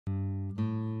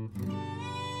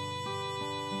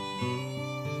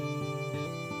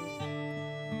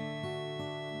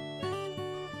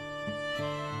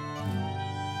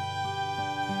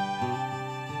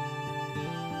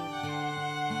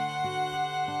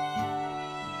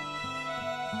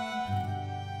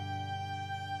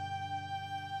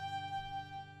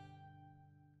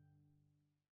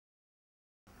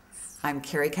I'm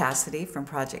Kerry Cassidy from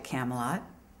Project Camelot,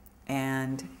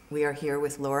 and we are here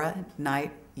with Laura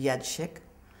Knight-Jadczyk,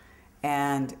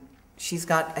 and she's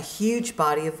got a huge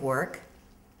body of work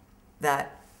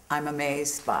that I'm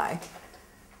amazed by.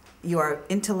 You are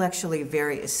intellectually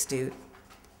very astute.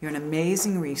 You're an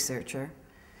amazing researcher.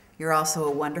 You're also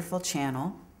a wonderful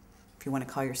channel, if you want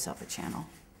to call yourself a channel.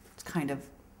 It's kind of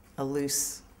a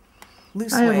loose way.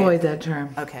 I avoid that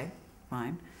term. Okay,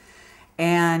 fine.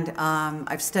 And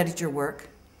I've studied your work,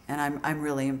 and I'm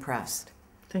really impressed.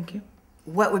 Thank you.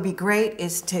 What would be great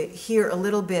is to hear a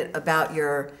little bit about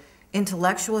your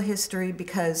intellectual history,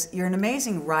 because you're an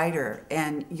amazing writer,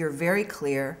 and you're very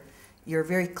clear. You're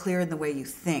very clear in the way you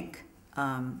think.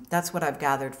 That's what I've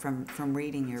gathered from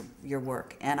reading your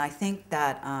work. And I think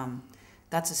that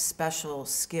that's a special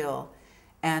skill.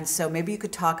 And so maybe you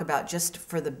could talk about, just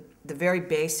for the very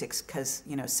basics, because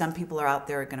some people are out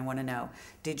there are going to want to know,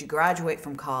 did you graduate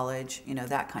from college,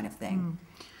 that kind of thing.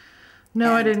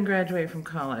 No, I didn't graduate from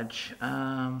college.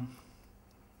 I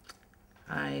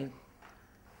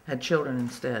had children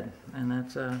instead, and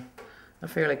that's a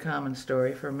fairly common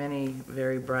story for many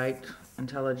very bright,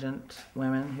 intelligent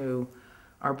women who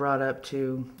are brought up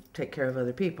to take care of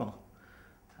other people.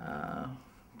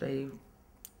 They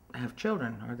have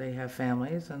children, or they have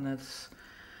families, and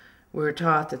we're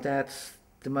taught that that's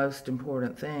the most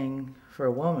important thing for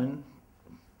a woman.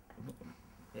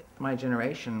 My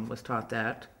generation was taught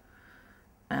that,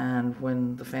 and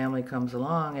when the family comes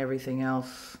along, everything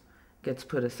else gets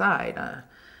put aside.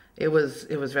 It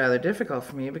was rather difficult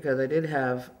for me, because I did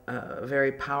have a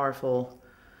very powerful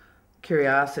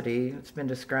curiosity. It's been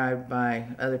described by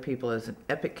other people as an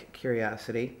epic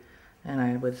curiosity, and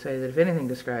I would say that if anything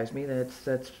describes me,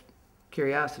 that's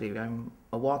curiosity. I'm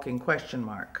a walking question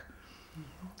mark.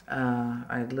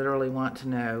 I literally want to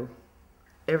know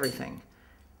everything,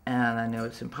 and I know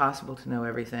it's impossible to know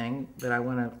everything, but I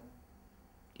want to,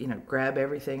 grab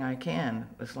everything I can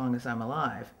as long as I'm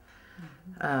alive.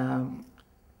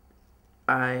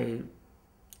 I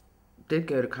did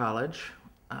go to college.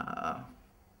 I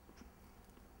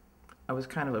was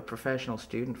kind of a professional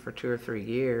student for 2 or 3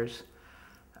 years.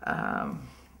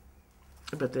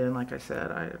 But then, like I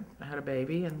said, I had a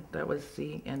baby, and that was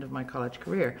the end of my college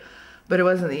career. But it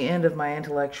wasn't the end of my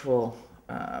intellectual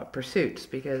pursuits,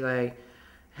 because I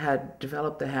had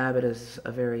developed the habit as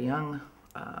a very young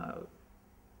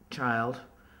child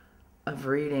of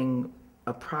reading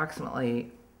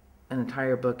approximately an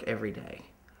entire book every day.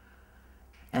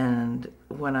 And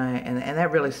and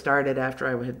that really started after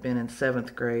I had been in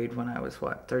 7th grade, when I was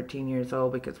 13 years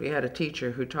old, because we had a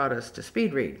teacher who taught us to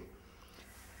speed read,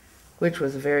 which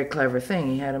was a very clever thing.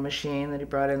 He had a machine that he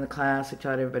brought in the class. He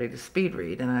taught everybody to speed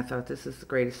read, and I thought, this is the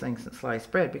greatest thing since sliced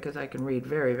bread, because I can read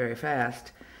very, very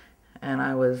fast. And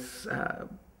I was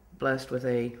blessed with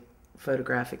a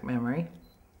photographic memory,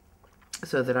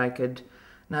 so that I could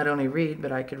not only read,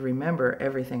 but I could remember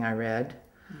everything I read.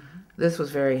 This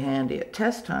was very handy at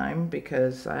test time,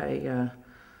 because I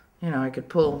could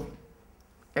pull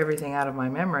everything out of my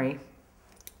memory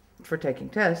for taking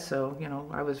tests. So,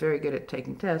 I was very good at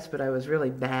taking tests, but I was really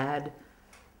bad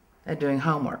at doing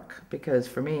homework, because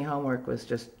for me, homework was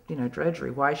just,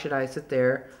 drudgery. Why should I sit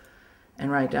there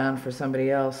and write down for somebody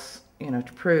else,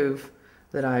 to prove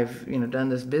that I've, done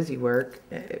this busy work?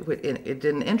 It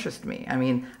didn't interest me. I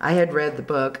mean, I had read the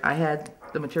book. I had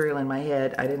the material in my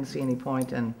head. I didn't see any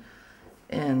point in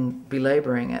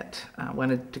belaboring it. I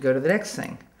wanted to go to the next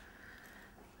thing.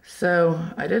 So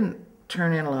I didn't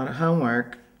turn in a lot of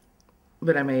homework,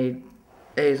 but I made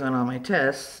A's on all my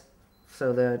tests,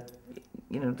 so that,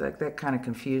 that kind of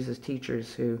confuses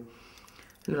teachers who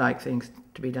like things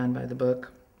to be done by the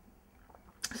book.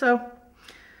 So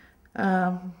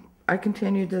I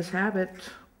continued this habit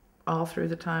all through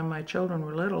the time my children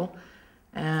were little,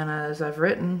 and as I've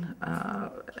written,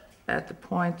 at the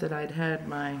point that I'd had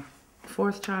my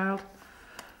 4th child,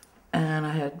 and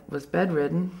I was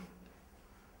bedridden,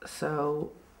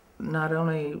 so not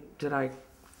only did I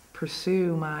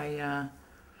pursue my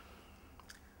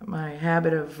my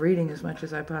habit of reading as much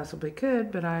as I possibly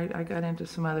could, but I got into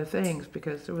some other things,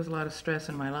 because there was a lot of stress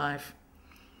in my life.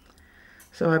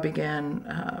 So I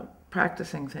began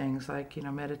practicing things like,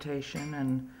 meditation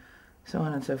and so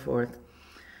on and so forth.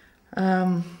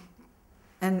 And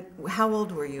how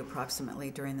old were you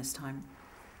approximately during this time?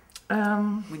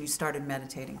 When you started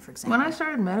meditating, for example? When I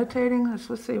started meditating, let's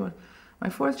see, my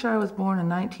 4th child was born in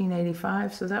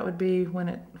 1985, so that would be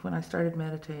when I started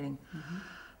meditating.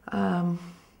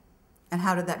 And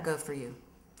how did that go for you?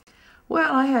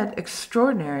 Well, I had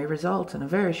extraordinary results in a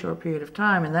very short period of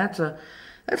time, and that's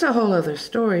That's a whole other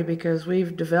story, because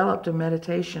we've developed a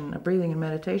breathing and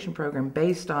meditation program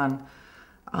based on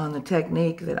the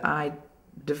technique that I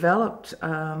developed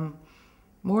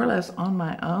more or less on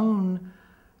my own,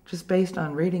 just based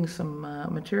on reading some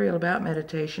material about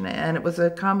meditation. And it was a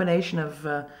combination of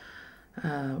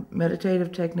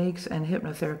meditative techniques and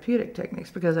hypnotherapeutic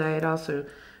techniques, because I had also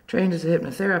trained as a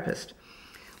hypnotherapist.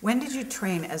 When did you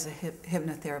train as a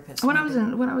hypnotherapist? When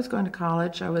I was going to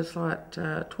college, I was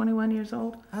 21 years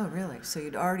old. Oh, really? So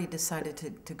you'd already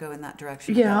decided to go in that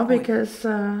direction? Yeah, because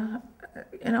I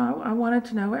wanted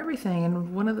to know everything,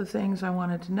 and one of the things I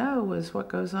wanted to know was what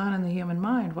goes on in the human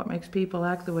mind, what makes people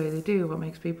act the way they do, what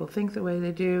makes people think the way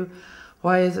they do.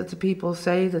 Why is it that people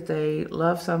say that they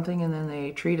love something and then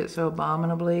they treat it so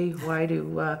abominably? Why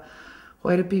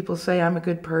do people say I'm a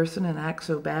good person and act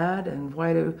so bad? And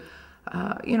why do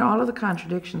all of the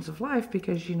contradictions of life?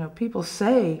 Because people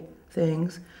say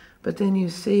things, but then you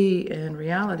see in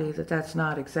reality that that's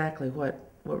not exactly what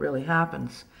really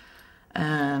happens.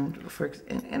 And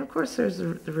of course there's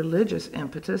the religious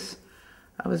impetus.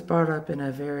 I was brought up in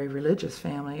a very religious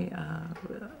family.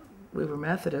 We were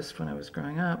Methodist when I was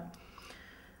growing up.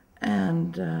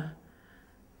 And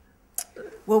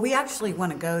well, we actually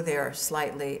want to go there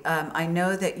slightly. I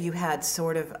know that you had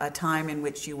sort of a time in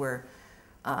which you were,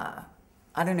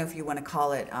 I don't know if you want to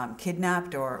call it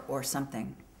kidnapped or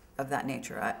something of that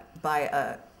nature,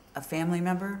 by a family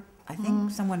member. I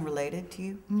think someone related to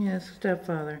you. Yes,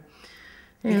 stepfather.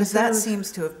 Because that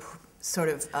seems to have sort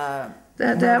of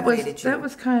motivated you. That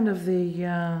was kind of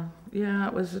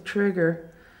it was a trigger.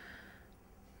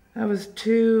 I was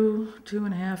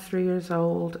 2.5, 3 years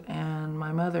old, and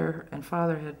my mother and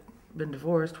father had been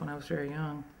divorced when I was very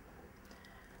young.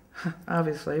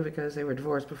 Obviously, because they were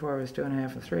divorced before I was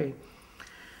 2.5 and 3.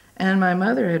 And my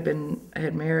mother had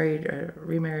remarried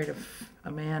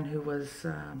a man who was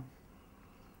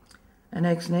an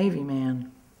ex-Navy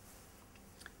man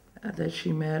that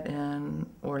she met in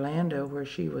Orlando, where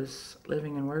she was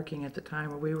living and working at the time,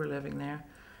 where we were living there.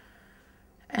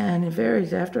 And it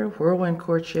varies after a whirlwind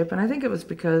courtship, and I think it was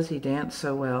because he danced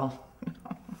so well.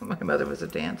 My mother was a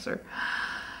dancer.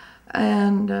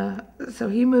 And so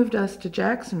he moved us to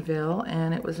Jacksonville,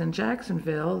 and it was in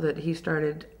Jacksonville that he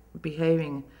started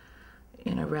behaving,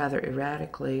 rather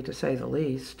erratically, to say the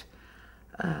least.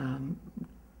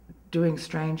 Doing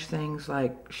strange things,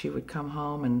 like she would come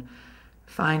home and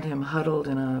find him huddled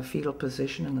in a fetal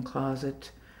position in the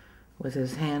closet with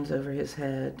his hands over his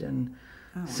head, and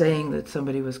saying that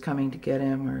somebody was coming to get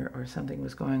him, or something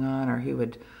was going on, or he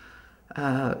would,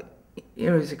 he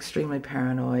was extremely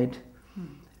paranoid.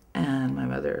 And my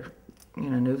mother,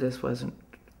 knew this wasn't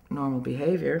normal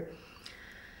behavior.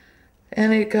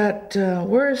 And it got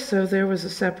worse, so there was a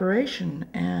separation.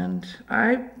 And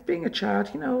I, being a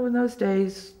child, in those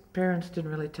days, parents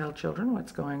didn't really tell children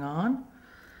what's going on.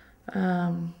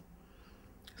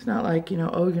 It's not like,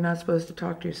 oh, you're not supposed to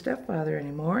talk to your stepfather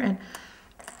anymore.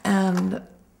 And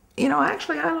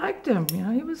actually I liked him.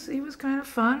 He was kind of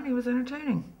fun. He was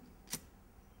entertaining.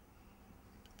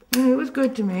 He was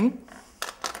good to me.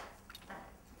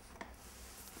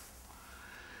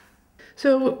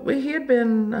 So he had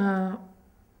been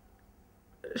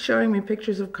showing me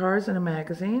pictures of cars in a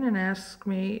magazine, and asked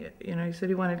me, he said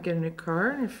he wanted to get a new car,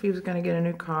 and if he was going to get a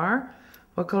new car,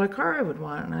 what color car I would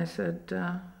want. And I said,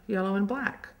 yellow and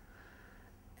black.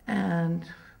 And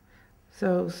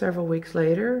so several weeks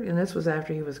later, and this was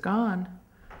after he was gone,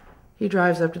 he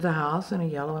drives up to the house in a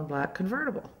yellow and black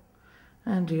convertible.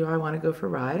 And do I want to go for a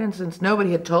ride? And since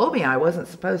nobody had told me I wasn't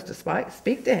supposed to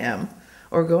speak to him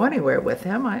or go anywhere with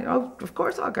him, of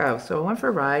course I'll go. So I went for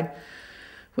a ride.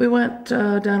 We went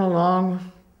down a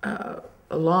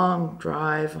long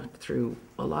drive through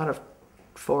a lot of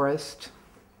forest.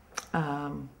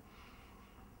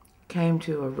 Came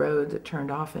to a road that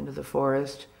turned off into the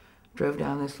forest, drove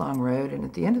down this long road, and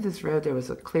at the end of this road there was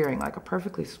a clearing, like a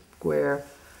perfectly square,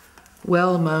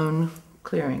 well-mown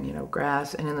clearing,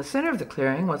 grass, and in the center of the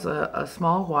clearing was a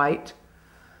small white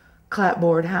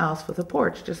clapboard house with a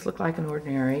porch. Just looked like an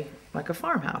ordinary, like a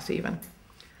farmhouse even,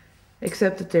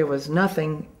 except that there was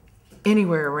nothing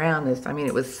anywhere around this. I mean,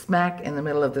 it was smack in the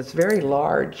middle of this very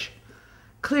large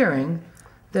clearing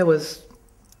that was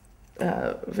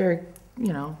very,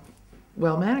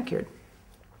 well manicured.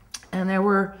 And there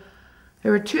were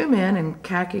two men in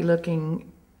khaki-looking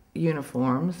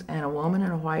uniforms and a woman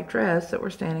in a white dress that were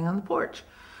standing on the porch.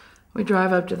 We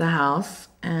drive up to the house,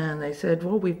 and they said,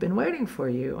 well, we've been waiting for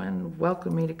you, and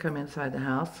welcomed me to come inside the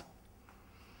house.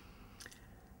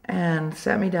 And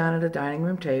sat me down at a dining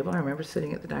room table. I remember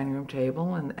sitting at the dining room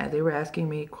table, and they were asking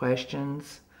me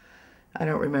questions. I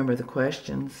don't remember the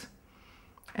questions.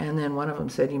 And then one of them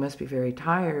said, "You must be very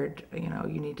tired, you know,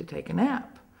 you need to take a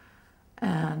nap."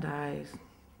 And I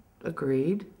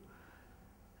agreed.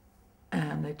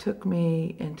 And they took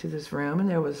me into this room, and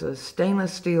there was a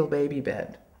stainless steel baby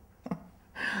bed.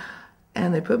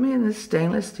 And they put me in this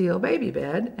stainless steel baby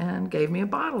bed and gave me a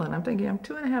bottle. And I'm thinking, I'm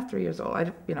 2.5, 3 years old.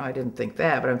 I didn't think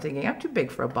that, but I'm thinking, I'm too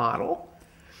big for a bottle.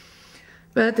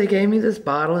 But they gave me this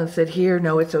bottle and said, "Here,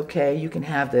 no, it's okay, you can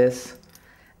have this."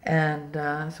 And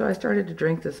so I started to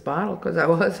drink this bottle because I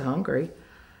was hungry.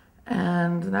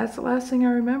 And that's the last thing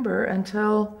I remember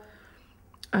until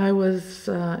I was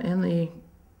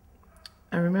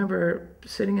I remember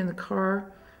sitting in the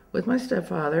car with my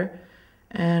stepfather,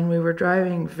 and we were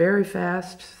driving very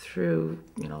fast through,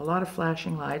 you know, a lot of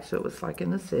flashing lights, so it was like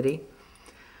in the city.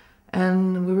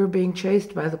 And we were being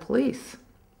chased by the police.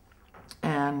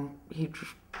 And he,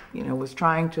 you know, was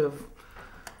trying to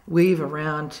weave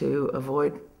around to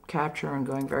avoid capture and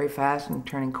going very fast and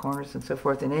turning corners and so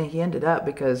forth. And he ended up,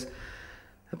 because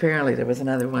apparently there was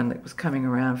another one that was coming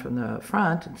around from the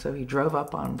front, and so he drove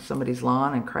up on somebody's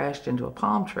lawn and crashed into a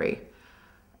palm tree.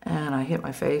 And I hit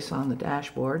my face on the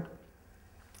dashboard.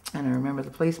 And I remember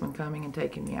the policeman coming and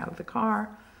taking me out of the car.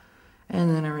 And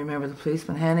then I remember the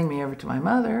policeman handing me over to my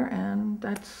mother, and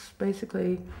that's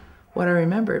basically what I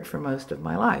remembered for most of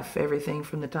my life. Everything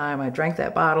from the time I drank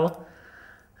that bottle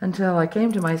until I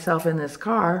came to myself in this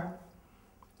car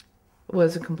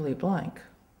was a complete blank.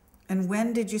 And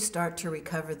when did you start to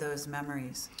recover those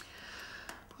memories?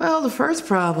 Well, the first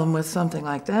problem with something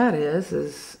like that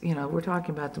is, you know, we're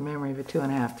talking about the memory of a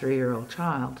 2.5, 3-year-old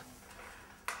child.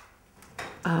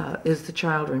 Is the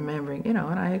child remembering, you know,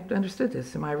 and I understood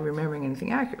this, am I remembering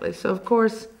anything accurately? So, of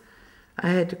course, I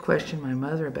had to question my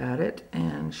mother about it,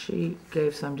 and she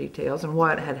gave some details. And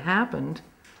what had happened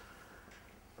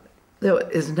that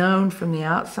is known from the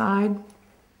outside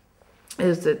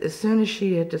is that as soon as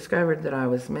she had discovered that I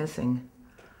was missing,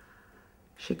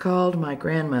 she called my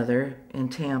grandmother in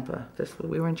Tampa.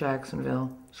 We were in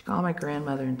Jacksonville. She called my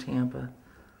grandmother in Tampa.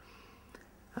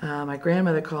 My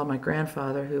grandmother called my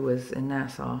grandfather, who was in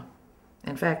Nassau.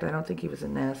 In fact, I don't think he was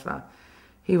in Nassau.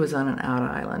 He was on an out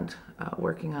island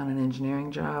working on an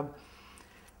engineering job,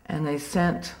 and they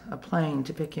sent a plane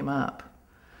to pick him up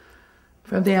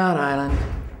from the out island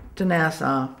to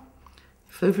Nassau.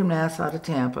 He flew from Nassau to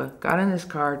Tampa, got in his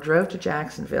car, drove to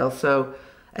Jacksonville. So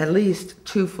at least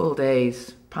 2 full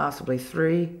days, possibly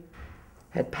 3,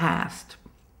 had passed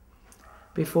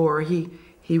before he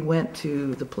went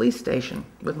to the police station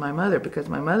with my mother, because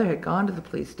my mother had gone to the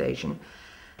police station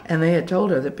and they had told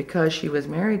her that because she was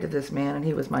married to this man and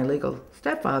he was my legal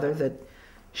stepfather, that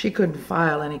she couldn't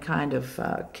file any kind of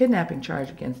kidnapping charge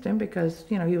against him because,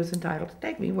 you know, he was entitled to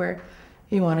take me where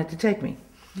he wanted to take me.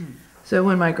 So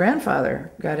when my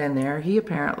grandfather got in there, he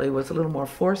apparently was a little more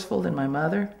forceful than my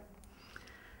mother,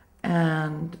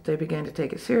 and they began to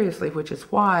take it seriously, which is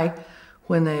why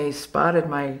when they spotted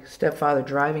my stepfather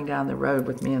driving down the road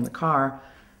with me in the car,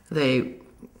 they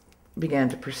began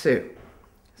to pursue.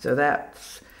 So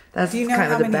that's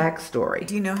kind of the backstory.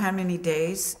 Do you know how many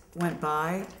days went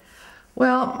by?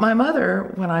 Well, my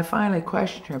mother, when I finally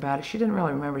questioned her about it, she didn't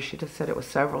really remember. She just said it was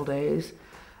several days.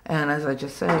 And as I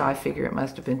just said, I figure it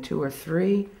must have been 2 or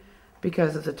 3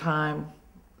 because of the time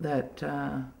that,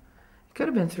 it could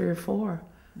have been 3 or 4.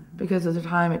 Because of the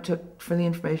time it took for the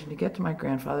information to get to my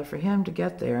grandfather, for him to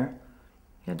get there.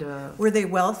 He had to, Were they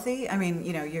wealthy? I mean,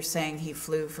 you know, you're saying he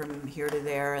flew from here to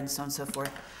there and so on and so forth.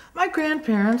 my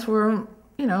grandparents were,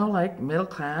 you know, like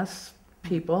middle-class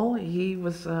people. He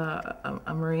was a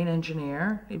marine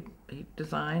engineer. He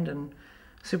designed and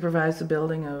supervised the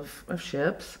building of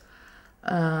ships.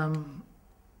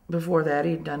 Before that,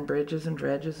 he'd done bridges and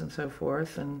dredges and so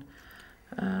forth. And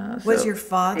was your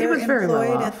father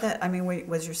employed at that? I mean,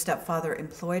 was your stepfather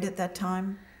employed at that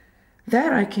time?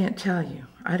 That I can't tell you.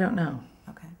 I don't know.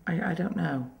 Okay. I don't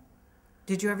know.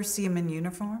 Did you ever see him in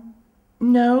uniform?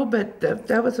 No, but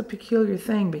that was a peculiar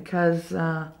thing because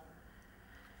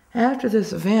after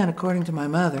this event, according to my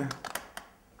mother,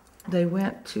 they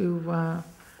went to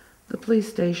the police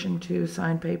station to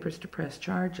sign papers to press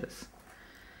charges.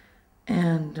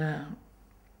 And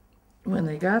when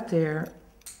they got there,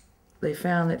 they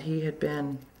found that he had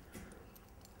been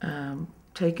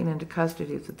taken into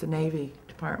custody, that the Navy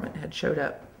Department had showed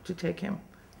up to take him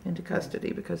into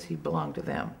custody because he belonged to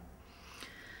them.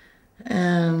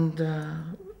 And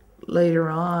later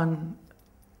on,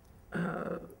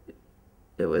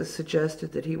 it was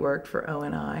suggested that he worked for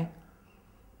ONI.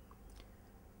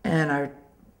 And I,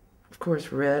 of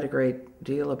course, read a great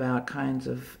deal about the kinds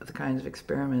of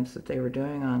experiments that they were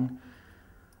doing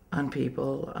on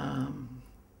people.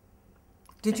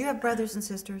 Did you have brothers and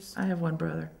sisters? I have one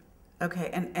brother. Okay,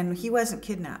 and he wasn't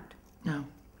kidnapped? No.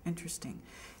 Interesting.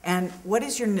 And what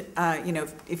is your, you know,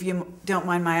 if you don't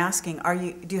mind my asking, are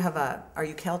you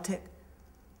Celtic?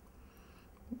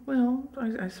 Well,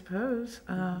 I suppose.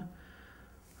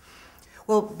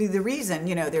 Well, the reason,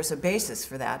 you know, there's a basis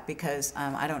for that because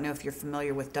I don't know if you're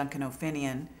familiar with Duncan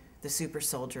O'Finian, the super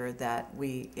soldier that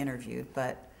we interviewed,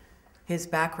 but his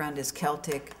background is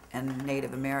Celtic and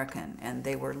Native American, and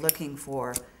they were looking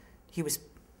for, he was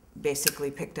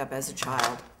basically picked up as a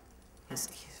child. His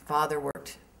father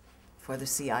worked for the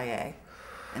CIA.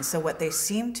 And so what they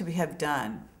seem to have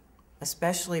done,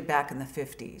 especially back in the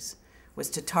 50s, was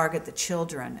to target the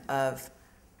children of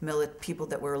people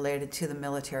that were related to the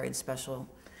military and special,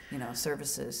 you know,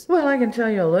 services. Well, I can tell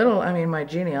you a little. I mean, my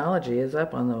genealogy is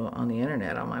up on the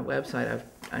internet on my website.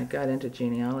 I got into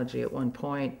genealogy at one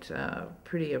point,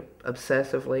 pretty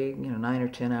obsessively, you know, 9 or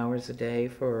 10 hours a day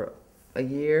for a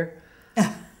year.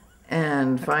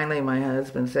 And finally, my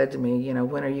husband said to me, you know,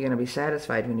 when are you going to be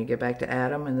satisfied when you get back to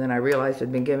Adam? And then I realized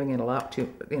I'd been giving it a lot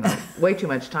too, you know, way too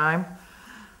much time.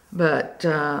 But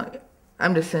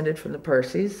I'm descended from the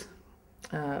Percys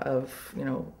of, you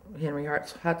know, Henry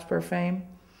Hotspur fame.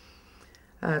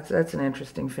 That's an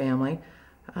interesting family.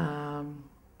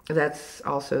 That's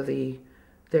also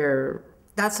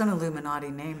That's an Illuminati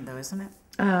name, though, isn't it?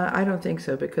 I don't think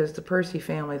so, because the Percy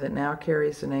family that now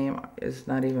carries the name is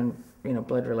not even, you know,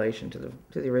 blood relation to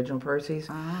the original Percys.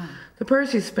 Ah. The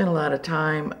Percys spent a lot of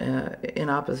time in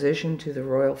opposition to the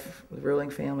ruling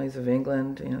families of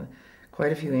England. You know,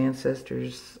 quite a few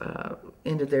ancestors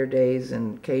ended their days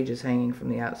in cages hanging from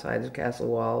the outside of castle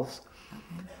walls.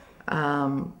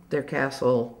 Their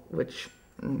castle, which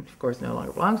of course no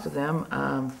longer belongs to them,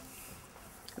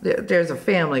 there's a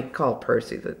family called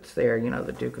Percy that's there, you know,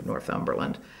 the Duke of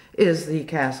Northumberland, is the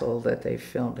castle that they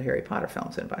filmed the Harry Potter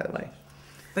films in, by the way.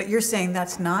 But you're saying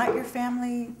that's not your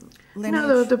family lineage?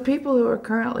 No, the people who are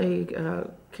currently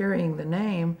carrying the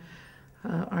name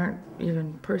aren't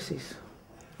even Percys.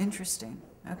 Interesting.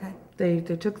 Okay. They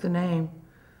took the name,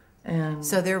 and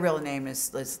so their real name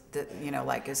is you know,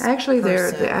 like is actually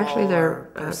their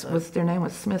name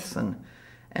was Smithson,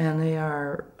 and they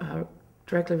are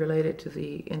directly related to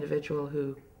the individual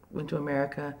who went to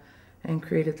America and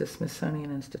created the Smithsonian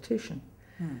Institution.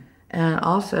 And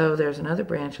also there's another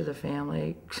branch of the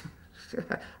family,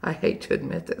 I hate to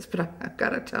admit this, but I've got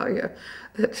to tell you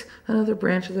that another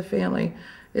branch of the family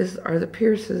are the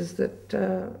Pierces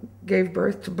that gave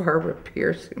birth to Barbara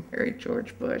Pierce, who married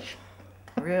George Bush.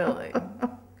 Really?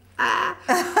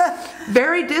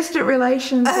 Very distant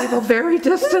relations, people, very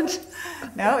distant.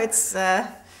 No, it's,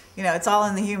 you know, it's all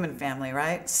in the human family,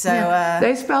 right? So yeah.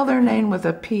 They spell their name with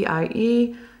a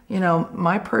P-I-E. You know,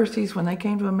 my Percys, when they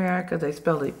came to America, they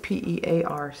spelled it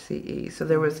P-E-A-R-C-E. So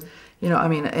there was, you know, I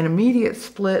mean, an immediate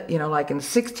split, you know, like in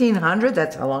 1600,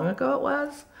 that's how long ago it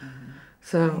was.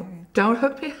 So don't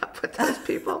hook me up with those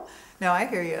people. No, I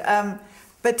hear you.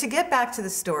 But to get back to the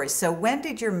story, so when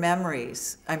did your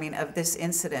memories, I mean, of this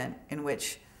incident in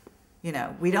which, you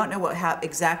know, we don't know what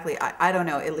exactly, I don't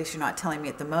know, at least you're not telling me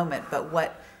at the moment, but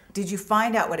what, did you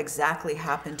find out what exactly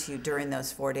happened to you during those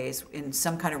 4 days in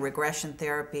some kind of regression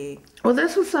therapy? Well,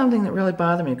 this was something that really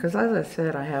bothered me because, as I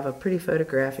said, I have a pretty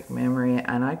photographic memory,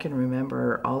 and I can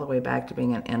remember all the way back to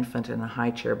being an infant in a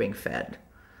high chair being fed.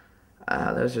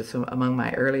 Those are some among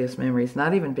my earliest memories,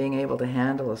 not even being able to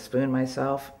handle a spoon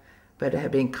myself,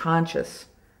 but being conscious,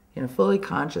 you know, fully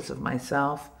conscious of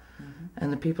myself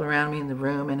and the people around me in the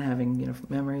room, and having, you know,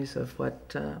 memories of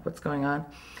what's going on.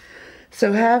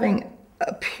 So having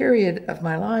a period of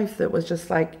my life that was just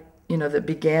like, you know, that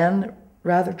began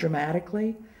rather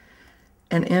dramatically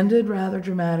and ended rather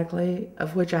dramatically,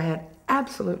 of which I had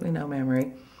absolutely no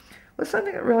memory, was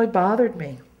something that really bothered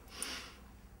me.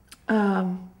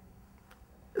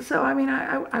 So, I mean,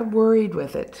 I worried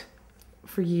with it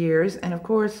for years, and of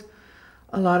course,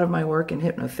 a lot of my work in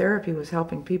hypnotherapy was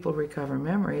helping people recover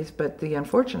memories, but the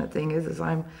unfortunate thing is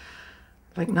I'm,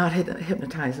 like, not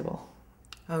hypnotizable.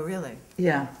 Oh, really?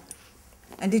 Yeah.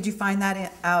 And did you find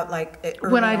that out, like,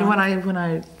 early when on?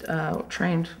 I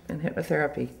trained in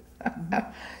hypnotherapy,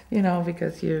 you know,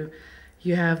 because you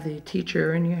have the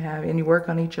teacher and you work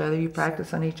on each other, you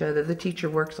practice on each other. The teacher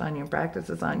works on you and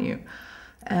practices on you,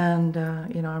 and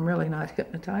you know, I'm really not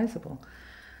hypnotizable.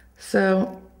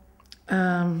 So,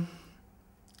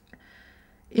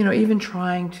 you know, even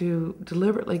trying to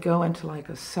deliberately go into like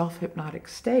a self-hypnotic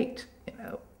state, you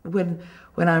know,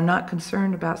 when I'm not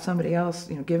concerned about somebody else,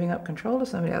 you know, giving up control to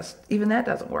somebody else, even that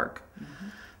doesn't work.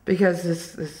 Because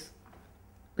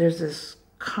there's this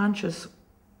conscious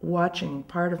watching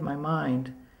part of my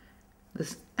mind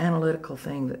this analytical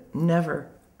thing that never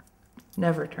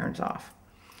turns off.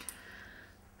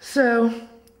 So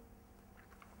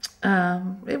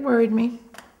it worried me,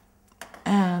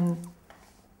 and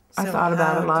I thought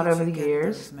about it a lot over the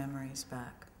years. Those memories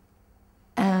back?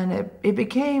 And it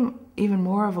became even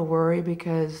more of a worry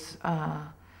because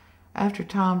after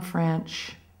Tom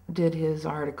French did his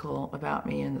article about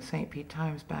me in the St. Pete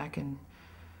Times back in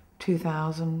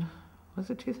 2000, was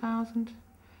it 2000?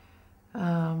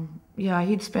 Yeah,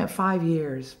 he'd spent 5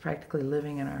 years practically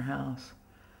living in our house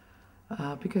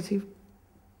because he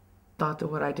thought that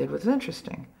what I did was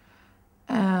interesting.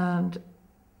 And,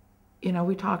 you know,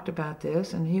 we talked about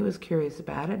this, and he was curious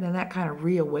about it, and that kind of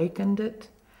reawakened it.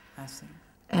 I see.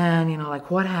 And, you know,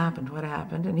 like, what happened?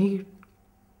 And he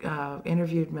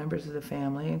interviewed members of the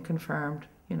family and confirmed,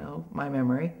 you know, my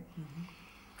memory. Mm-hmm.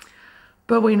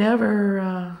 But we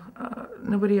never,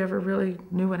 nobody ever really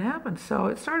knew what happened. So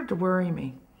it started to worry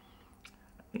me,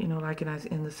 you know, like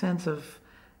in the sense of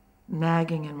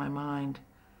nagging in my mind.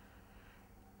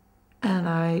 And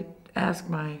I asked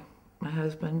my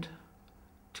husband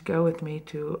to go with me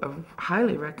to a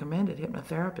highly recommended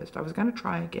hypnotherapist. I was going to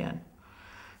try again.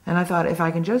 And I thought, if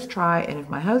I can just try, and if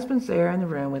my husband's there in the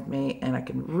room with me, and I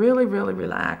can really, really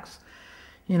relax,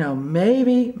 you know,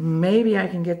 maybe I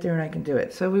can get there and I can do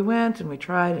it. So we went and we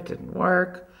tried. It didn't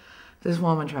work. This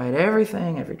woman tried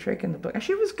everything, every trick in the book. And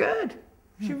she was good.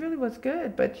 She really was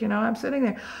good. But, you know, I'm sitting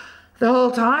there the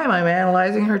whole time. I'm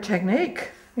analyzing her technique,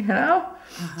 you know.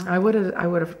 Uh-huh. I would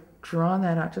have drawn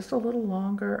that out just a little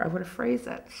longer. I would have phrased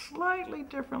that slightly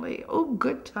differently. Oh,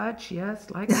 good touch. Yes,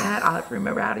 like that. I'll have to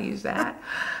remember how to use that.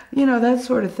 You know, that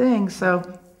sort of thing.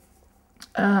 So,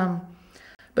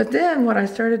 but then what I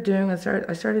started doing, I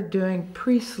started doing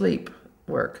pre-sleep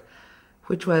work,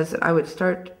 which was I would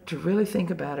start to really think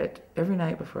about it every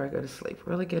night before I go to sleep,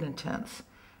 really get intense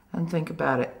and think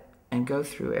about it and go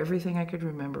through everything I could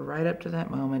remember right up to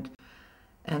that moment,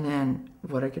 and then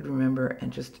what I could remember,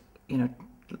 and just, you know,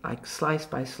 like slice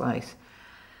by slice.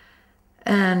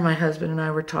 And my husband and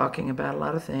I were talking about a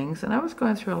lot of things, and I was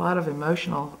going through a lot of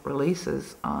emotional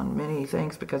releases on many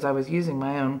things because I was using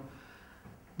my own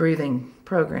breathing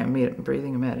program,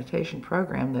 breathing and meditation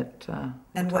program that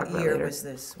and what year was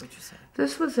this, would you say?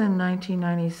 This was in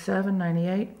 1997,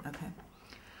 98. Okay.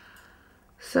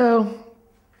 So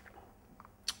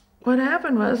what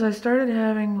happened was I started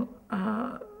having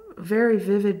very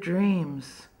vivid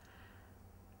dreams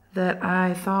that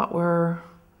I thought were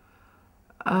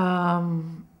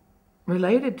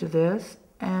related to this.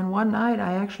 And one night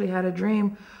I actually had a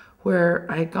dream where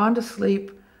I had gone to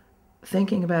sleep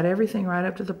thinking about everything right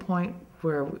up to the point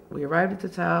where we arrived at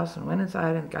this house and went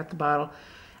inside and got the bottle.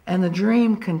 And the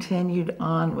dream continued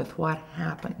on with what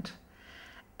happened.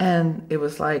 And it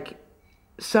was like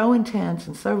so intense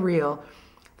and so real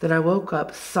that I woke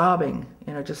up sobbing,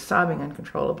 you know, just sobbing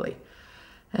uncontrollably.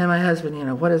 And my husband, you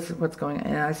know, what's going on?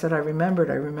 And I said, I remembered.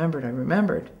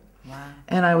 Wow.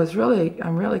 And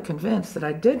I'm really convinced that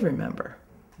I did remember.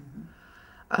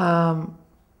 Mm-hmm.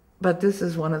 But this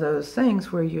is one of those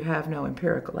things where you have no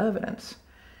empirical evidence.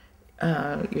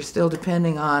 You're still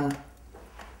depending on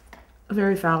a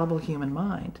very fallible human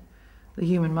mind. The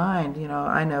human mind, you know,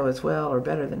 I know as well or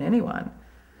better than anyone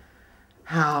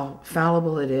how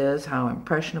fallible it is, how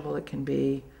impressionable it can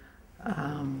be.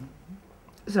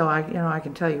 So I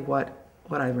can tell you what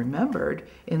I remembered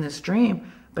in this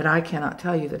dream, but I cannot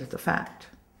tell you that it's a fact.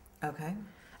 Okay.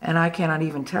 And I cannot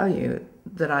even tell you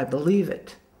that I believe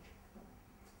it.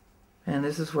 And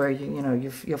this is where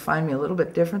you'll find me a little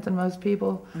bit different than most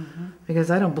people, mm-hmm.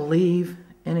 because I don't believe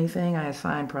anything. I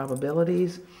assign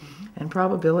probabilities, mm-hmm. and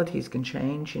probabilities can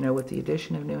change, you know, with the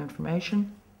addition of new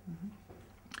information.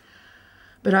 Mm-hmm.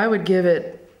 But I would give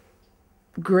it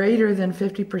greater than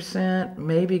 50%,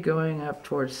 maybe going up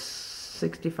towards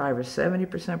 65 or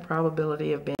 70%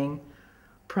 probability of being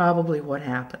probably what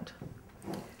happened.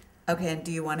 Okay, and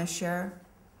do you want to share?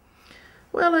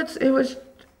 Well, it's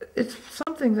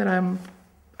something that I'm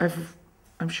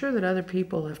sure that other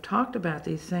people have talked about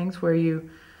these things where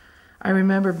I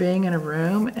remember being in a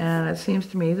room, and it seems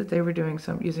to me that they were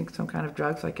using some kind of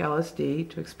drugs like LSD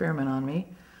to experiment on me,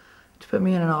 to put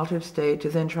me in an altered state, to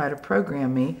then try to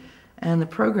program me. And the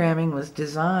programming was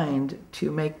designed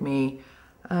to make me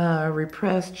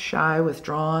repressed, shy,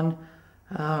 withdrawn,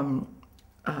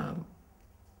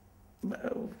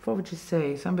 what would you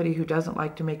say? Somebody who doesn't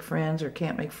like to make friends or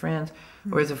can't make friends,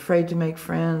 or is afraid to make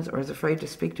friends, or is afraid to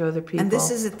speak to other people. And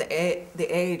this is at the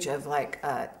age of like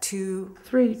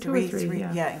three.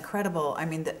 Yeah, incredible. I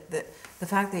mean, the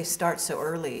fact they start so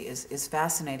early is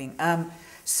fascinating.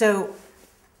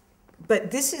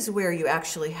 But this is where you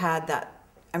actually had that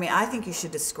I mean, I think you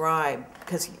should describe,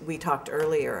 because we talked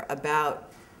earlier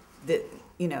about the,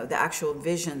 you know, the actual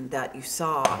vision that you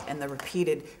saw and the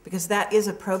repeated, because that is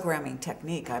a programming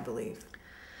technique, I believe.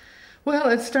 Well,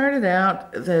 it started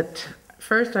out that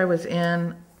first I was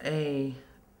in a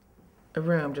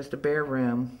room, just a bare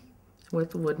room,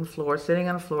 with a wooden floor, sitting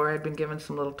on a floor. I'd been given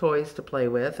some little toys to play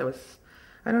with.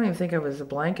 I don't even think I was a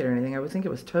blanket or anything. I would think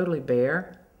it was totally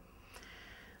bare.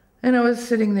 And I was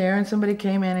sitting there, and somebody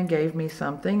came in and gave me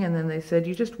something, and then they said,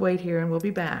 "You just wait here and we'll be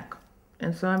back."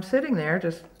 And so I'm sitting there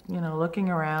just, you know, looking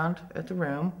around at the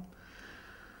room.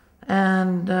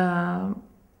 And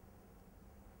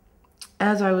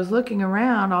as I was looking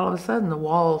around, all of a sudden the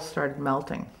walls started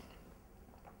melting.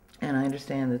 And I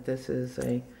understand that this is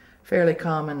a fairly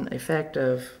common effect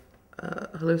of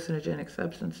hallucinogenic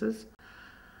substances.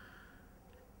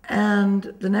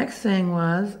 And the next thing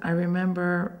was, I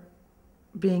remember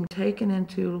being taken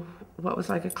into what was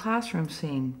like a classroom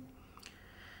scene.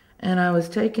 And I was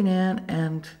taken in,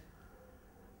 and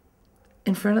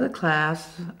in front of the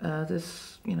class,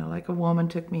 this, you know, like a woman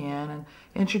took me in and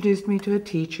introduced me to a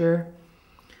teacher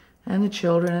and the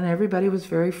children, and everybody was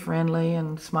very friendly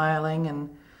and smiling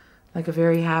and like a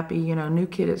very happy, you know, new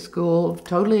kid at school,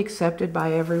 totally accepted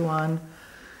by everyone.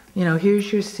 You know,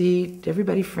 here's your seat,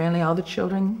 everybody friendly, all the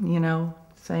children, you know,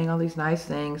 saying all these nice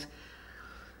things.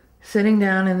 Sitting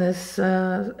down in this,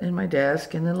 in my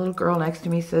desk, and the little girl next to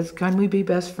me says, "Can we be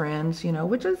best friends?" You know,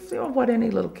 which is, you know, what any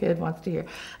little kid wants to hear.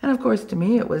 And of course, to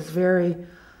me, it was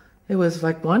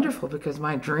like wonderful, because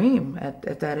my dream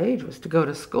at that age was to go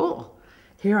to school.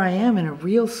 Here I am in a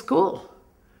real school,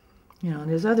 you know,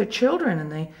 and there's other children,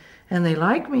 and they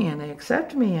like me and they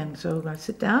accept me. And so I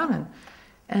sit down,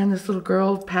 and this little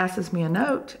girl passes me a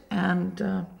note, and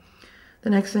the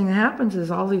next thing that happens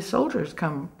is all these soldiers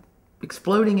come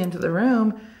exploding into the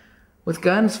room with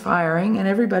guns firing, and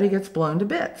everybody gets blown to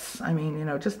bits. I mean, you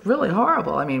know, just really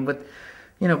horrible. I mean, with,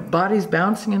 you know, bodies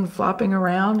bouncing and flopping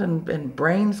around, and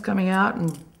brains coming out,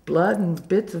 and blood and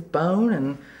bits of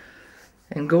bone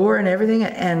and gore and everything,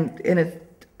 and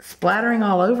it splattering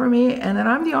all over me, and then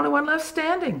I'm the only one left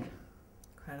standing.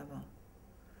 Incredible.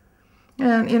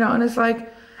 And, you know, and it's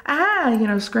like, you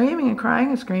know, screaming and crying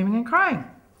and screaming and crying.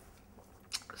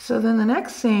 So then the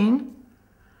next scene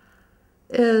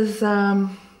is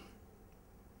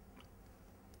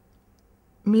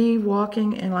me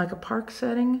walking in like a park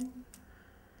setting,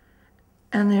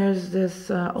 and there's this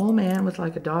old man with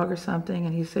like a dog or something,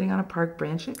 and he's sitting on a park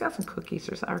bench. He's got some cookies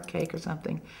or sour cake or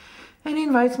something, and he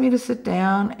invites me to sit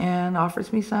down and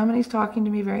offers me some, and he's talking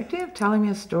to me telling me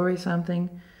a story, something,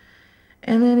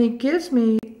 and then he gives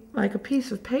me like a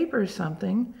piece of paper or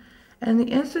something, and the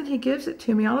instant he gives it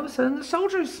to me, all of a sudden the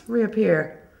soldiers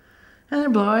reappear. And they're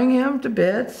blowing him to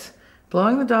bits,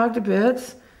 blowing the dog to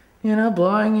bits, you know,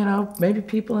 blowing, you know, maybe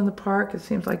people in the park. It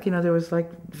seems like, you know, there was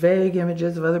like vague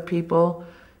images of other people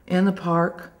in the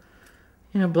park,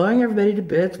 you know, blowing everybody to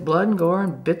bits, blood and gore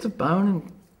and bits of bone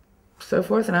and so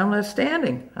forth. And I'm left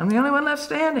standing. I'm the only one left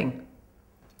standing.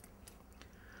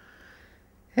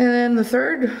 And then the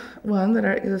third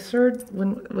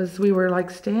one was we were like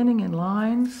standing in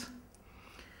lines.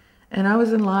 And I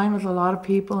was in line with a lot of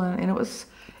people, and it was,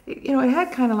 you know, it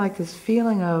had kind of like this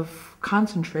feeling of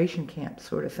concentration camp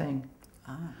sort of thing.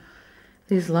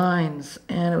 These lines.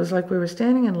 And it was like we were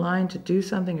standing in line to do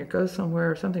something or go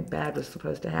somewhere, or something bad was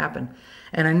supposed to happen.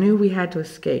 And I knew we had to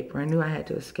escape, or I knew I had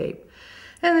to escape.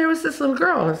 And there was this little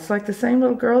girl. It's like the same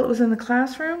little girl that was in the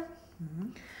classroom.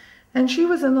 Mm-hmm. And she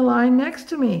was in the line next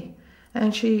to me.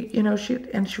 And she, you know, she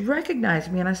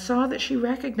recognized me, and I saw that she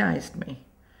recognized me.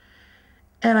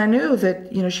 And I knew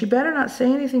that, you know, she better not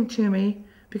say anything to me,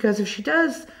 because if she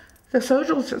does, the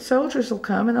soldiers will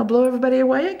come and they'll blow everybody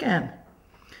away again.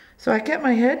 So I kept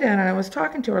my head down, and I was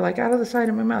talking to her like out of the side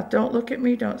of my mouth. "Don't look at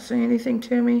me. Don't say anything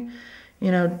to me.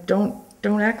 You know, don't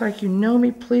act like you know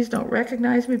me. Please don't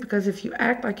recognize me, because if you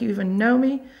act like you even know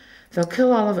me, they'll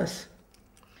kill all of us."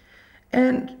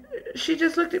 And she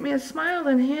just looked at me and smiled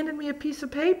and handed me a piece of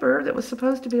paper that was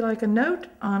supposed to be like a note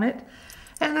on it.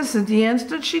 And this is the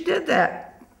instant she did that.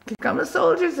 Here come the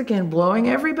soldiers again, blowing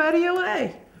everybody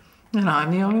away. And I'm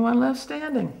the only one left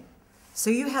standing. So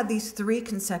you had these 3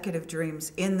 consecutive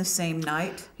dreams in the same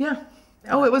night? Yeah.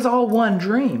 Oh, it was all one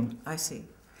dream. I see.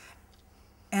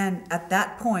 And at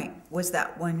that point, was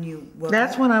that when you woke up?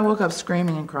 That's when I woke up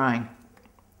screaming and crying.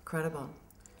 Incredible.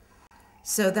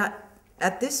 So that,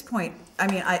 at this point, I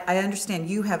mean, I understand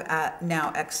you have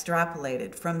now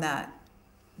extrapolated from that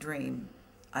dream,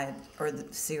 or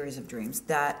the series of dreams,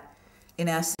 that in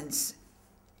essence,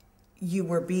 you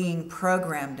were being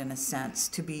programmed, in a sense,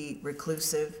 to be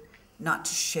reclusive, not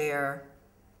to share,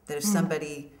 that if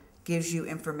somebody gives you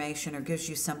information or gives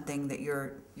you something that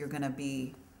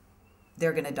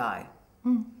they're gonna die.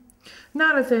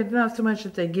 Not so much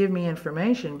that they give me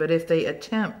information, but if they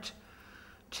attempt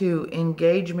to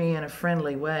engage me in a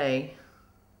friendly way,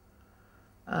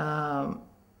 and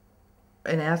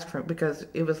ask for, because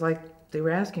it was like they were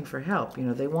asking for help.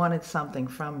 They wanted something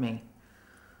from me.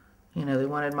 They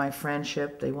wanted my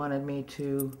friendship. They wanted me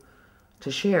to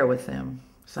share with them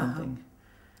something.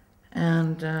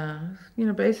 And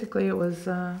basically it was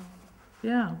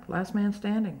last man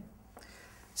standing.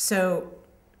 So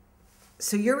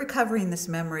you're recovering this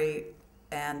memory,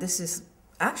 and this is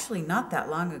actually not that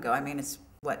long ago. I mean, it's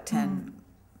what, 10,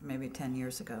 maybe 10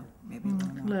 years ago, maybe a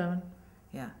little more. 11.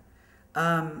 Yeah.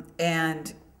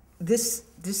 And this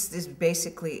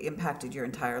basically impacted your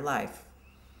entire life.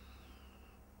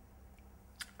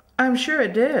 I'm sure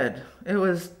it did. It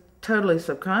was totally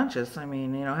subconscious. I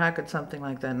mean, how could something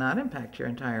like that not impact your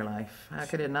entire life? How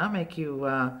could it not make you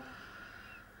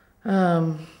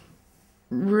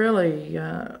really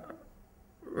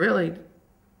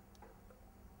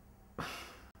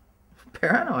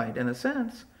paranoid in a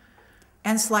sense?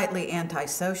 And slightly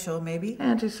antisocial, maybe?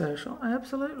 Antisocial,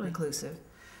 absolutely. Reclusive.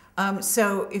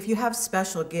 So if you have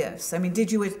special gifts, I mean,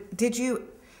 did you,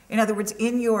 in other words,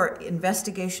 in your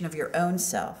investigation of your own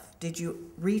self, did you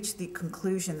reach the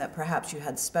conclusion that perhaps you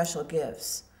had special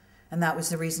gifts, and that was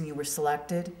the reason you were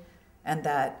selected, and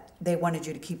that they wanted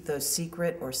you to keep those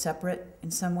secret or separate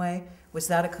in some way? Was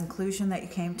that a conclusion that you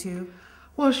came to?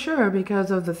 Well, sure, because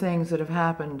of the things that have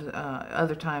happened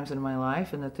other times in my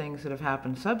life and the things that have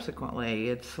happened subsequently.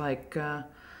 It's like,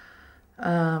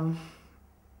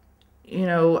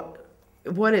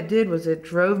 what it did was it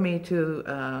drove me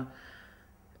to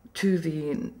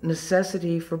the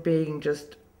necessity for being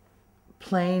just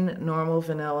plain, normal,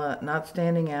 vanilla, not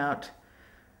standing out.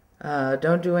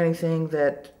 Don't do anything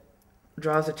that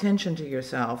draws attention to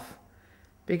yourself,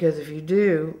 because if you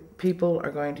do, people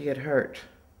are going to get hurt.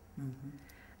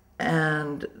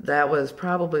 And that was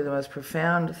probably the most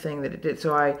profound thing that it did.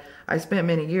 So I spent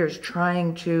many years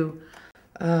trying to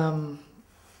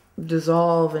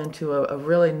dissolve into a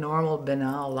really normal,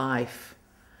 banal life.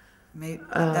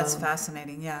 That's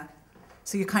fascinating, yeah.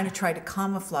 So you kind of tried to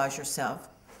camouflage yourself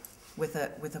with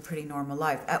a pretty normal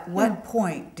life. At what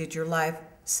point did your life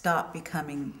stop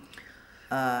becoming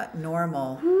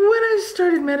normal? When I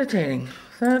started meditating.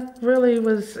 That really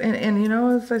was, and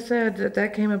as I said,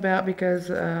 that came about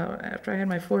because after I had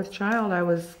my fourth child, I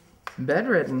was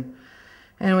bedridden.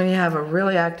 And when you have a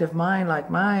really active mind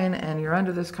like mine, and you're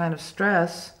under this kind of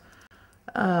stress,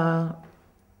 and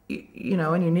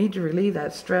you need to relieve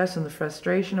that stress and the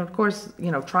frustration. Of course,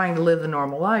 trying to live the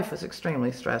normal life is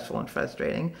extremely stressful and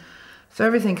frustrating. So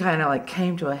everything kind of like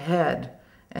came to a head,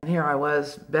 and here I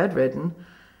was bedridden,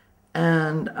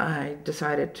 and I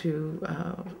decided to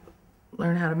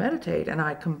learn how to meditate, and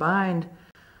I combined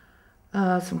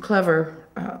some clever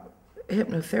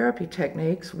hypnotherapy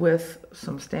techniques with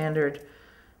some standard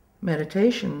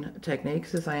meditation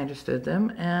techniques as I understood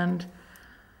them, and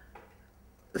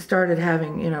started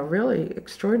having really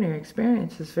extraordinary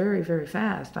experiences very, very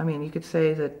fast. I mean, you could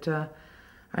say that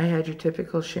I had your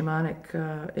typical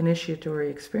shamanic initiatory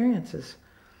experiences.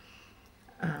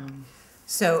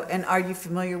 So, and are you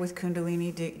familiar with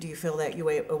Kundalini? Do you feel that you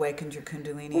awakened your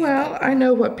Kundalini? Well, I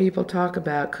know what people talk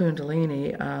about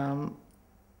Kundalini.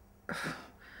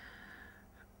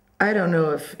 I don't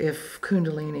know if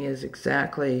Kundalini is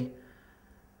exactly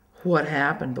what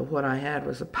happened, but what I had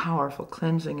was a powerful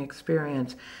cleansing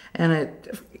experience. And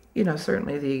it,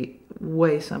 certainly the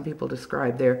way some people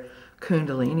describe their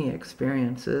Kundalini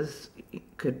experiences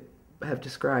could have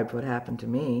described what happened to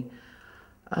me.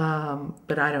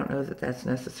 But I don't know that that's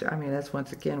necessary. I mean, that's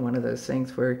once again one of those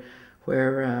things where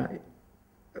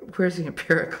where's the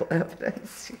empirical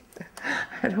evidence?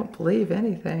 I don't believe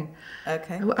anything.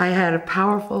 Okay. I had a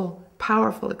powerful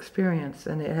experience,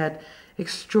 and it had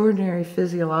extraordinary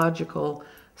physiological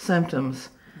symptoms,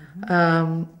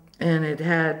 and it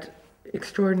had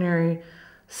extraordinary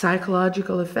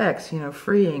psychological effects.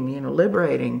 Freeing,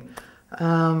 liberating.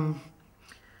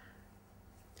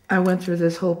 I went through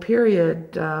this whole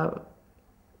period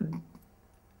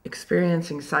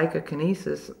experiencing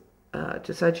psychokinesis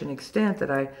to such an extent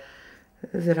that I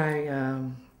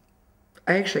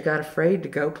actually got afraid to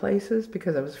go places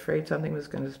because I was afraid something was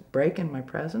going to break in my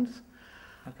presence.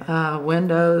 Okay.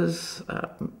 Windows,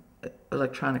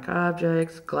 electronic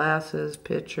objects, glasses,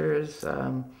 pictures.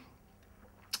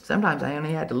 Sometimes I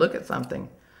only had to look at something,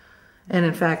 and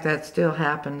in fact, that still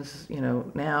happens.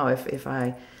 Now if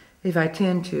I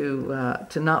tend to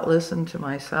not listen to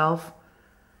myself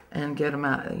and get them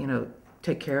out,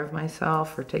 take care of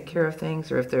myself or take care of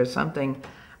things, or if there's something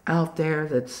out there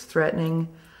that's threatening,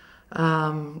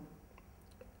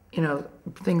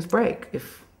 things break.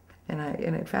 And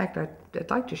in fact, I'd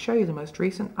like to show you the most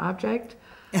recent object.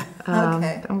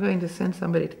 Okay. I'm going to send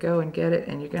somebody to go and get it,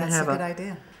 and you're going to have That's a good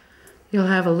idea. You'll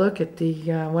have a look at the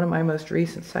one of my most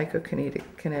recent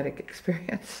psychokinetic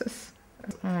experiences.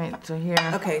 All right, so here.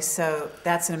 Okay, so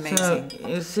that's an amazing. So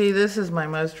you see, this is my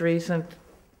most recent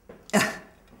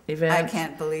event. I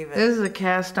can't believe it. This is a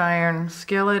cast iron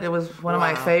skillet. It was one of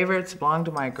my favorites. It belonged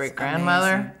to my great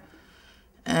grandmother,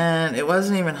 and it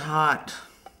wasn't even hot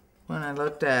when I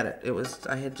looked at it. It was.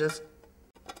 I had just,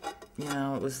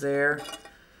 it was there,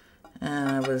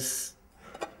 and I was.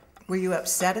 Were you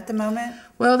upset at the moment?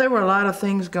 Well, there were a lot of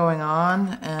things going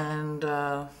on, and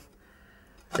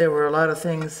there were a lot of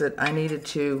things that I needed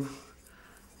to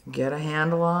get a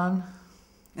handle on.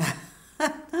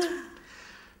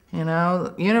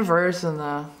 The universe and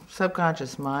the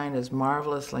subconscious mind is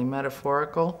marvelously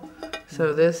metaphorical.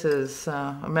 So this is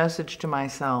a message to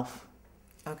myself.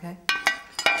 Okay.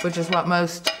 Which is what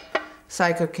most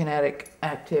psychokinetic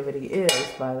activity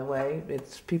is, by the way.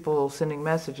 It's people sending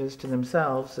messages to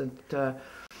themselves.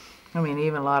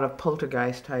 Even a lot of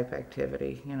poltergeist type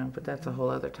activity, but that's a whole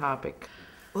other topic.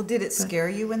 Well, did it scare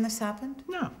you when this happened?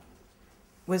 No.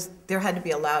 There had to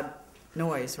be a loud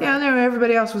noise, right? Yeah,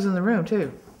 everybody else was in the room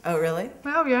too. Oh, really?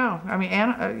 Well, yeah.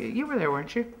 Anna, you were there,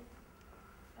 weren't you?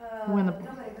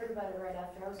 Nobody heard about it right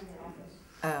after I was in the office.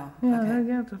 Oh,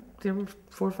 yeah, okay. there were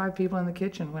 4 or 5 people in the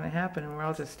kitchen when it happened, and we're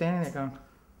all just standing there going.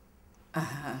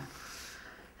 Uh-huh.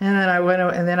 And then I went,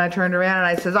 and then I turned around and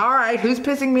I says, "All right, who's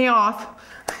pissing me off?"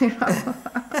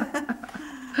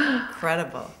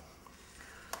 Incredible.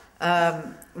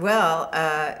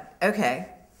 Okay.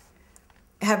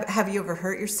 Have you ever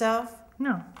hurt yourself?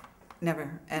 No.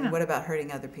 Never. And No. what about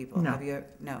hurting other people? No. Have you?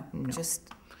 No. No. Just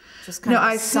kind of. No,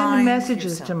 I send assign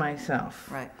messages yourself. to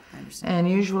myself. Right. I understand. And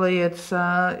usually it's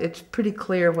pretty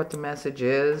clear what the message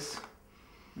is.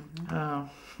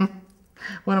 Mm-hmm.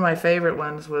 One of my favorite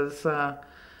ones was I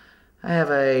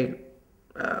have a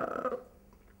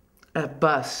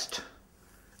bust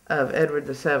of Edward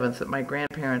VII that my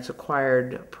grandparents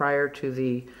acquired prior to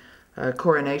the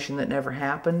coronation that never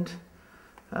happened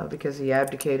because he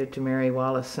abdicated to Mary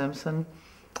Wallace Simpson.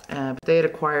 But they had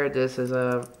acquired this as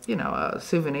a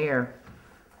souvenir.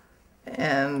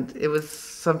 And it was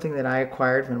something that I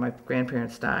acquired when my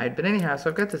grandparents died. But anyhow, so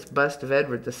I've got this bust of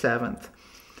Edward VII.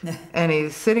 And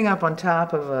he's sitting up on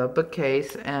top of a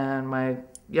bookcase, and my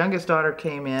youngest daughter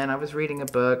came in. I was reading a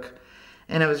book,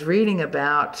 and I was reading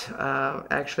about,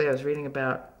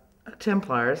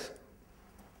 Templars.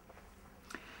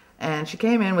 And she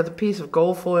came in with a piece of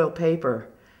gold foil paper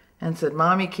and said,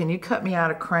 "Mommy, can you cut me out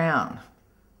a crown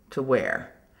to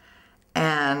wear?"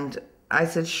 And I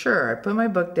said, "Sure." I put my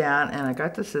book down, and I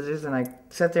got the scissors, and I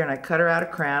sat there and I cut her out a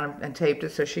crown and taped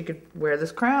it so she could wear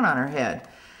this crown on her head.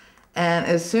 And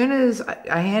as soon as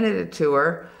I handed it to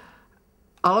her,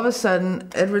 all of a sudden,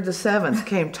 Edward VII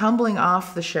came tumbling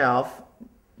off the shelf,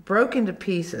 broke into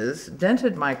pieces,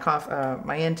 dented my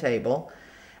end table,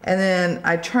 and then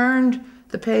I turned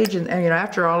the page, and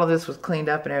after all of this was cleaned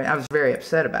up and everything, I was very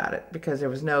upset about it because there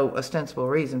was no ostensible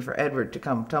reason for Edward to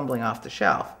come tumbling off the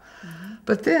shelf. Mm-hmm.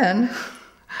 But then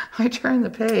I turned the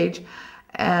page,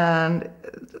 and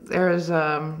there's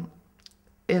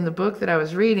in the book that I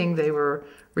was reading, they were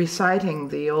reciting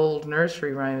the old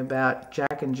nursery rhyme about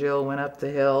Jack and Jill went up the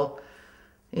hill,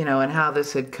 and how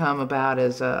this had come about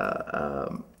as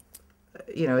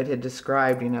it had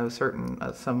described,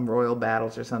 certain, some royal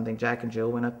battles or something. Jack and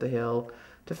Jill went up the hill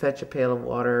to fetch a pail of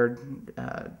water.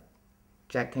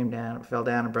 Jack fell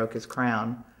down and broke his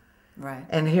crown. Right.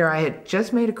 And here I had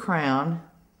just made a crown.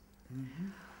 Mm-hmm.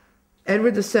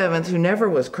 Edward VII, who never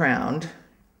was crowned,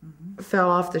 mm-hmm. fell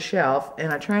off the shelf,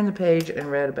 and I turned the page and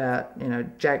read about,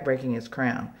 Jack breaking his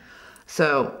crown.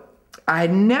 So I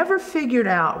never figured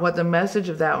out what the message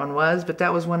of that one was, but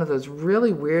that was one of those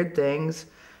really weird things,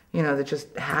 that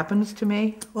just happens to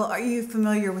me. Well, are you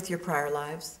familiar with your prior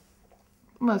lives?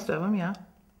 Most of them, yeah.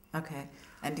 Okay.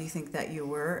 And do you think that you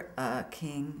were a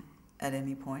king at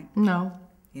any point? No.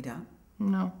 You don't?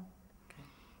 No. Okay.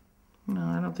 No,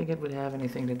 I don't think it would have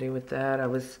anything to do with that.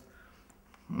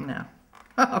 No.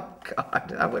 Oh,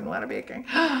 God, I wouldn't want to be a king.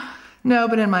 No,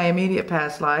 but in my immediate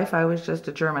past life, I was just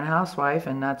a German housewife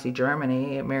in Nazi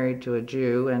Germany, married to a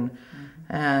Jew,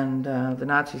 and the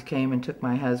Nazis came and took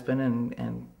my husband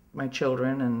and my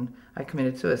children, and I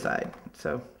committed suicide.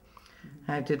 So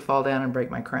I did fall down and break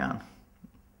my crown.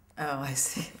 Oh, I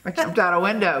see. I jumped out a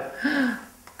window.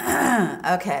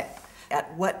 Okay.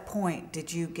 At what point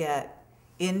did you get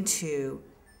into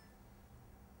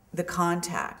the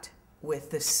contact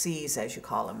with the seas, as you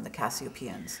call them, the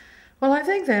Cassiopeians? Well, I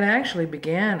think that actually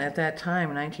began at that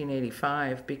time,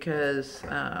 1985, because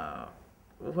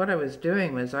what I was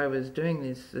doing was I was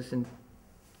doing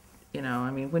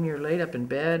I mean, when you're laid up in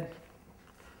bed,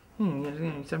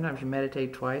 sometimes you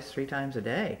meditate twice, 3 times a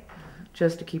day,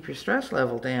 just to keep your stress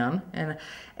level down. And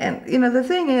the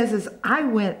thing is I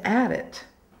went at it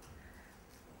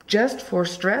just for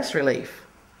stress relief.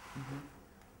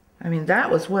 I mean, that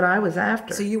was what I was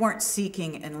after. So you weren't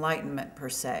seeking enlightenment per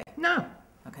se? No.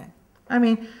 Okay. I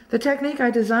mean, the technique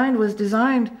I designed was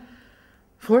designed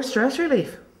for stress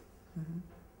relief.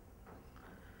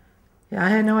 Yeah, I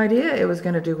had no idea it was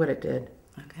going to do what it did.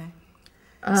 Okay.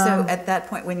 So at that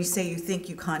point, when you say you think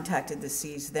you contacted the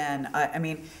seas then, I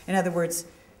mean, in other words,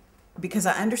 because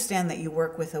I understand that you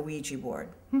work with a Ouija board,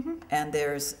 and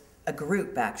there's a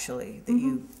group actually that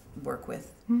you work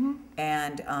with,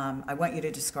 and I want you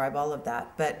to describe all of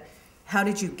that, but how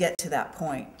did you get to that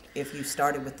point if you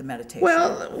started with the meditation?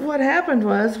 Well, what happened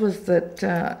was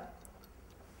that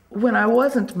when I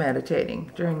wasn't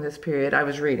meditating during this period, I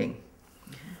was reading.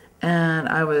 And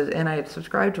I had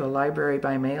subscribed to a library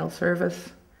by mail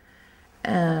service,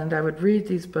 and I would read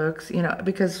these books,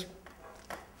 because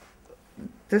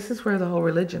this is where the whole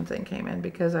religion thing came in,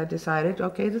 because I decided,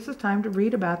 okay, this is time to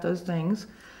read about those things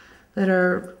that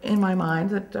are in my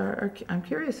mind that I'm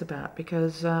curious about,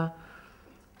 because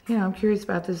I'm curious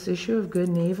about this issue of good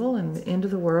and evil and the end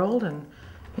of the world, and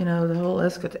the whole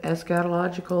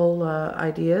eschatological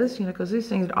ideas, because these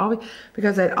things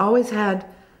because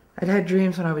I'd had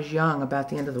dreams when I was young about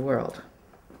the end of the world.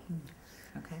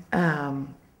 Okay.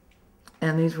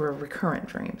 And these were recurrent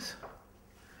dreams,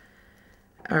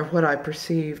 or what I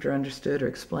perceived or understood or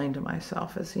explained to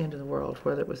myself as the end of the world.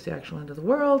 Whether it was the actual end of the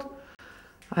world,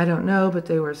 I don't know, but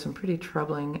they were some pretty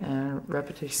troubling and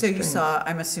repetitious So you dreams. saw,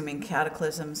 I'm assuming,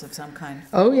 cataclysms of some kind?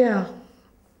 Oh, yeah.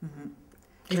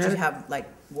 Did you have, like,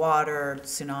 water,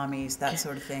 tsunamis, that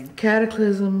sort of thing?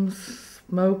 Cataclysms,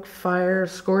 smoke, fire,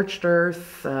 scorched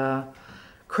earth,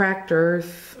 cracked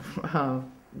earth,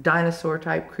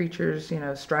 dinosaur-type creatures,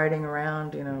 striding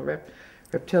around,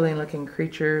 reptilian-looking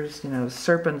creatures,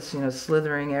 serpents,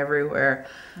 slithering everywhere.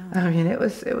 I mean, it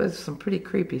was some pretty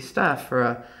creepy stuff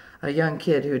for a young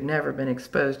kid who had never been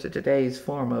exposed to today's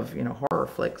form of, horror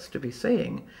flicks to be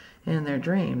seeing in their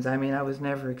dreams. I mean, I was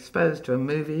never exposed to a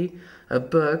movie, a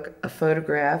book, a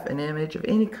photograph, an image of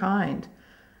any kind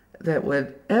that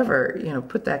would ever,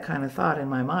 put that kind of thought in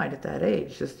my mind at that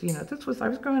age. Just, I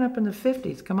was growing up in the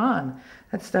 50s. Come on,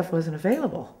 that stuff wasn't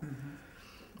available.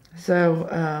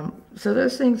 So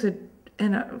those things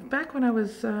back when I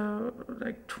was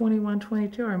like 21,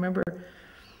 22, I remember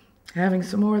having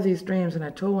some more of these dreams, and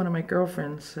I told one of my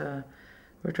girlfriends,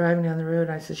 we're driving down the road,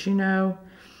 and I said,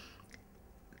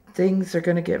 things are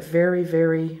going to get very,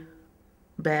 very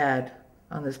bad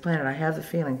on this planet. I have the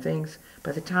feeling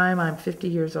by the time I'm 50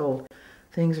 years old,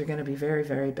 things are going to be very,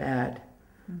 very bad.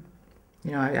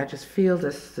 I just feel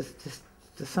this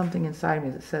something inside me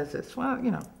that says this. Well,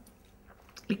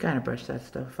 you kind of brush that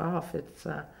stuff off. It's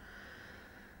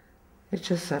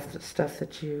just stuff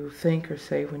that you think or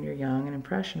say when you're young and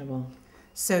impressionable.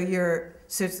 So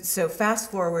so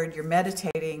fast forward, you're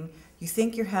meditating, you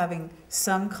think you're having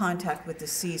some contact with the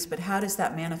seas, but how does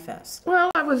that manifest?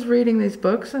 Well, I was reading these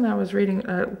books, and I was reading,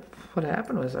 what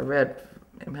happened was I read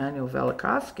Immanuel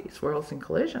Velikovsky's Worlds in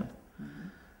Collision,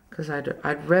 because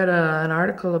I'd read an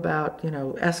article about,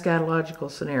 eschatological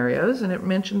scenarios, and it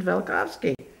mentioned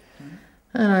Velikovsky.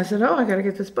 And I said, I got to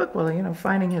get this book. Well,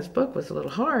 finding his book was a little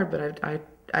hard, but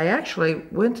I actually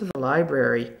went to the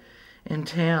library in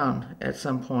town at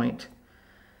some point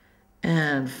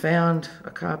and found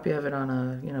a copy of it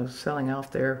on selling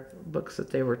off their books that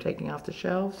they were taking off the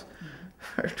shelves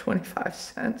for 25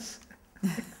 cents.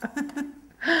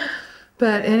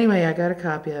 But anyway, I got a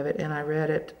copy of it, and I read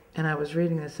it, and I was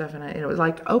reading this stuff, and it was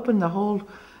like opened the whole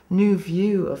new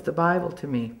view of the Bible to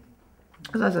me.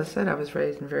 Because as I said, I was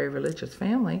raised in a very religious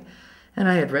family, and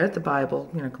I had read the Bible,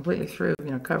 completely through,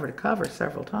 cover to cover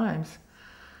several times.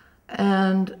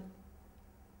 And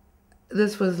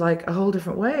this was like a whole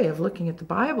different way of looking at the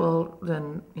Bible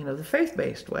than, the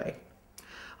faith-based way.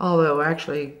 Although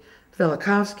actually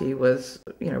Velikovsky was,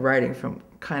 writing from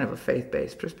kind of a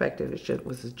faith-based perspective. It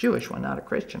was a Jewish one, not a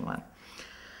Christian one.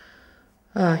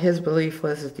 His belief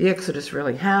was that the Exodus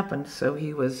really happened, so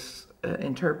he was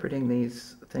interpreting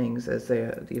these things as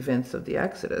the events of the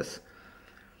Exodus.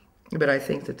 But I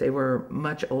think that they were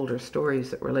much older stories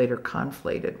that were later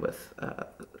conflated with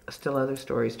still other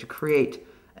stories to create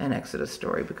an Exodus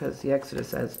story, because the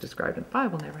Exodus as described in the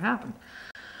Bible never happened.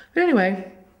 But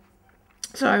anyway,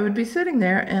 So I would be sitting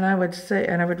there, and I would say,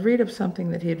 and I would read up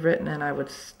something that he had written, and I would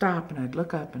stop, and I'd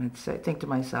look up, and I'd say, think to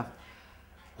myself,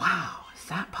 wow, is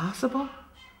that possible?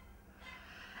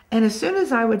 And as soon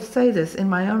as I would say this in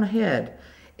my own head,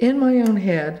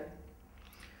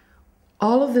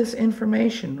 all of this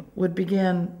information would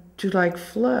begin to like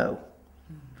flow.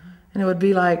 And it would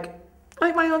be like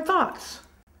my own thoughts.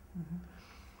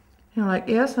 You know, like,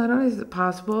 yes, not only is it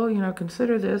possible, you know,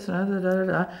 consider this, and da, da,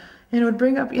 da, da. And it would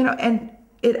bring up, you know, and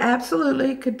it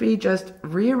absolutely could be just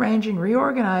rearranging,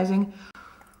 reorganizing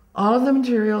all of the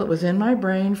material that was in my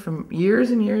brain from years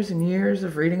and years and years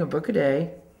of reading a book a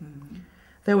day.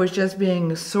 That was just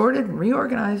being sorted and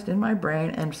reorganized in my brain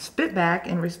and spit back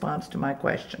in response to my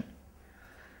question.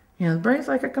 You know, the brain's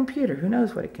like a computer. Who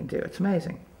knows what it can do? It's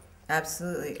amazing.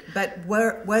 Absolutely. But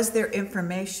was there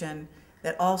information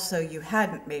that also you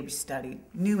hadn't maybe studied,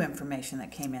 new information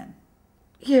that came in?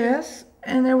 Yes,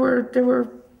 and there were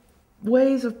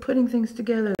ways of putting things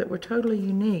together that were totally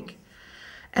unique.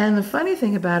 And the funny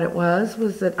thing about it was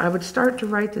that I would start to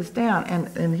write this down,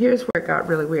 and here's where it got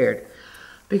really weird.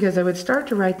 Because I would start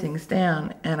to write things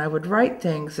down, and I would write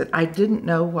things that I didn't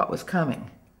know what was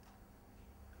coming.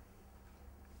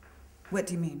 What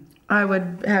do you mean? I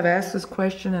would have asked this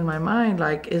question in my mind,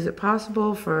 like, is it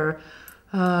possible for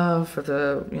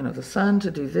the, you know, the sun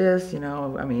to do this? You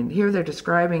know, I mean, here they're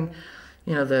describing,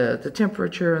 you know, the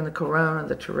temperature and the corona,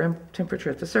 the temperature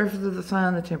at the surface of the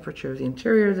sun, the temperature of the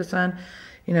interior of the sun.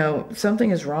 You know, something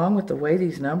is wrong with the way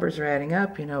these numbers are adding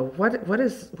up. You know, what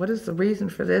is the reason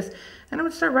for this? And I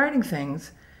would start writing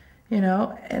things, you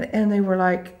know, and they were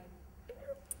like,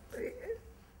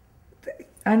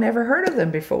 I never heard of them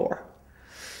before.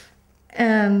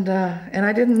 And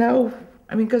I didn't know,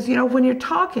 I mean, because, you know, when you're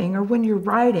talking or when you're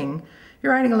writing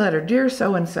a letter, dear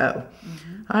so-and-so,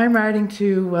 I'm writing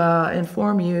to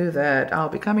inform you that I'll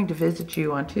be coming to visit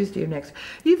you on Tuesday of next.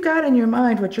 You've got in your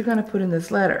mind what you're going to put in this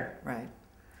letter. Right.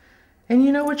 And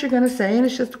you know what you're going to say, and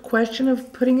it's just a question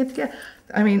of putting it together.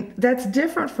 I mean, that's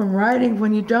different from writing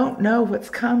when you don't know what's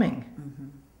coming,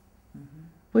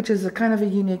 which is a kind of a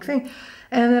unique thing.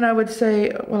 And then I would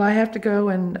say, well, I have to go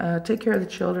and take care of the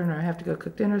children, or I have to go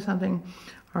cook dinner or something,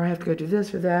 or I have to go do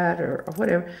this or that, or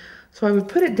whatever. So I would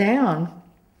put it down,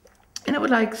 and it would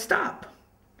like stop.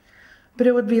 But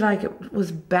it would be like it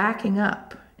was backing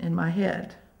up in my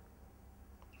head.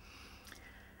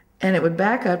 And it would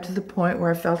back up to the point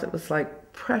where I felt it was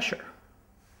like pressure,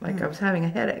 like I was having a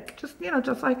headache, just, you know,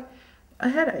 just like a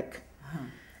headache.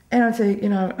 And I'd say, you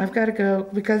know, I've got to go,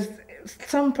 because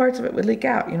some parts of it would leak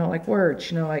out, you know, like words,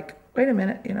 you know, like, wait a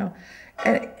minute, you know.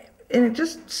 And it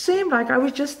just seemed like I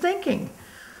was just thinking,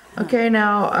 okay,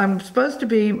 now I'm supposed to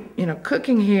be, you know,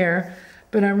 cooking here,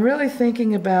 but I'm really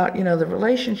thinking about, you know, the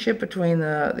relationship between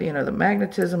the, you know, the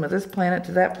magnetism of this planet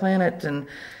to that planet,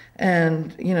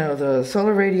 and you know, the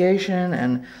solar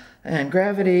radiation and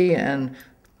gravity and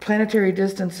planetary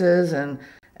distances and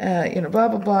you know, blah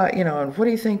blah blah, you know, and what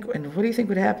do you think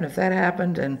would happen if that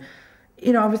happened? And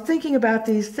you know, I was thinking about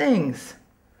these things,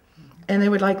 and they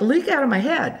would like leak out of my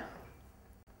head.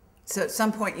 So at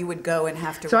some point you would go and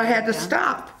have to. So I write had it to down?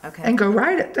 stop Okay. and go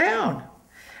write it down,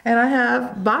 and I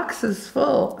have boxes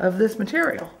full of this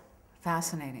material.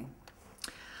 Fascinating.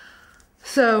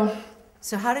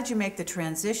 So how did you make the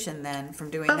transition then from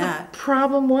doing the that?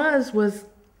 problem was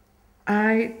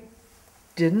I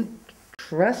didn't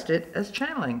trust it as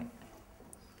channeling.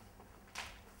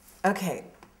 Okay,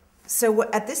 so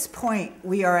at this point,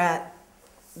 we are at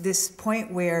this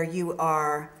point where you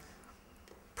are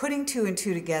putting two and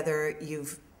two together.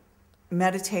 You've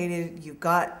meditated. You've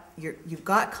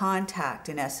got contact,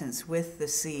 in essence, with the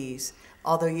seas,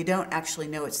 although you don't actually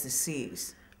know it's the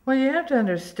seas. Well, you have to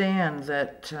understand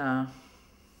that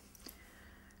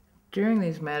during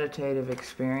these meditative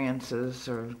experiences,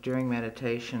 or during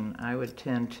meditation, I would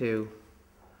tend to,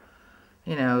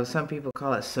 you know, some people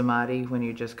call it samadhi, when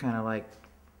you're just kind of like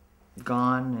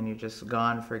gone, and you're just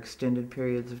gone for extended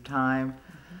periods of time.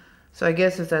 So I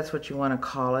guess if that's what you want to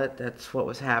call it, that's what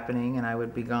was happening, and I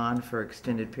would be gone for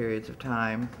extended periods of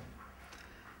time.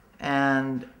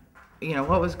 And, you know,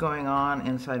 what was going on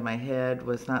inside my head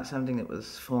was not something that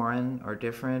was foreign or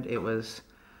different. It was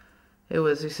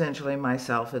essentially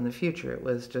myself in the future. It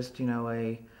was just, you know,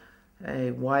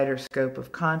 a wider scope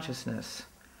of consciousness.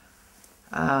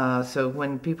 So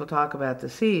when people talk about the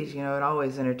seas, you know, it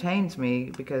always entertains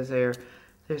me, because they're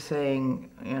saying,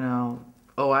 you know,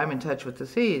 oh, I'm in touch with the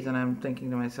seas, and I'm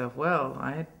thinking to myself, well,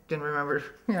 I didn't remember,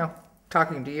 you know,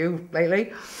 talking to you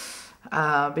lately,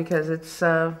 because it's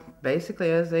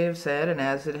basically, as they have said, and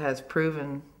as it has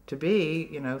proven to be,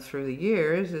 you know, through the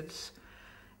years, it's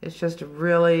just a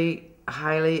really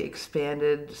highly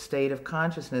expanded state of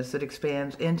consciousness that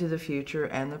expands into the future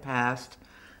and the past,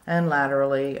 and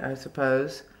laterally, I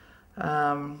suppose.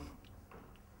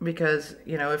 Because,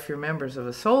 you know, if you're members of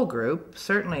a soul group,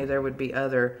 certainly there would be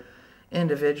other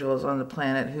individuals on the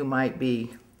planet who might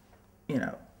be, you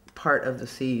know, part of the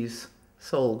C's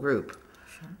soul group.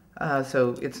 Sure.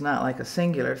 So it's not like a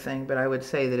singular thing, but I would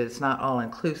say that it's not all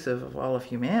inclusive of all of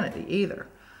humanity either.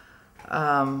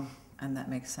 And that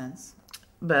makes sense.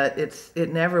 But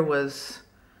it never was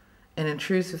an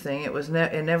intrusive thing.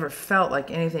 It never felt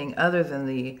like anything other than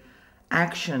the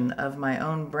action of my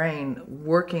own brain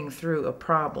working through a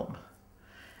problem.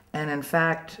 And in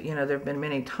fact, you know, there have been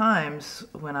many times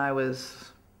when I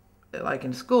was, like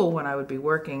in school, when I would be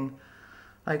working,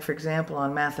 like for example,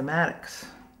 on mathematics.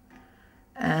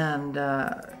 And,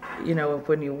 you know,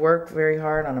 when you work very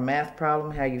hard on a math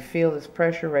problem, how you feel this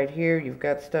pressure right here, you've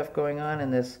got stuff going on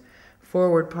in this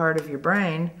forward part of your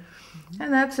brain.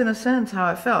 And that's in a sense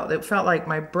how it felt. It felt like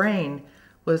my brain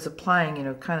was applying, you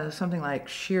know, kind of something like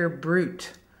sheer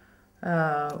brute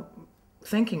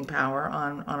thinking power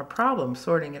on a problem,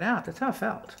 sorting it out. That's how it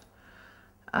felt.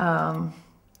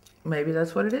 Maybe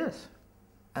that's what it is.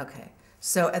 Okay.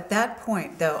 So at that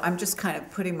point, though, I'm just kind of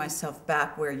putting myself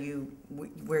back where you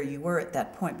were at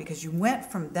that point, because you went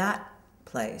from that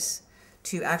place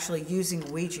to actually using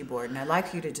a Ouija board, and I'd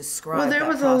like you to describe that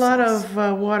process. Well, there was a lot of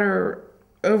water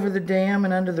over the dam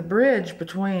and under the bridge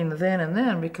between then and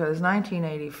then, because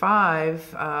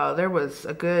 1985, there was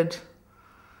a good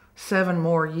 7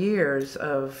 more years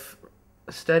of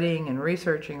studying and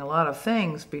researching a lot of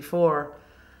things before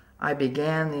I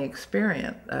began the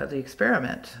experiment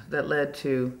that led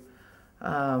to,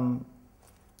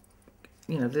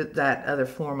 you know, that other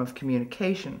form of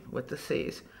communication with the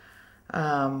seas.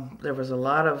 There was a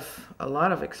lot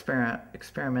of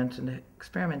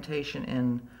experimentation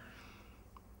in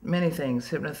many things.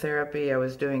 Hypnotherapy. I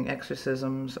was doing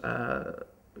exorcisms.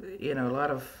 You know,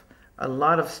 a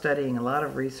lot of studying, a lot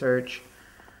of research,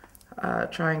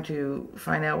 trying to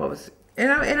find out what was.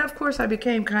 And of course, I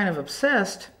became kind of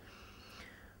obsessed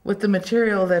with the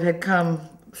material that had come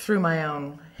through my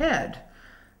own head,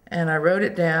 and I wrote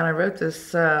it down. I wrote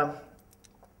this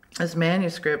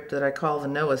manuscript that I call the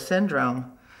Noah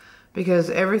Syndrome,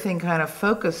 because everything kind of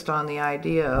focused on the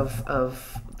idea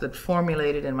of that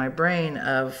formulated in my brain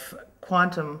of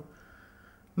quantum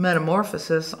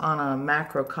metamorphosis on a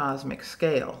macrocosmic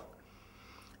scale,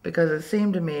 because it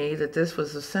seemed to me that this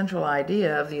was the central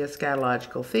idea of the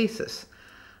eschatological thesis.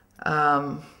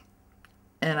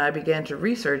 And I began to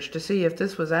research to see if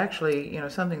this was actually, you know,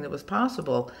 something that was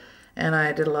possible. And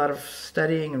I did a lot of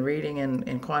studying and reading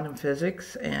in quantum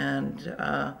physics, and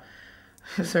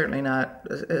certainly not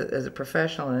as a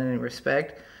professional in any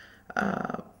respect,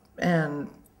 and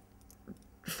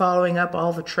following up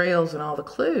all the trails and all the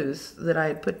clues that I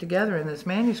had put together in this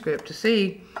manuscript to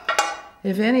see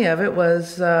if any of it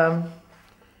was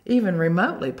even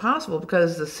remotely possible,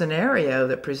 because the scenario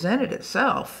that presented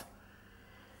itself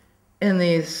in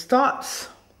these thoughts,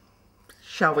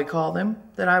 shall we call them,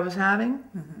 that I was having,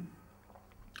 mm-hmm.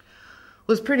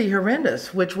 was pretty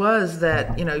horrendous, which was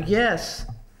that, you know, yes,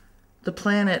 the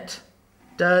planet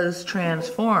does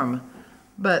transform,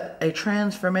 but a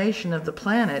transformation of the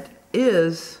planet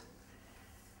is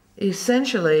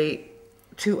essentially,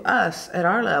 to us at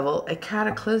our level, a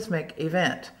cataclysmic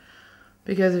event.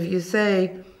 Because if you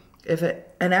say, if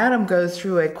an atom goes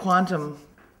through a quantum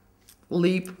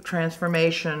leap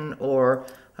transformation, or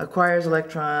acquires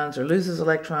electrons or loses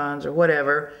electrons or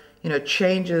whatever, you know,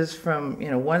 changes from,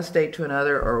 you know, one state to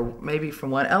another, or maybe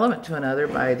from one element to another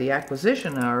by the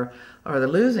acquisition or the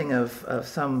losing of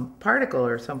some particle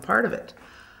or some part of it.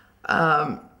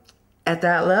 At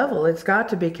that level, it's got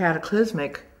to be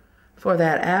cataclysmic for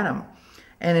that atom.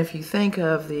 And if you think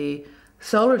of the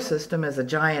solar system as a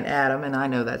giant atom, and I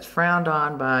know that's frowned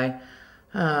on by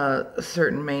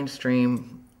certain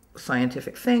mainstream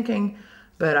scientific thinking,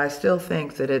 but I still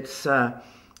think that it's a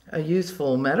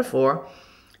useful metaphor.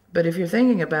 But if you're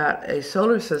thinking about a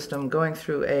solar system going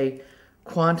through a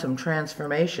quantum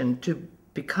transformation to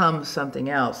become something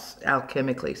else,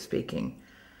 alchemically speaking,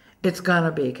 it's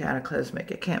gonna be cataclysmic.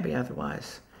 It can't be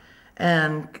otherwise.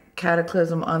 And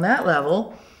cataclysm on that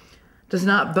level does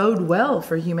not bode well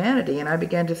for humanity. And I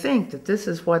began to think that this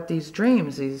is what these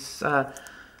dreams, these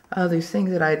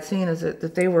things that I had seen, is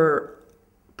that they were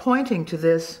pointing to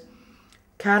this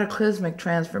cataclysmic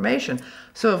transformation.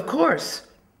 So of course,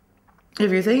 if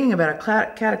you're thinking about a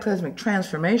cataclysmic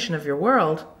transformation of your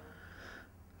world,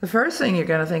 the first thing you're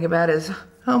going to think about is,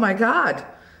 oh my God,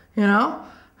 you know?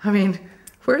 I mean,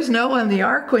 where's Noah in the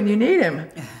ark when you need him?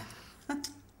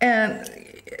 And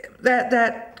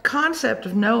that concept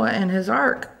of Noah and his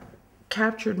ark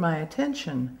captured my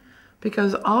attention,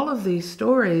 because all of these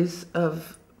stories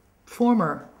of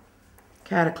former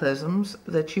cataclysms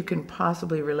that you can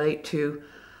possibly relate to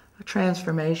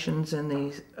transformations in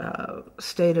the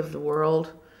state of the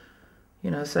world,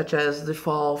 such as the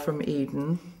fall from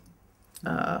Eden,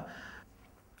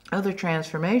 other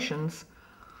transformations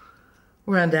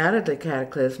were undoubtedly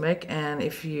cataclysmic. And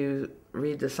if you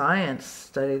read the science,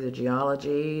 study the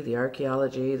geology, the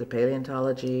archaeology, the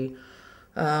paleontology,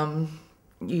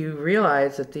 you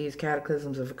realize that these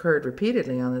cataclysms have occurred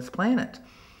repeatedly on this planet.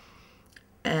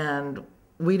 And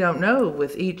we don't know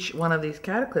with each one of these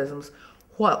cataclysms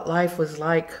what life was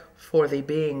like for the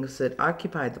beings that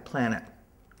occupied the planet.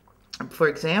 For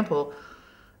example,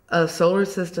 a solar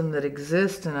system that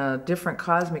exists in a different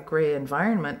cosmic ray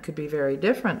environment could be very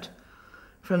different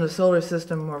from the solar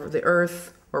system or the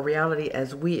Earth or reality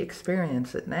as we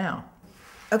experience it now.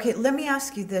 Okay, let me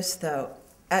ask you this, though.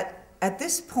 At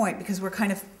this point, because we're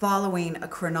kind of following a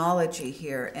chronology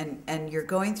here, and you're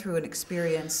going through an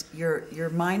experience, your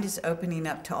mind is opening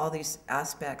up to all these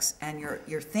aspects, and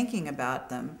you're thinking about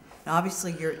them. And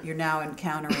obviously, you're now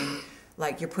encountering,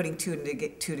 like you're putting two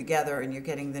together, and you're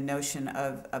getting the notion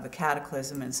of a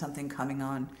cataclysm and something coming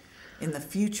on in the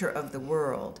future of the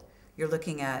world. You're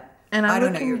looking at, and I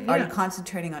don't know, are you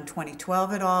concentrating on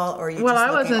 2012 at all, or are you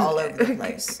just looking all over the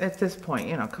place? At this point,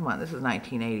 come on, this is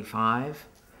 1985.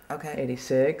 Okay.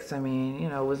 86. I mean,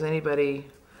 was anybody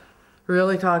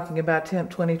really talking about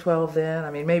 2012 then?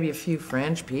 I mean, maybe a few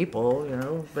French people,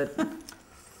 but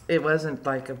it wasn't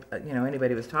like,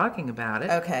 anybody was talking about it.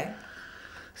 Okay.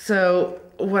 So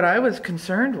what I was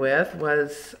concerned with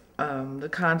was the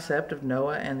concept of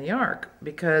Noah and the ark,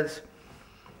 because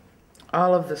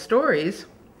all of the stories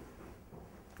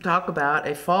talk about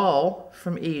a fall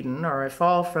from Eden, or a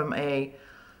fall from a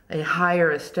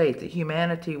higher estate, that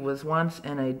humanity was once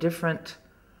in a different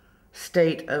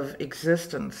state of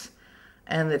existence,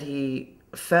 and that he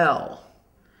fell.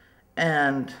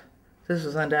 And this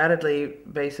was undoubtedly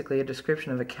basically a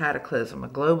description of a cataclysm, a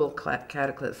global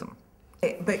cataclysm.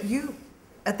 But you,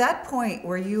 at that point,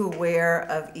 were you aware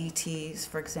of ETs,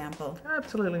 for example?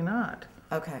 Absolutely not.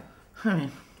 Okay. I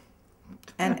mean,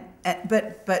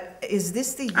 but is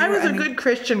this the year? I was a good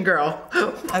Christian girl.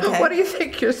 Okay. What do you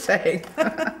think you're saying?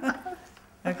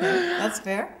 Okay, that's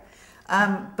fair.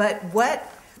 But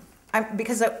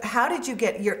because how did you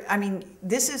get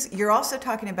you're also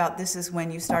talking about, this is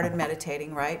when you started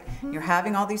meditating, right? Mm-hmm. You're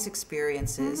having all these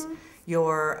experiences. Mm-hmm.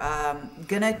 You're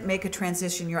gonna make a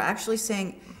transition. You're actually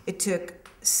saying it took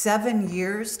 7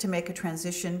 years to make a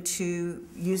transition to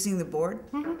using the board.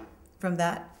 Mm-hmm. From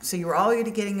that, so you were already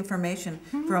getting information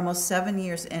for almost 7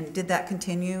 years, and did that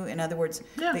continue? In other words,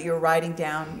 that you're writing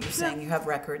down, you're saying you have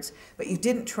records, but you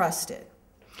didn't trust it.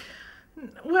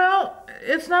 Well,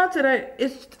 it's not that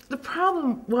the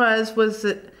problem was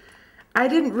that I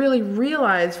didn't really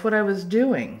realize what I was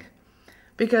doing,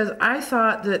 because I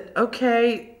thought that,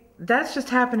 okay, that's just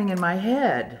happening in my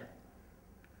head.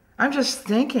 I'm just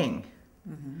thinking.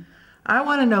 Mm-hmm. I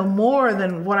want to know more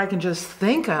than what I can just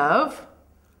think of.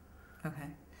 Okay.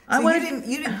 So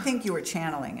you didn't think you were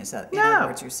channeling, is that in other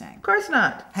words you're saying? Of course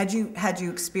not. Had you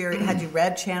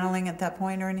read channeling at that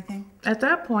point or anything? At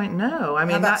that point, no. I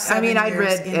mean, I'd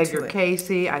read Edgar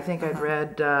Casey. I think I'd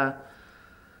read a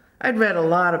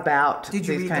lot about these kinds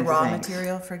of things. Did you read the raw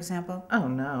material, for example? Oh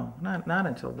no, not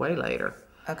until way later.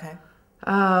 Okay.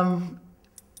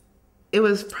 It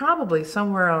was probably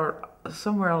somewhere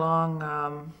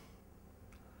along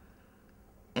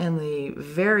in the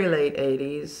very late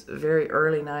 80s, very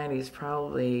early 90s,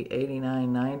 probably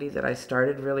 89, 90, that I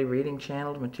started really reading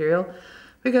channeled material,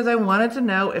 because I wanted to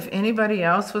know if anybody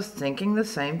else was thinking the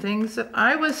same things that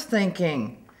I was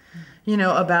thinking,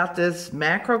 about this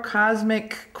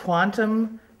macrocosmic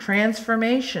quantum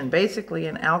transformation, basically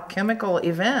an alchemical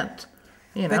event,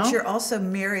 But you're also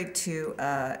married to,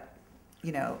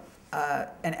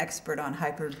 an expert on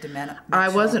hyperdimensional. I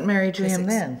wasn't married to him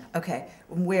then. Okay.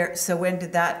 So when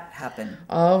did that happen?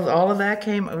 All of that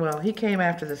he came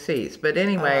after the C's. But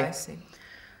anyway. Oh, I see.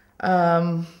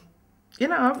 And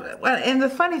the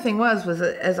funny thing was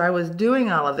that as I was doing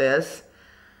all of this,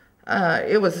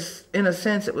 it was, in a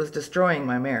sense, it was destroying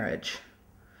my marriage.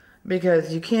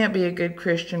 Because you can't be a good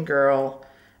Christian girl.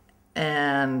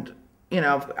 And,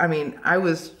 I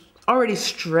was already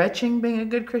stretching being a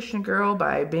good Christian girl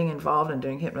by being involved in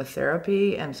doing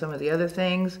hypnotherapy and some of the other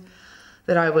things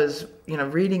that I was,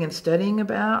 reading and studying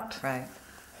about. Right.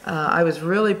 I was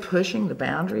really pushing the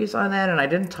boundaries on that, and I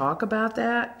didn't talk about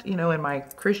that, in my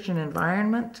Christian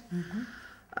environment.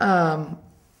 Mm-hmm.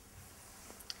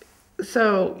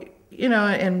 So you know,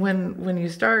 and when you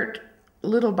start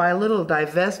little by little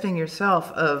divesting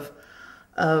yourself of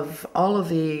all of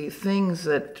the things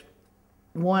that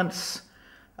once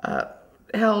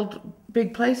held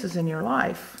big places in your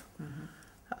life,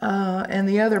 and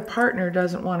the other partner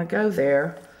doesn't want to go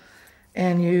there,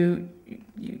 and you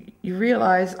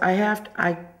realize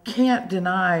I can't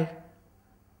deny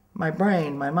my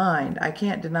brain, my mind. I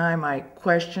can't deny my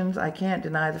questions. I can't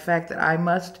deny the fact that I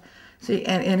must see.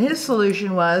 And his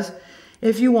solution was,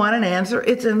 if you want an answer,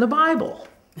 it's in the Bible.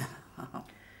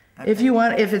 Okay.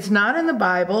 If it's not in the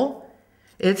Bible,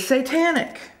 it's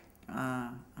satanic.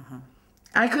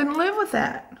 I couldn't live with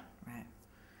that. Right.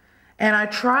 And I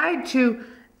tried to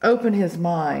open his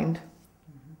mind,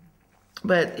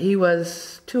 but he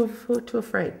was too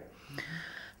afraid.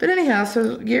 But anyhow,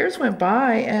 so years went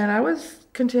by, and I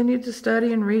continued to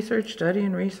study and research. I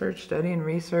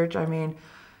mean,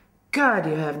 God,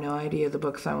 you have no idea the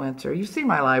books I went through. You've seen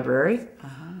my library.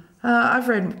 I've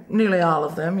read nearly all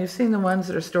of them. You've seen the ones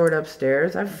that are stored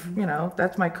upstairs.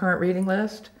 That's my current reading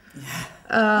list.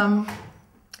 Yeah.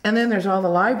 And then there's all the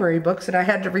library books that I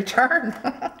had to return.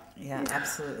 Yeah,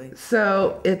 absolutely.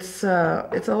 So it's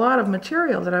a lot of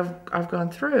material that I've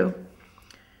gone through,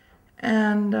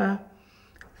 and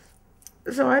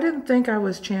so I didn't think I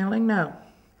was channeling. No.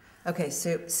 Okay,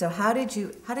 so how did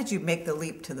you make the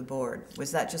leap to the board?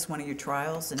 Was that just one of your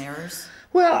trials and errors?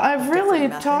 Well, I've really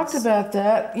talked about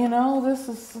that. You know,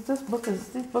 these books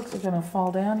are going to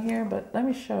fall down here, but let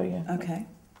me show you. Okay.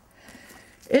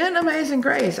 In Amazing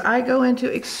Grace, I go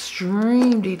into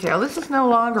extreme detail. This is no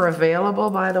longer available,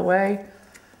 by the way.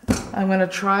 I'm going to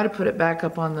try to put it back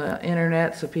up on the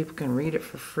internet so people can read it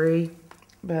for free.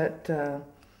 But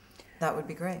that would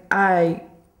be great. I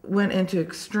went into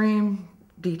extreme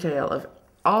detail of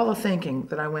all the thinking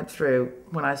that I went through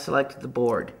when I selected the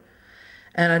board.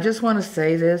 And I just want to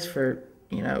say this for,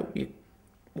 you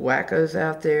wackos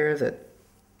out there that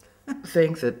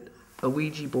think that a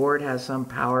Ouija board has some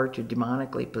power to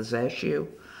demonically possess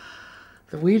you.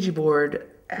 The Ouija board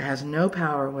has no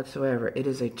power whatsoever. It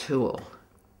is a tool.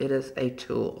 It is a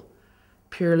tool,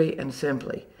 purely and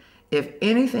simply. If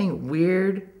anything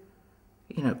weird,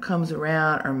 comes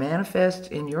around or manifests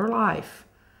in your life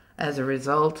as a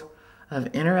result of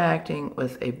interacting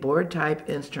with a board-type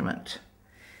instrument,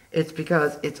 it's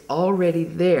because it's already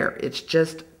there. It's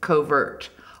just covert.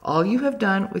 All you have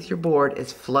done with your board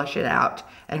is flush it out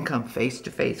and come face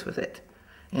to face with it,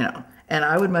 And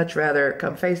I would much rather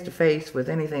come face to face with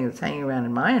anything that's hanging around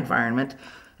in my environment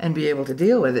and be able to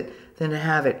deal with it than to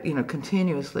have it,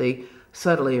 continuously,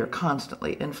 subtly, or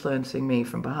constantly influencing me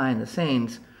from behind the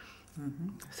scenes.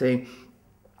 See,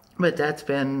 but that's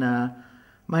been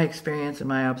my experience and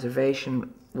my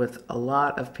observation with a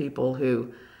lot of people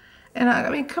who, and I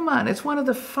mean, come on, it's one of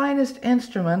the finest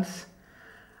instruments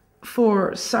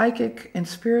for psychic and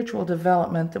spiritual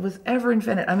development that was ever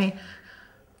invented. I mean,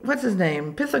 what's his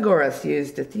name? Pythagoras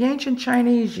used it. The ancient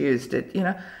Chinese used it,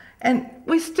 And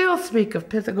we still speak of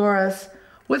Pythagoras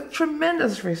with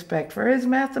tremendous respect for his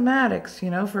mathematics,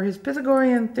 for his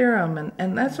Pythagorean theorem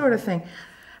and that sort of thing.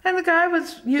 And the guy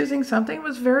was using something that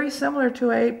was very similar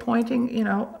to a pointing,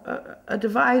 a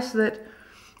device that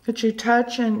you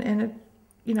touch and it,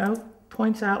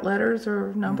 points out letters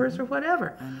or numbers or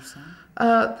whatever. I understand.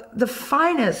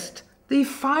 The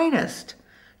finest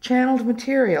channeled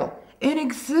material in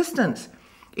existence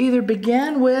either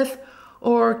began with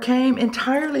or came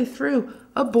entirely through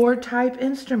a board-type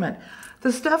instrument.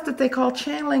 The stuff that they call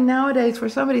channeling nowadays, where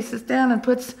somebody sits down and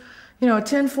puts, a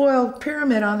tinfoil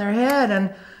pyramid on their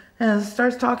head and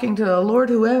starts talking to a Lord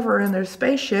whoever in their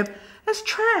spaceship, that's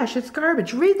trash. It's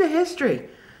garbage. Read the history.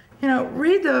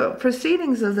 Read the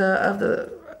proceedings of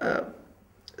the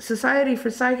Society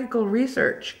for Psychical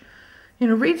Research.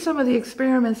 Read some of the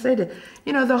experiments they did.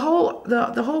 The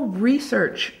whole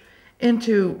research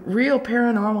into real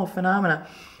paranormal phenomena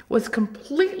was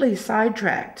completely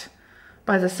sidetracked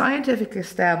by the scientific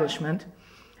establishment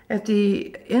at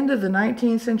the end of the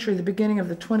 19th century, the beginning of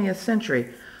the 20th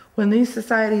century, when these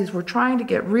societies were trying to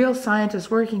get real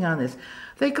scientists working on this.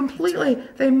 They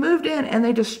moved in and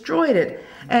they destroyed it.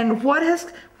 And what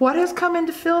has come in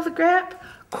to fill the gap?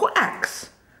 Quacks.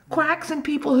 Quacks and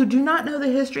people who do not know the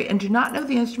history and do not know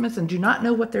the instruments and do not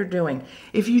know what they're doing.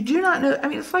 If you do not know,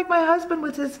 it's like my husband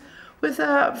with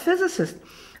a physicist.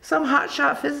 Some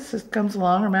hotshot physicist comes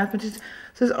along or mathematician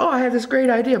says, "Oh, I have this great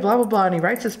idea, blah, blah, blah," and he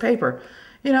writes his paper.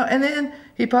 And then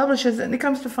he publishes it and he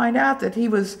comes to find out that he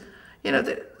was,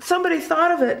 that somebody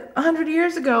thought of it 100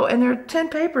 years ago and there are 10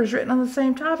 papers written on the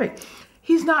same topic.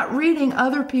 He's not reading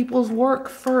other people's work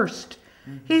first.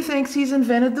 He thinks he's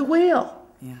invented the wheel.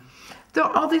 Yeah.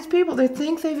 All these people, they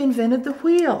think they've invented the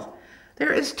wheel.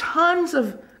 There is tons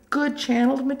of good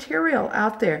channeled material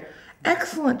out there.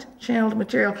 Excellent channeled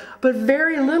material, but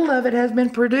very little of it has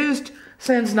been produced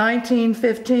since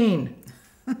 1915.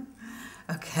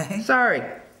 Okay. Sorry.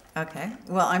 Okay.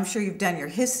 Well, I'm sure you've done your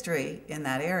history in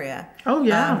that area. Oh,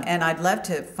 yeah. And I'd love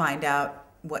to find out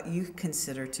what you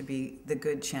consider to be the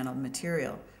good channeled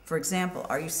material. For example,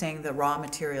 are you saying the raw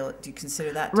material, do you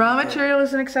consider that to Raw be good? material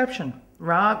is an exception.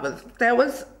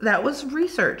 That was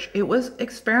research. It was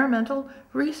experimental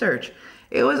research.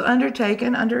 It was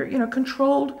undertaken under,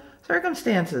 controlled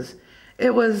circumstances.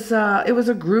 It was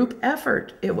a group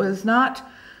effort. It was not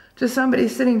just somebody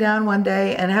sitting down one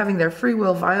day and having their free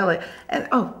will violate. And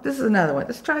this is another one.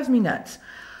 This drives me nuts.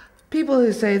 People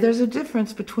who say there's a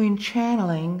difference between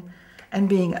channeling and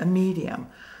being a medium.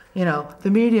 The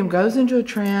medium goes into a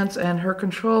trance and her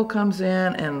control comes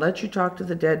in and lets you talk to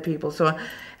the dead people, so on.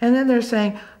 And then they're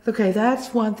saying, okay,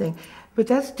 that's one thing, but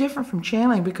that's different from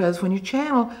channeling, because when you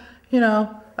channel,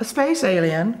 a space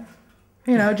alien,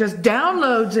 just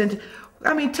downloads into,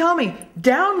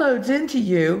 downloads into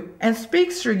you and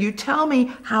speaks through you. Tell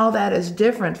me how that is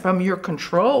different from your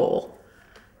control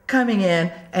coming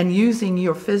in and using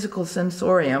your physical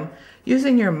sensorium,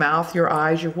 using your mouth, your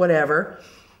eyes, your whatever,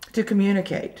 to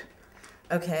communicate.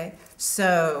 Okay.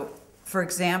 So, for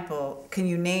example, can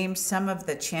you name some of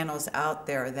the channels out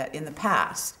there that in the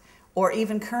past, or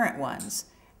even current ones,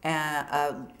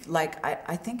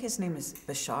 I think his name is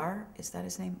Bashar, is that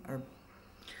his name? Or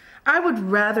I would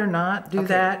rather not do Okay,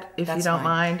 that, if you that's don't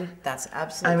fine. mind. That's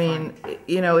absolutely fine.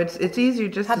 It's easier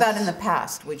just How to about in the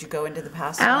past? Would you go into the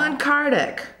past? Alan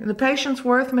Kardec, the Patient's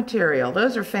Worth material.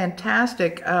 Those are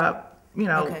fantastic,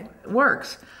 Okay.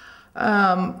 works.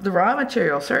 The raw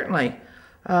material, certainly.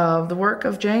 The work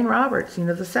of Jane Roberts,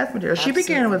 the Seth material. She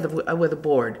began with a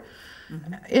board.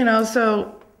 Mm-hmm.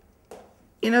 So,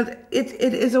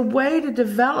 it is a way to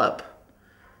develop,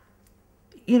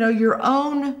 your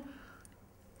own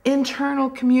internal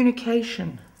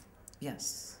communication.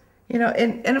 Yes.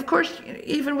 And of course,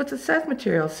 even with the Seth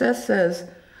material, Seth says,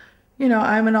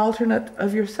 I'm an alternate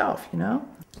of yourself,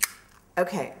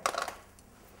 Okay.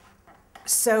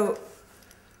 So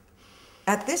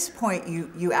at this point,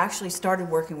 you actually started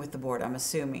working with the board, I'm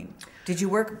assuming. Did you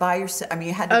work by yourself?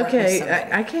 You had to work with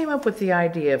somebody. I came up with the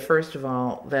idea, first of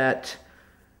all, that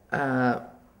to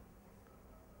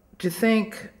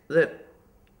think that,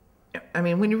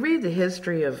 when you read the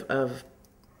history of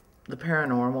the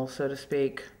paranormal, so to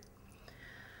speak,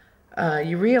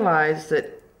 you realize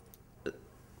that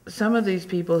some of these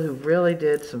people who really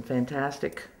did some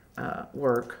fantastic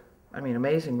work,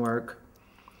 amazing work,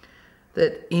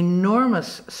 that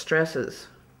enormous stresses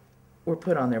were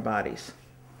put on their bodies.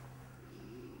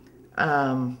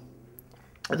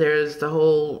 There's the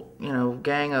whole,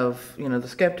 gang of, the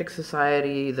Skeptic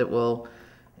Society that will,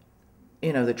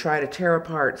 that try to tear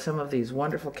apart some of these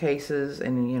wonderful cases.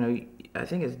 And, I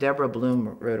think it's Deborah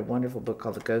Bloom wrote a wonderful book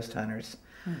called The Ghost Hunters.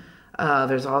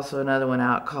 There's also another one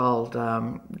out called,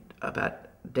 about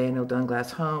Daniel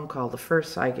Dunglass Home, called The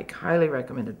First Psychic. Highly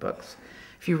recommended books.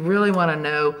 If you really want to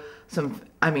know some,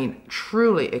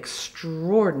 truly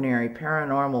extraordinary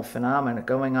paranormal phenomena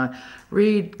going on,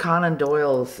 read Conan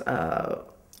Doyle's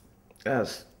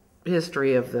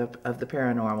history of the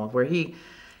paranormal, where he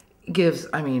gives,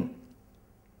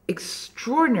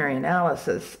 extraordinary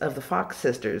analysis of the Fox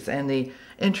sisters and the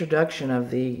introduction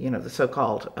of the, the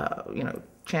so-called,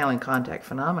 channeling contact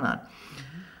phenomenon.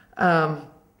 Mm-hmm.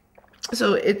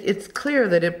 So it's clear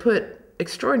that it put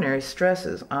extraordinary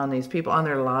stresses on these people, on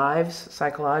their lives,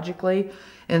 psychologically,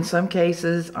 in some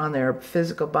cases on their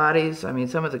physical bodies.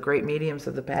 Some of the great mediums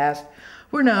of the past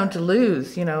were known to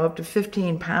lose, up to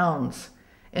 15 pounds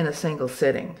in a single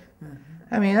sitting.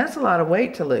 Mm-hmm. That's a lot of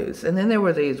weight to lose. And then there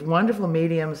were these wonderful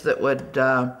mediums that would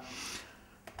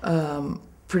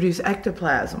produce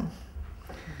ectoplasm.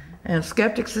 Mm-hmm. And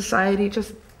Skeptic Society,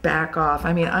 just back off.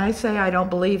 I say I don't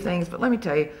believe things, but let me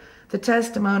tell you, the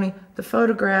testimony, the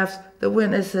photographs, the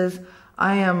witnesses,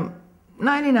 I am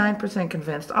 99%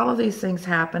 convinced all of these things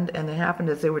happened, and they happened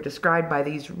as they were described by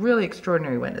these really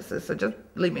extraordinary witnesses. So just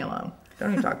leave me alone.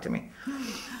 Don't even talk to me.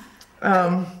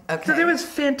 Okay. So there was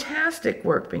fantastic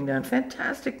work being done,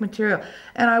 fantastic material.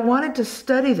 And I wanted to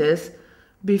study this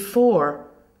before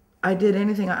I did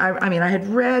anything. I had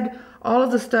read all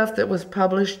of the stuff that was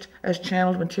published as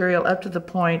channeled material up to the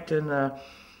point in the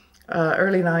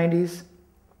early 90s.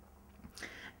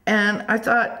 And I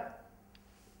thought,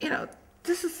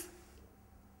 this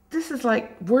is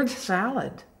like word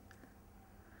salad.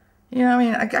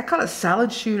 I call it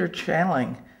salad shooter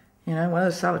channeling. One of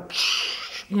those salad,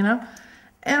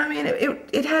 And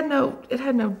it had no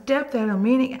depth, it had no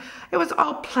meaning. It was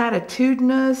all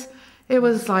platitudinous. It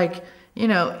was like,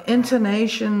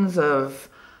 intonations of,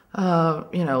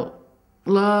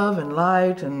 love and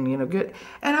light and, good.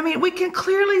 And I mean, we can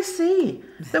clearly see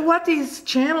that what these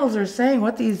channels are saying,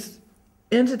 what these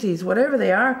entities, whatever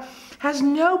they are, has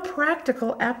no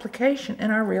practical application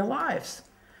in our real lives.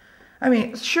 I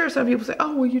mean, sure, some people say,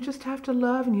 oh, well, you just have to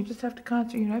love and you just have to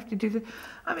concentrate, you have to do this.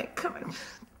 I mean, come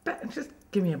on, just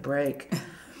give me a break.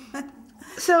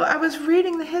 So I was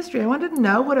reading the history. I wanted to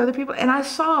know what other people, and I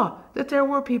saw that there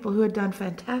were people who had done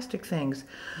fantastic things.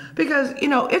 Because,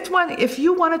 it's one, if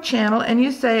you want a channel and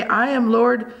you say, I am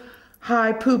Lord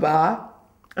High Poobah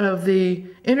of the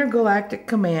Intergalactic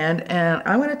Command, and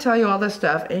I'm going to tell you all this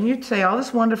stuff, and you say all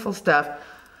this wonderful stuff,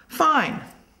 fine.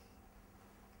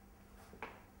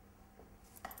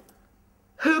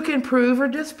 Who can prove or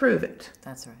disprove it?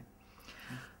 That's right.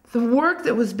 The work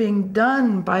that was being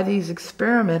done by these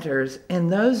experimenters in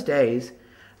those days,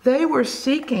 they were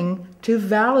seeking to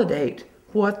validate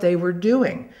what they were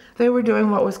doing. They were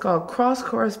doing what was called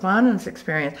cross-correspondence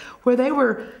experience, where they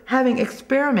were having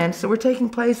experiments that were taking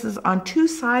places on two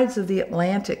sides of the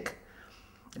Atlantic.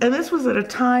 And this was at a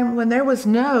time when there was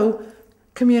no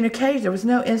communication, there was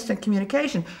no instant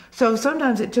communication. So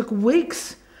sometimes it took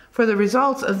weeks for the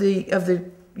results of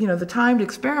the timed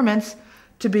experiments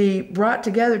to be brought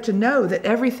together to know that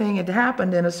everything had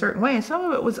happened in a certain way. And some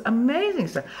of it was amazing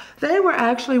stuff. They were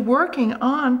actually working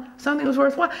on something that was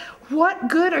worthwhile. What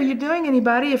good are you doing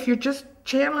anybody if you're just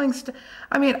channeling stuff?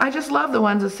 I mean, I just love the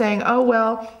ones that saying, oh,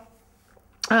 well,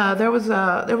 there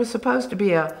was supposed to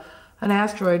be an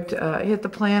asteroid hit the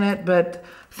planet, but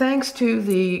thanks to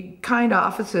the kind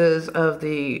offices of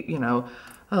the,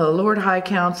 Lord High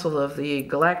Council of the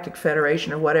Galactic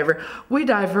Federation or whatever, we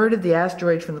diverted the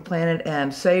asteroid from the planet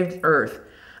and saved Earth.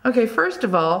 Okay, first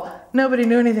of all, nobody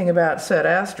knew anything about said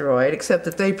asteroid except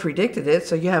that they predicted it,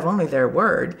 so you have only their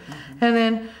word. Mm-hmm. And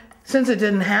then, since it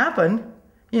didn't happen,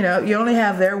 you only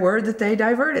have their word that they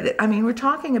diverted it. I mean, we're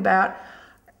talking about,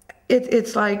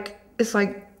 it's like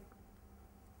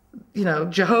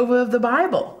Jehovah of the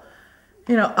Bible.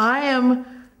 I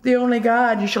am the only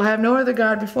God, you shall have no other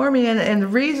God before me, and the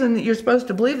reason that you're supposed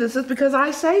to believe this is because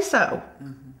I say so.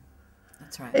 Mm-hmm.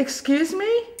 That's right. Excuse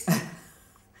me?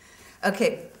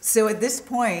 Okay, so at this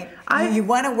point, you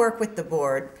want to work with the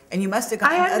board, and you must have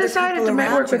gotten other people around you. I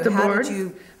hadn't decided to work with the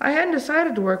board. I hadn't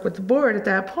decided to work with the board at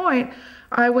that point.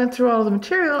 I went through all the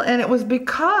material, and it was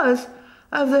because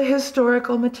of the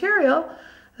historical material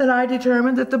that I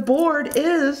determined that the board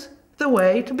is the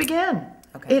way to begin.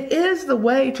 Okay. It is the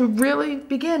way to really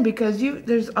begin, because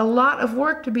there's a lot of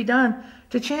work to be done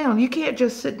to channel. You can't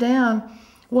just sit down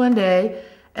one day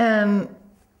and,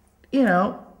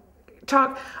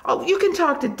 talk. Oh, you can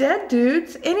talk to dead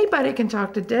dudes. Anybody can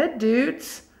talk to dead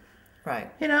dudes.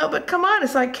 Right. But come on,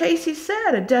 it's like Casey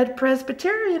said, a dead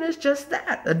Presbyterian is just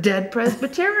that, a dead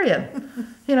Presbyterian.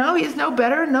 He's no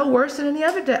better, no worse than any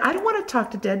other dead. I don't want to talk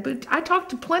to dead dudes. I talk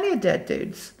to plenty of dead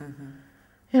dudes. Mm-hmm.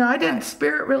 I did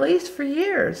spirit release for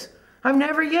years. I've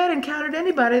never yet encountered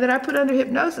anybody that I put under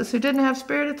hypnosis who didn't have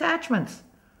spirit attachments.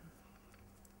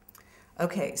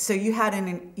 Okay, so you had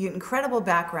an incredible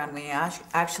background when you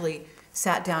actually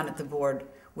sat down at the board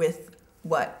with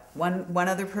what? One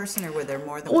other person, or were there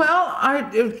more than one?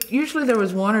 Well, usually there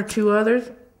was one or two others.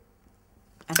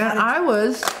 And I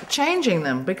was changing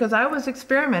them because I was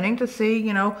experimenting to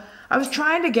see, I was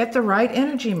trying to get the right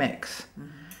energy mix. Mm-hmm.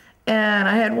 And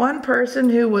I had one person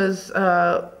who was,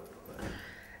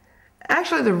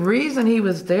 actually the reason he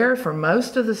was there for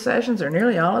most of the sessions, or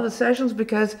nearly all of the sessions,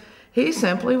 because he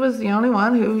simply was the only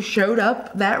one who showed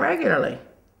up that regularly.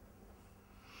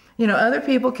 Other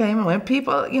people came and went.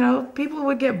 People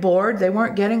would get bored. They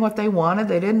weren't getting what they wanted.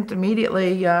 They didn't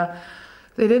immediately,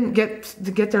 they didn't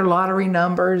get their lottery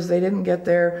numbers. They didn't get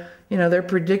their, their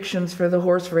predictions for the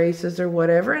horse races or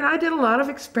whatever. And I did a lot of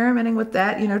experimenting with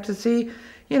that, to see,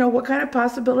 what kind of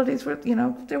possibilities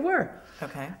there were.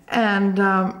 Okay. And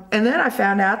then I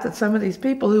found out that some of these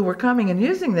people who were coming and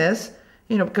using this,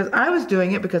 because I was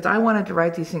doing it because I wanted to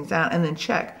write these things out and then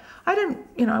check.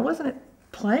 I wasn't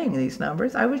playing these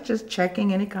numbers. I was just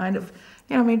checking any kind of,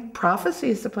 prophecy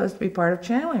is supposed to be part of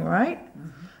channeling, right?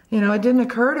 Mm-hmm. It didn't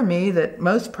occur to me that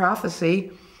most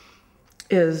prophecy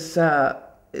is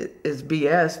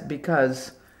BS,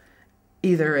 because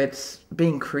either it's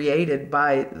being created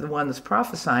by the one that's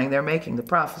prophesying, they're making the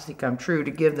prophecy come true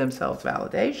to give themselves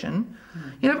validation,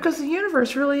 mm-hmm. Because the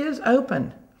universe really is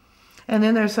open. And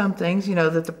then there's some things,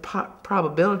 that the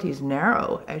probabilities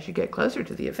narrow as you get closer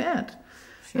to the event.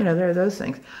 Sure. There are those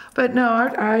things. But no,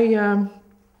 I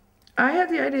had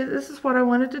the idea that this is what I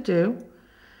wanted to do,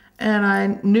 and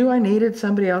I knew I needed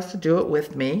somebody else to do it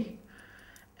with me.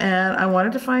 And I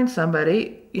wanted to find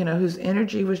somebody, you know, whose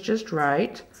energy was just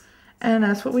right. And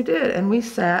that's what we did. And we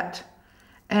sat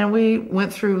and we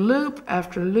went through loop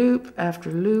after loop after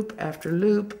loop after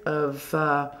loop of,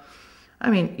 I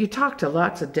mean, you talk to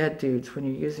lots of dead dudes when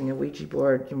you're using a Ouija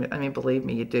board. I mean, believe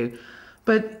me, you do.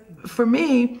 But for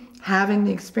me, having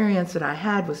the experience that I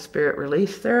had with spirit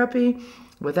release therapy,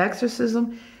 with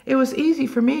exorcism, it was easy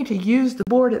for me to use the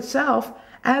board itself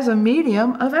as a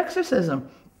medium of exorcism.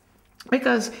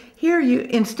 Because here you,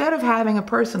 instead of having a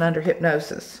person under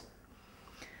hypnosis,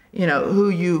 you know, who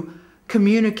you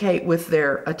communicate with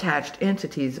their attached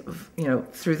entities, you know,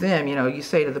 through them, you know, you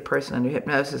say to the person under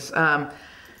hypnosis,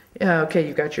 okay,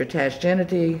 you've got your attached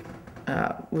entity,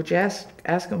 would you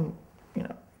ask them, you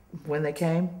know, when they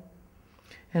came?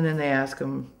 And then they ask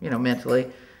them, you know, mentally,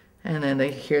 and then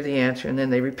they hear the answer, and then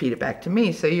they repeat it back to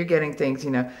me. So you're getting things,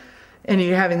 you know, and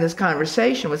you're having this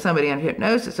conversation with somebody on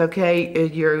hypnosis. Okay,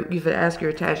 you've asked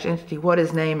your attached entity what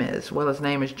his name is. Well, his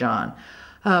name is John.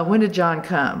 When did John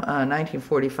come?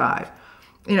 1945.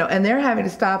 You know, and they're having to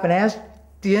stop and ask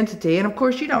the entity, and of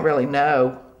course you don't really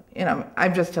know. You know,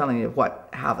 I'm just telling you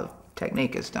how the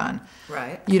technique is done.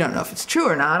 Right. You don't know if it's true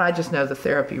or not. I just know the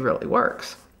therapy really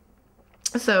works.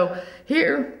 So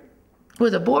here,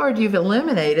 with a board, you've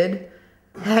eliminated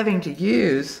having to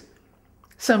use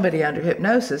somebody under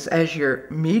hypnosis as your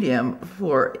medium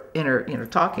for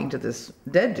talking to this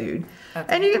dead dude.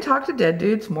 Okay. And you can talk to dead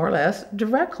dudes more or less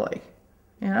directly,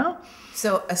 you know?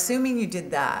 So assuming you did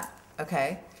that,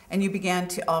 okay, and you began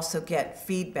to also get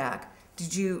feedback,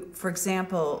 did you, for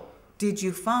example, did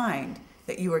you find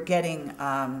that you were getting,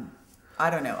 I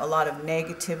don't know, a lot of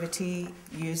negativity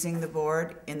using the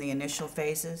board in the initial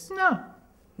phases? No.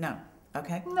 No.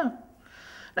 Okay.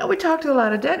 No, we talked to a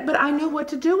lot of dead, but I knew what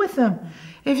to do with them.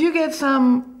 If you get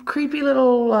some creepy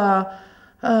little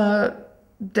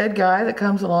dead guy that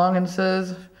comes along and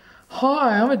says,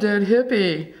 "Hi, I'm a dead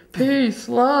hippie. Peace,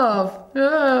 love,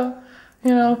 yeah,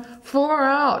 you know, far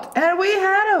out," and we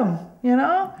had them, you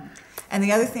know. And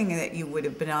the other thing that you would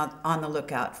have been on the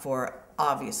lookout for,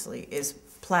 obviously, is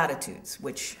platitudes,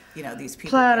 which, you know, these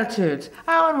people platitudes. Get.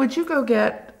 Alan, would you go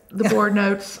get the board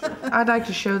notes? I'd like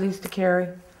to show these to Kerry.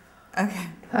 Okay.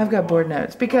 I've got board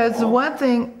notes because the one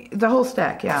thing, the whole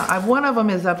stack, yeah. One of them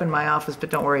is up in my office, but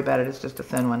don't worry about it. It's just a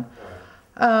thin one.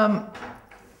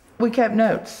 We kept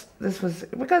notes. This was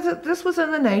because this was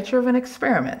in the nature of an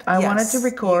experiment. I wanted to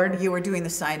record. You were doing the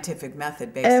scientific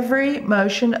method, basically. Every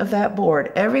motion of that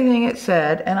board, everything it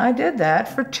said, and I did that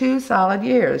for 2 solid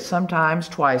years, sometimes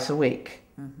twice a week.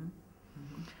 Mm-hmm.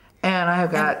 Mm-hmm. And I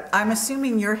have got. And I'm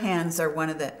assuming your hands are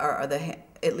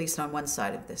at least on one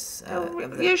side of this.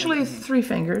 Usually 3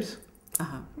 fingers.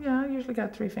 Uh-huh. Yeah, I usually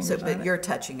got 3 fingers. So, but you're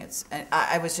touching it. And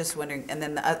I was just wondering, and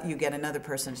then you get another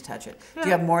person to touch it. Yeah. Do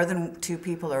you have more than 2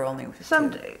 people, or only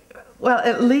 2? Well,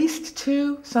 at least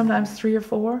 2, sometimes 3 or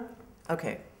 4.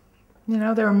 Okay. You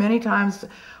know, there were many times.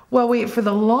 Well, for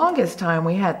the longest time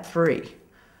we had 3.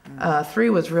 3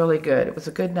 was really good. It was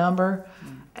a good number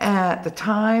at the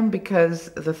time because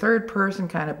the third person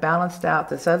kind of balanced out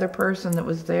this other person that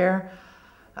was there,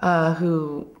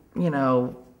 who, you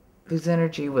know, whose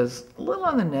energy was a little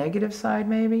on the negative side,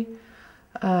 maybe.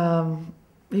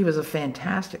 He was a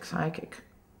fantastic psychic,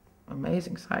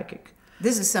 amazing psychic.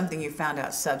 This is something you found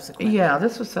out subsequently. Yeah,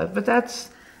 this was, but that's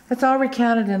all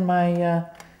recounted in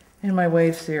my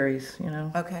wave series, you know.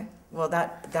 Okay, well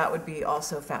that would be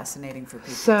also fascinating for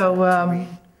people. So to read.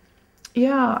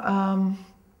 Yeah,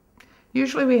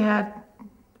 usually we had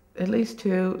at least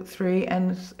 2, 3,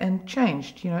 and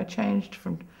changed. You know, it changed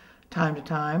from time to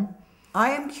time.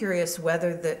 I am curious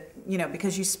whether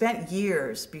because you spent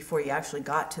years before you actually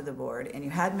got to the board, and you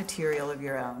had material of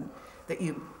your own that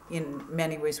you, in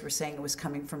many ways, were saying it was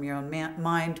coming from your own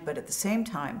mind, but at the same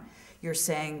time, you're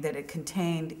saying that it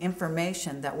contained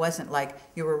information that wasn't like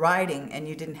you were writing and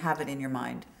you didn't have it in your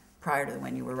mind prior to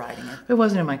when you were writing it. It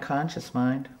wasn't in my conscious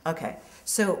mind. Okay.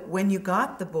 So when you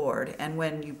got the board, and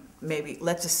when you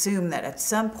let's assume that at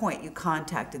some point you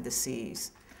contacted the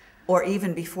C's, or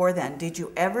even before then, did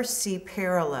you ever see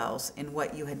parallels in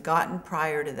what you had gotten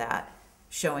prior to that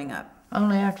showing up?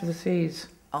 Only after the C's.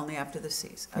 Only after the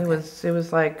C's. Okay. It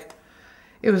was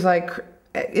like,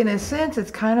 in a sense,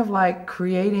 it's kind of like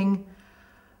creating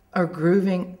or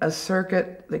grooving a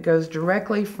circuit that goes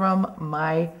directly from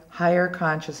my higher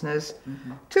consciousness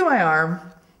to my arm.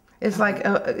 It's like,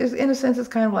 in a sense, it's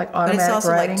kind of like automatic writing. But it's also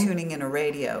like tuning in a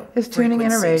radio. It's tuning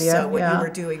in a radio, So what you were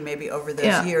doing maybe over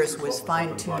those years was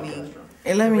fine-tuning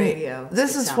the radio.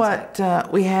 This is what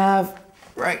we have,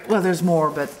 right? Well, there's more,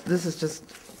 but this is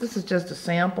just a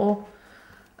sample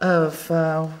of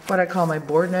what I call my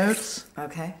board notes.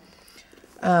 Okay.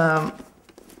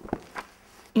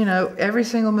 every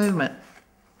single movement.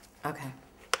 Okay.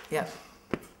 Yep.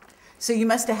 So you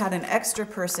must have had an extra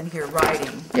person here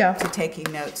writing to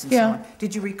taking notes and so on.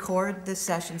 Did you record the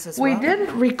sessions as well? We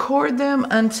didn't record them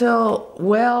until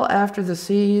well after the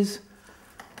seas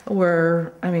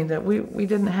were, that we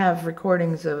didn't have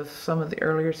recordings of some of the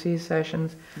earlier seas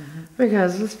sessions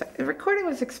because recording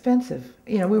was expensive.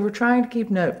 We were trying to keep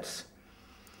notes.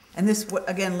 And this,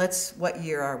 again, what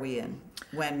year are we in?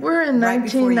 We're in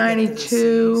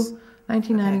 1992,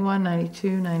 1991,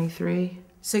 92, 93.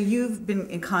 So you've been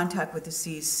in contact with the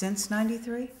seas since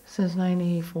 93? Since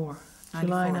 94.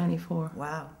 July 94.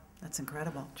 Wow, that's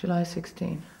incredible. July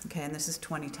 16. Okay, and this is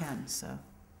 2010, so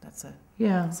that's a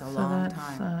so long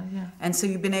time. And so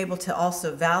you've been able to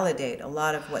also validate a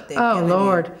lot of what they've given you. Oh,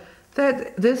 Lord.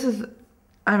 This is,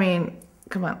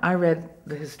 come on, I read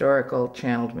the historical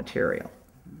channeled material.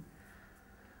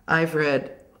 I've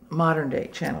read modern day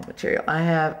channeled material. I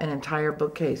have an entire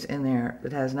bookcase in there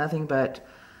that has nothing but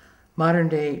modern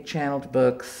day channeled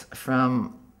books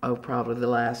from, probably the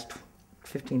last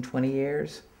 15, 20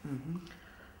 years.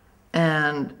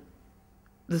 And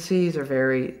the seas are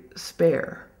very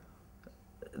spare.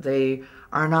 They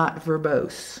are not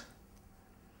verbose.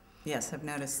 Yes, I've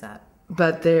noticed that.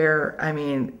 But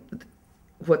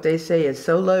what they say is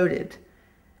so loaded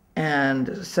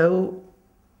and so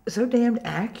damned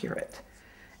accurate.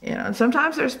 And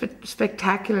sometimes they're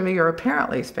spectacularly or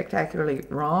apparently spectacularly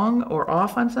wrong or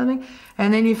off on something,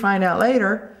 and then you find out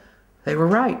later they were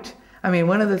right.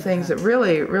 One of the things that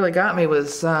really, really got me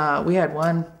was we had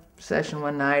one session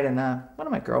one night, and one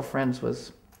of my girlfriends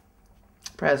was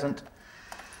present,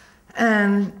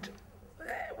 and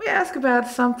we asked about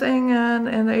something,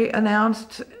 and they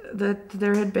announced that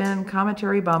there had been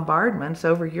cometary bombardments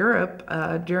over Europe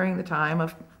during the time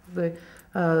of the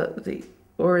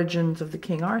origins of the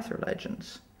King Arthur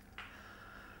legends.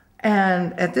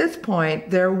 And at this point,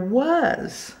 there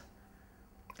was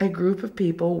a group of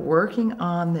people working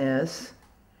on this.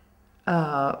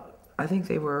 I think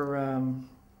they were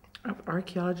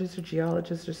archaeologists or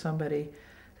geologists or somebody.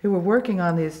 They were working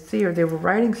on this theory. They were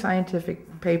writing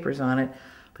scientific papers on it,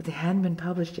 but they hadn't been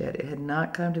published yet. It had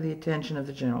not come to the attention of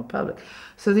the general public.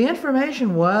 So the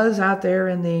information was out there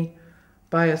in the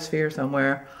biosphere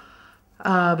somewhere,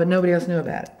 but nobody else knew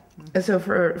about it. And so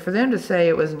for them to say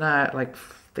it was not,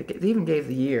 they even gave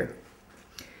the year.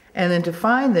 And then to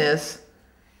find this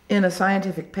in a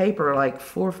scientific paper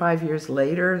 4 or 5 years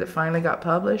later that finally got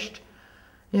published,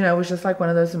 it was just like one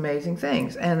of those amazing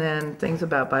things. And then things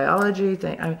about biology,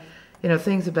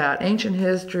 things about ancient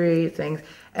history, things.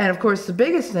 And of course the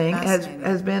biggest thing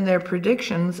has been their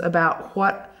predictions about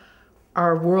what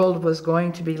our world was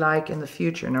going to be like in the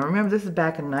future. Now remember, this is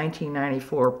back in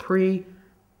 1994, pre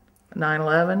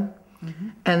 9/11,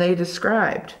 and they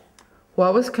described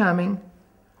what was coming,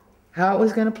 how it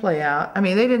was going to play out.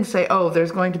 They didn't say,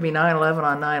 there's going to be 9/11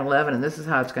 on 9/11 and this is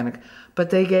how it's going to, but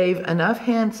they gave enough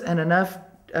hints and enough,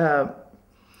 part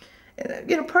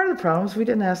of the problem is we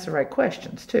didn't ask the right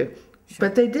questions too. Sure.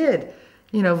 But they did,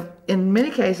 in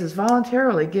many cases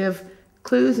voluntarily give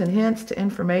clues and hints to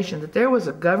information that there was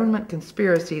a government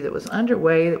conspiracy that was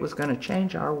underway that was going to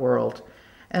change our world.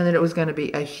 And that it was going to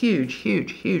be a huge,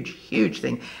 huge, huge, huge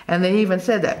thing. And they even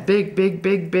said that big, big,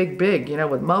 big, big, big,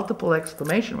 with multiple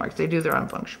exclamation marks. They do their own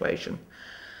punctuation.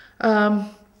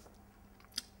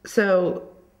 So,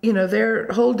 their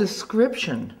whole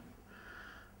description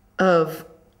of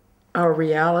our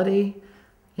reality,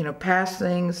 past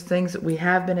things that we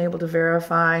have been able to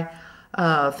verify,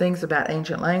 things about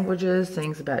ancient languages,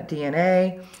 things about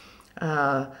DNA,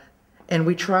 and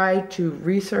we try to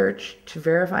research, to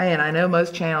verify, and I know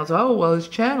most channels, it's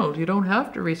channeled, you don't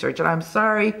have to research it. I'm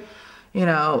sorry,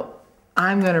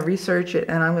 I'm going to research it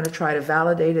and I'm going to try to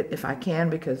validate it if I can,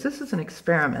 because this is an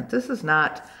experiment. This is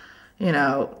not,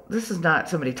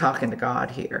 somebody talking to God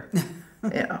here.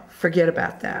 Forget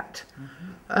about that.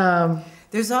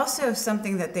 There's also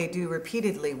something that they do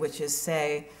repeatedly, which is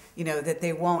say, that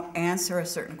they won't answer a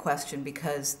certain question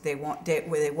because they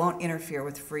won't interfere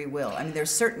with free will.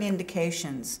 There's certain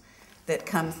indications that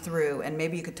come through, and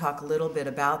maybe you could talk a little bit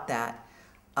about that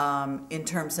in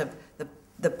terms of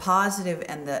the positive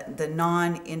and the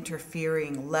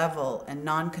non-interfering level and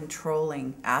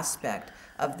non-controlling aspect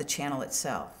of the channel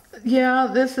itself. Yeah,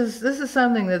 this is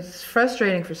something that's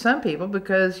frustrating for some people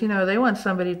because they want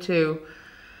somebody to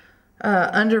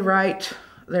underwrite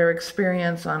their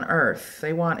experience on Earth.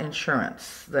 They want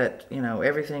insurance that,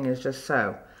 everything is just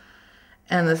so.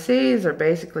 And the seas are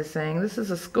basically saying, this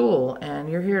is a school and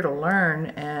you're here to learn,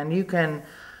 and you can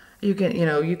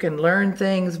learn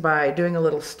things by doing a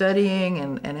little studying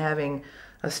and having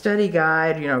a study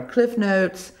guide, cliff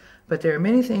notes, But there are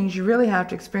many things you really have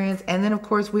to experience. And then, of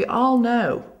course, we all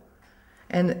know.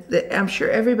 And I'm sure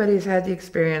everybody's had the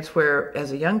experience where,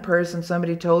 as a young person,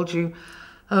 somebody told you,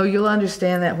 oh, you'll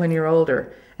understand that when you're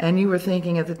older. And you were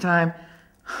thinking at the time,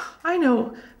 I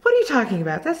know, what are you talking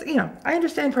about? That's, I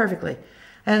understand perfectly.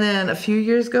 And then a few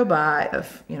years go by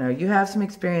of, you have some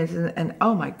experience and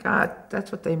oh my God,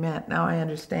 that's what they meant. Now I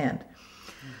understand.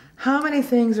 Mm-hmm. How many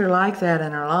things are like that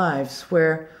in our lives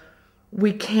where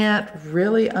we can't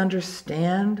really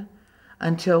understand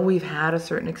until we've had a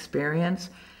certain experience?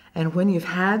 And when you've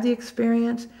had the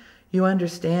experience, you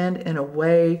understand in a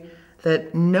way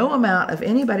that no amount of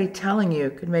anybody telling you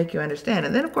could make you understand.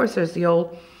 And then, of course, there's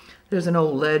an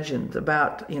old legend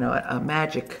about, a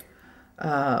magic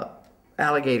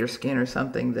alligator skin or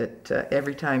something that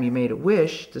every time you made a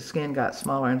wish, the skin got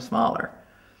smaller and smaller.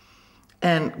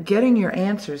 And getting your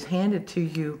answers handed to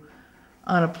you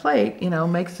on a plate,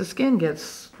 makes the skin get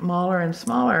smaller and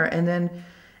smaller.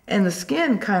 And the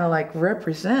skin kind of like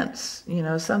represents,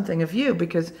 something of you,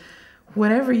 because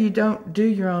whenever you don't do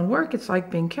your own work, it's like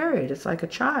being carried. It's like a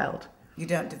child. You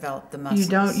don't develop the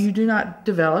muscles. You do not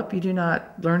develop. You do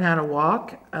not learn how to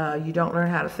walk. You don't learn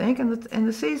how to think. And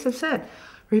the seas have said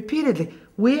repeatedly,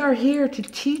 we are here to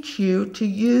teach you to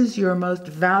use your most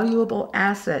valuable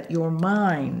asset, your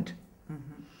mind,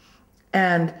 mm-hmm.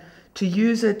 and to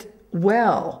use it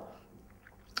well,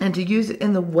 and to use it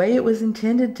in the way it was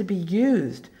intended to be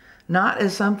used, not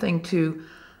as something to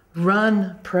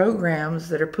run programs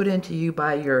that are put into you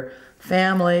by your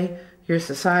family, your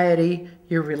society,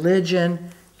 your religion,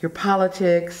 your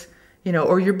politics,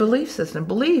 or your belief system.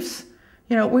 Beliefs,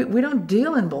 we don't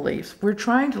deal in beliefs. We're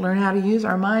trying to learn how to use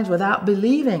our minds without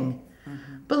believing.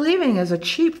 Mm-hmm. Believing is a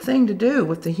cheap thing to do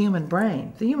with the human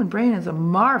brain. The human brain is a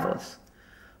marvelous,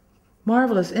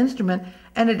 marvelous instrument,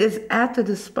 and it is at the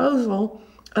disposal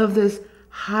of this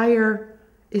higher,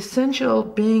 essential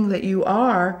being that you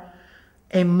are,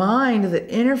 a mind that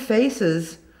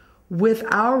interfaces with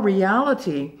our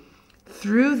reality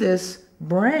through this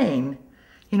brain.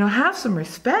 Have some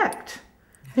respect.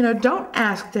 Don't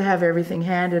ask to have everything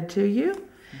handed to you.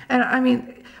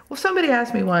 And somebody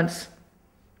asked me once,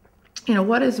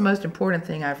 what is the most important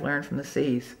thing I've learned from the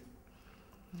seas?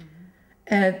 Mm-hmm.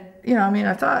 And,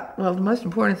 I thought, well, the most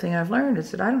important thing I've learned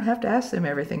is that I don't have to ask them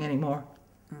everything anymore.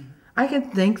 Mm-hmm. I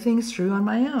can think things through on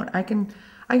my own. I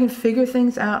can figure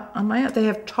things out on my own. They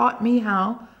have taught me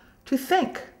how to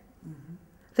think. Mm-hmm.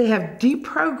 They have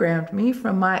deprogrammed me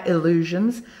from my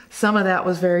illusions. Some of that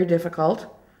was very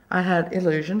difficult. I had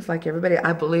illusions like everybody.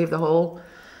 I believe the whole,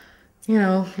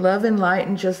 love and light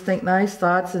and just think nice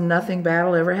thoughts and nothing bad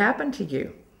will ever happen to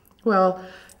you. Well,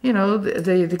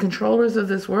 the controllers of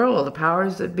this world, the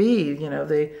powers that be,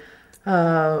 the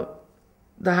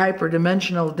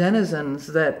hyperdimensional denizens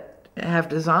that have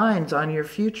designs on your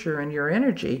future and your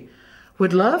energy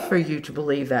would love for you to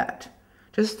believe that.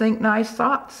 Just think nice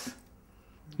thoughts.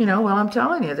 Well, I'm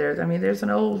telling you, there's an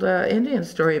old Indian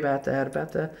story about that,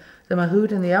 about the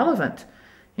mahout and the elephant.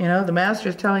 The master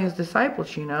is telling his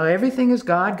disciples, everything is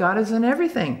God. God is in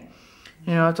everything.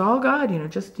 It's all God.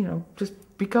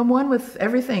 Just become one with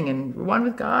everything and one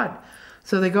with God.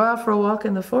 So they go out for a walk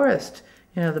in the forest,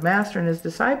 the master and his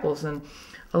disciples, and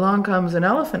along comes an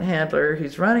elephant handler.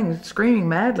 He's running, screaming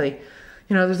madly.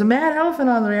 There's a mad elephant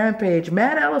on the rampage.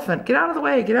 Mad elephant, get out of the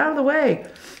way, get out of the way.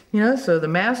 So the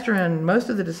master and most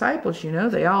of the disciples,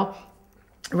 they all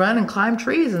run and climb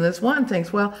trees. And this one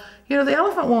thinks, well, the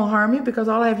elephant won't harm me because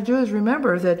all I have to do is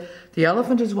remember that the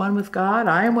elephant is one with God.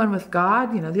 I am one with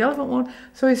God. The elephant won't.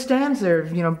 So he stands there,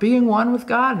 being one with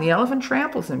God, and the elephant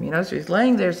tramples him, so he's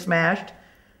laying there smashed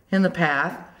in the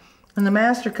path. And the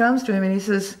master comes to him and he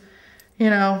says,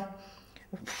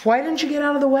 why didn't you get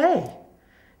out of the way?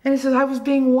 And he says, I was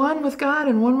being one with God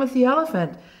and one with the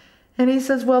elephant. And he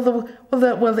says, well,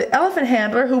 the elephant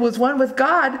handler who was one with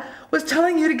God was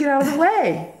telling you to get out of the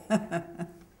way.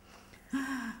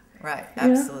 Right,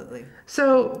 absolutely.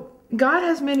 So God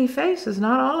has many faces,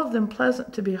 not all of them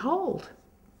pleasant to behold.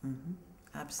 Mm-hmm.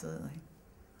 Absolutely.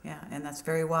 Yeah, and that's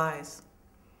very wise.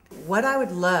 What I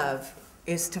would love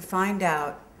is to find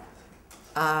out,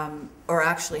 or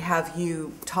actually have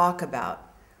you talk about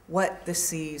what the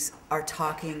seas are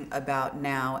talking about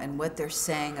now and what they're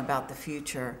saying about the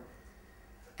future,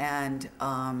 and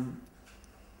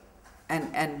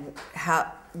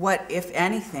how, what, if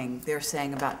anything, they're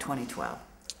saying about 2012.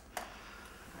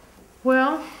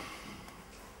 Well,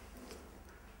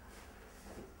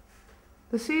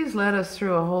 the seas led us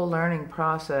through a whole learning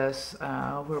process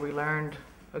where we learned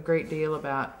a great deal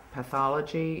about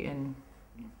pathology in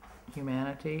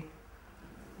humanity,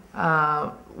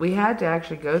 We had to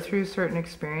actually go through certain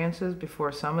experiences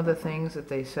before some of the things that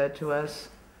they said to us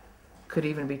could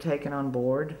even be taken on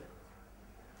board.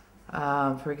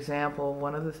 For example,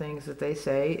 one of the things that they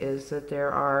say is that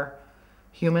there are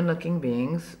human-looking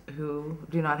beings who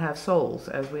do not have souls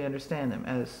as we understand them,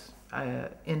 as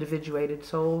individuated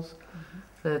souls,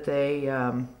 that they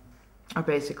are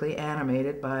basically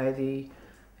animated by the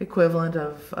equivalent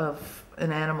of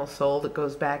an animal soul that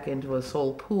goes back into a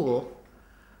soul pool,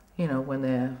 you know, when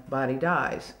the body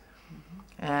dies.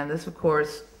 And this, of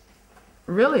course,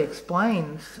 really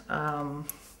explains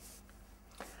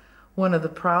one of the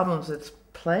problems that's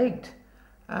plagued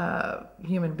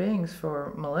human beings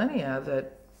for millennia,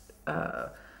 that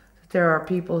there are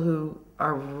people who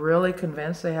are really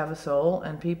convinced they have a soul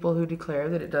and people who declare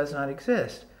that it does not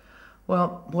exist.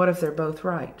 Well, what if they're both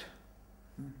right?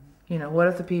 You know, what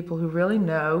if the people who really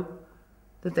know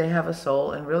that they have a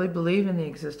soul and really believe in the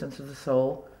existence of the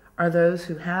soul are those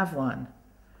who have one,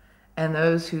 and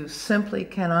those who simply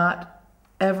cannot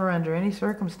ever under any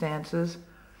circumstances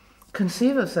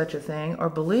conceive of such a thing or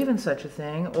believe in such a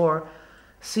thing or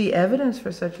see evidence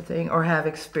for such a thing or have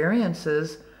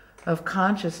experiences of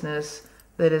consciousness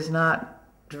that is not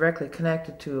directly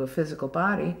connected to a physical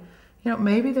body, you know,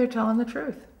 maybe they're telling the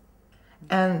truth.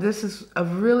 And this is a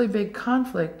really big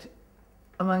conflict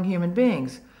among human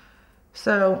beings.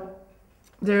 So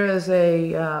there is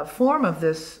a form of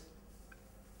this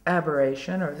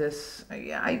aberration, or this,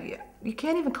 you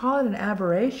can't even call it an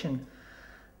aberration,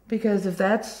 because if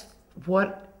that's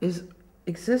what is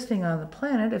existing on the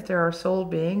planet, if there are soul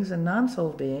beings and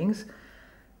non-soul beings,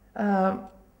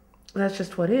 that's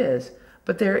just what is.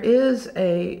 But there is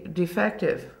a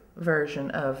defective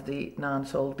version of the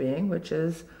non-soul being, which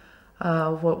is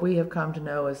what we have come to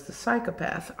know as the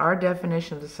psychopath. Our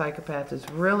definition of the psychopath is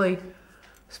really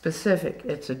specific.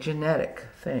 It's a genetic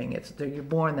thing. You're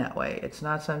born that way. It's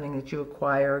not something that you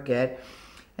acquire or get.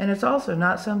 And it's also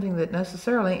not something that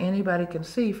necessarily anybody can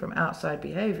see from outside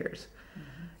behaviors.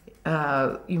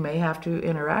 You may have to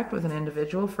interact with an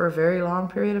individual for a very long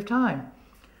period of time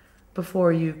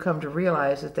before you come to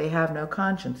realize that they have no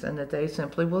conscience and that they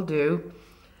simply will do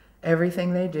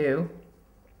everything they do,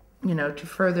 you know, to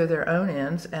further their own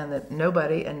ends, and that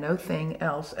nobody and no thing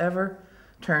else ever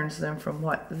turns them from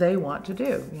what they want to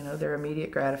do, you know, their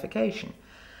immediate gratification.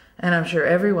 And I'm sure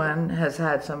everyone has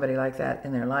had somebody like that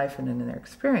in their life and in their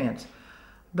experience.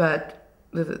 But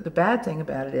the bad thing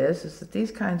about it is that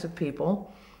these kinds of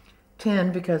people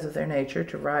tend, because of their nature,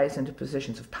 to rise into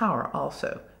positions of power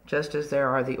also, just as there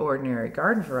are the ordinary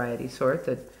garden variety sort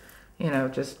that, you know,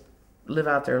 just live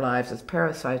out their lives as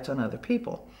parasites on other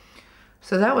people.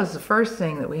 So that was the first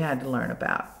thing that we had to learn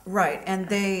about. Right, and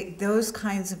those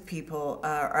kinds of people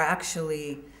are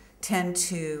actually tend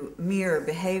to mirror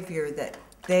behavior that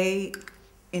they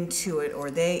intuit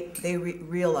or they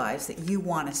realize that you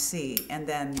want to see, and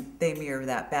then they mirror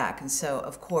that back. And so,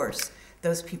 of course,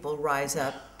 those people rise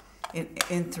up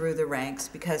in through the ranks,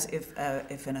 because if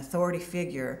an authority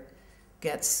figure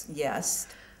gets yes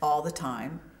all the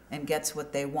time and gets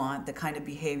what they want, the kind of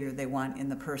behavior they want in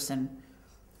the person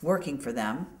working for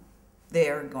them,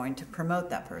 they're going to promote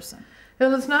that person.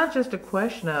 Well, it's not just a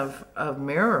question of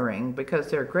mirroring, because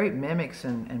they're great mimics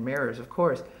and mirrors, of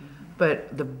course.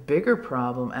 But the bigger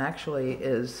problem actually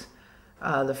is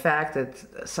the fact that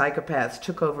psychopaths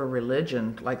took over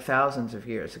religion like thousands of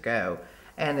years ago,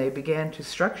 and they began to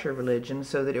structure religion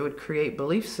so that it would create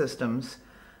belief systems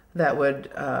that would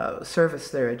service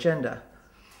their agenda.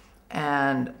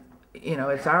 And, you know,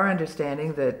 it's our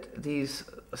understanding that these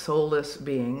soulless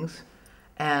beings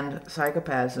and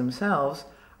psychopaths themselves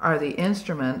are the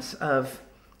instruments of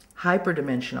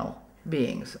hyperdimensional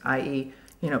beings, i.e.,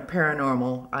 you know,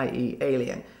 paranormal, i.e.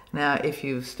 alien. Now, if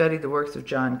you've studied the works of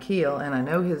John Keel, and I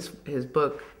know his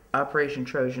book, Operation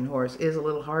Trojan Horse, is a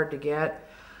little hard to get,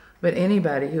 but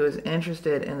anybody who is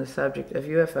interested in the subject of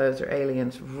UFOs or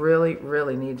aliens really,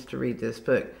 really needs to read this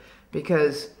book,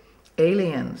 because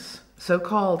aliens,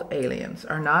 so-called aliens,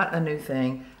 are not a new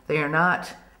thing. They are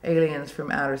not aliens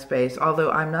from outer space, although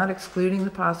I'm not excluding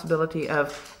the possibility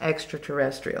of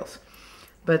extraterrestrials.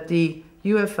 But the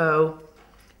UFO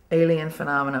alien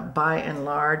phenomena, by and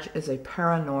large, is a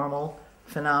paranormal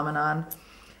phenomenon.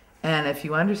 And if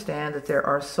you understand that there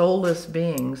are soulless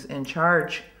beings in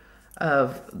charge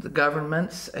of the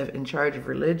governments, in charge of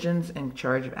religions, in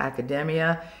charge of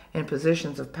academia, in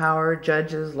positions of power,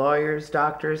 judges, lawyers,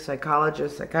 doctors,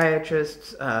 psychologists,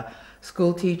 psychiatrists,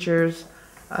 school teachers,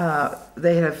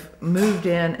 they have moved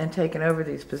in and taken over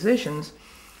these positions,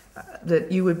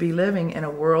 that you would be living in a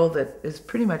world that is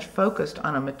pretty much focused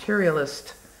on a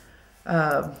materialist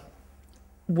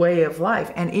way of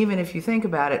life. And even if you think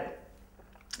about it,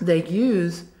 they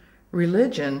use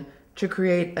religion to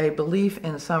create a belief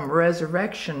in some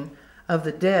resurrection of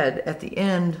the dead at the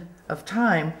end of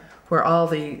time, where all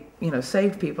the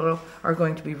saved people are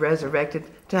going to be resurrected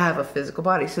to have a physical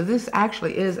body. So this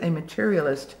actually is a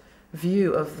materialist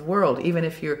view of the world. Even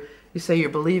if you say you're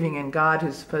believing in God,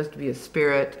 who's supposed to be a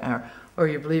spirit, or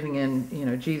you're believing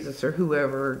in Jesus or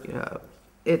whoever,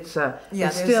 there's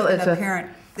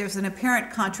an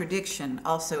apparent contradiction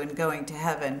also in going to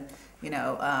heaven.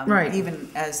 Right. Even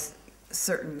as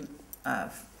certain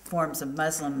forms of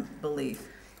Muslim belief.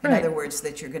 In Right. other words,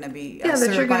 that you're going to be that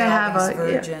served you're going by to all have these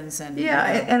virgins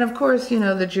and of course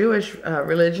the Jewish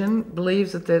religion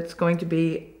believes that that's going to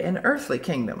be an earthly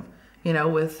kingdom,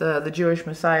 with the Jewish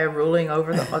Messiah ruling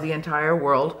over the entire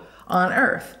world on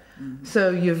earth. Mm-hmm.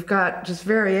 So you've got just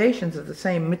variations of the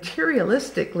same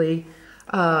materialistically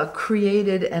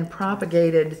created and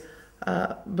propagated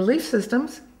belief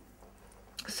systems.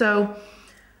 So.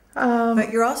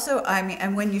 But you're also,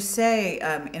 and when you say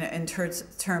in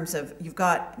terms of you've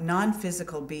got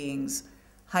non-physical beings,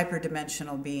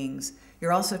 hyperdimensional beings,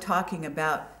 you're also talking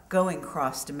about going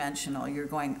cross-dimensional. You're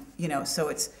going, so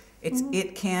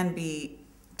it can be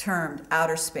termed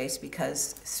outer space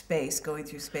because going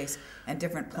through space and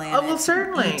different planets. Oh, well,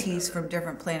 certainly. ETs from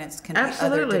different planets can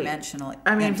Absolutely. be other dimensional.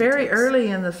 Very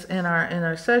early in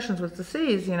our sessions with the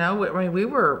seas, we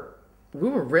were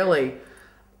really.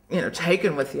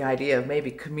 Taken with the idea of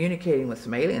maybe communicating with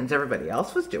some aliens. Everybody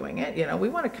else was doing it. We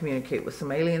want to communicate with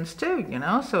some aliens too,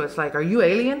 So it's like, are you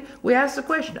alien? We asked the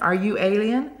question, are you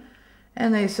alien?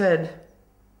 And they said,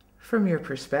 from your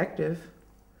perspective.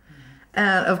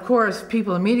 And of course,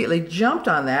 people immediately jumped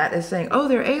on that as saying, oh,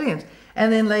 they're aliens.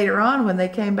 And then later on, when they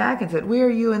came back and said, we are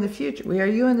you in the future, we are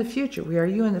you in the future, we are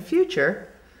you in the future,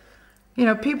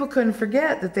 people couldn't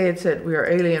forget that they had said, we are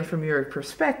alien from your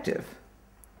perspective.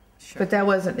 Sure. But that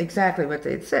wasn't exactly what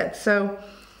they'd said. So,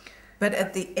 but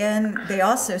at the end, they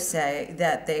also say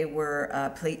that they were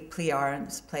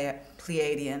Pleiadians,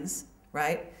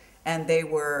 right? And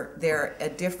they're a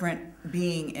different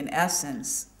being in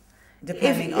essence,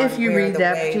 depending on if you where read the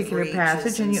that wave particular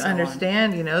passage and you so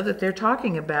understand, that they're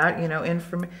talking about,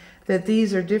 that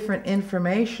these are different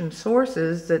information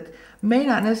sources that may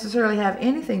not necessarily have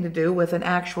anything to do with an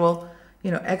actual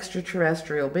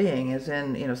extraterrestrial being, as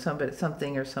in,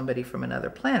 somebody from another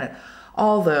planet.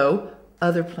 Although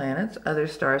other planets, other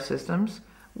star systems,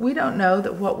 we don't know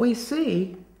that what we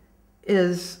see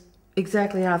is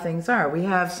exactly how things are. We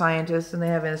have scientists and they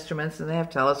have instruments and they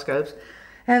have telescopes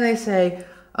and they say,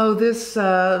 oh, this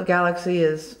galaxy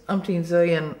is umpteen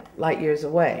zillion light years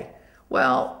away.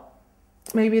 Well,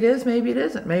 maybe it is, maybe it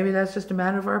isn't. Maybe that's just a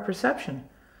matter of our perception.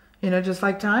 Just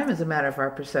like time is a matter of our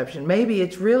perception. Maybe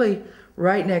it's really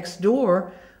right next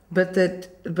door, but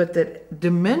that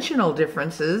dimensional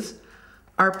differences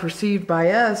are perceived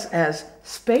by us as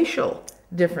spatial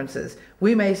differences.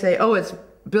 We may say, oh, it's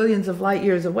billions of light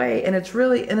years away, and it's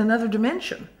really in another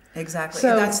dimension. Exactly.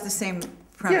 So, and that's the same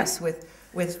premise with,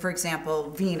 for example,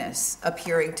 Venus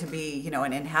appearing to be,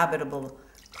 an inhabitable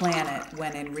planet,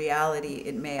 when in reality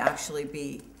it may actually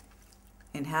be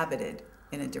inhabited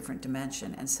in a different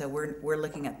dimension. And so we're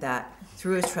looking at that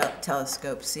through a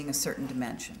telescope, seeing a certain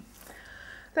dimension.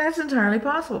 That's entirely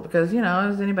possible because,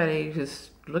 as anybody who's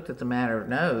looked at the matter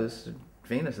knows,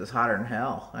 Venus is hotter than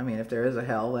hell. If there is a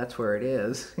hell, that's where it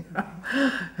is.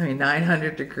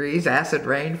 900 degrees, acid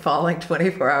rain falling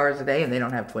 24 hours a day, and they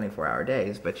don't have 24-hour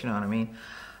days, but you know what I mean.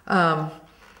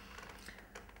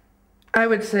 I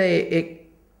would say it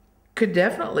could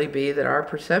definitely be that our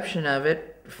perception of it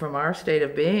from our state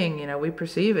of being, we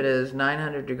perceive it as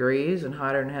 900 degrees and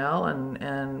hotter than hell,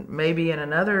 and maybe in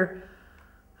another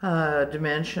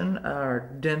dimension or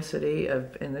density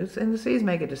of, and the seas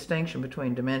make a distinction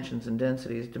between dimensions and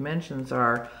densities. Dimensions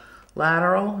are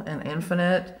lateral and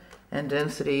infinite, and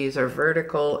densities are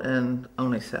vertical and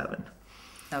only 7.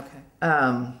 Okay.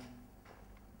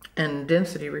 And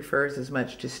density refers as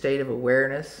much to state of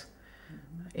awareness,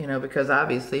 because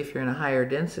obviously if you're in a higher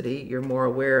density, you're more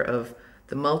aware of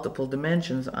the multiple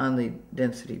dimensions on the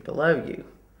density below you.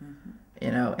 Mm-hmm.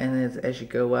 And as you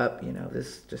go up,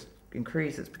 this just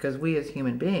increases, because we as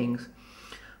human beings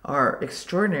are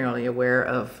extraordinarily aware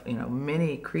of,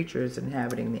 many creatures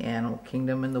inhabiting the animal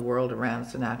kingdom and the world around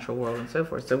us, the natural world and so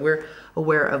forth. So we're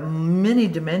aware of many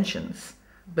dimensions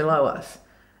below us.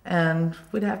 And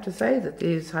we'd have to say that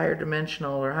these higher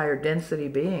dimensional or higher density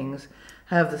beings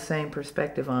have the same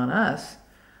perspective on us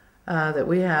that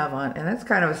we have on, and that's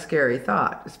kind of a scary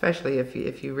thought, especially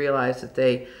if you realize that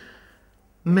they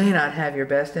may not have your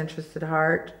best interest at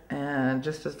heart. And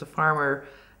just as the farmer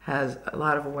has a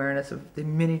lot of awareness of the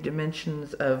many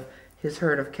dimensions of his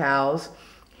herd of cows.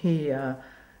 He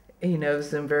knows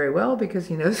them very well because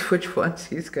he knows which ones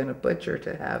he's going to butcher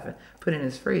to have put in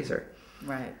his freezer.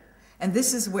 Right. And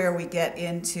this is where we get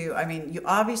into, I mean, you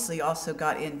obviously also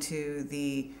got into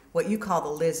what you call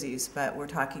the Lizzies, but we're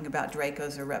talking about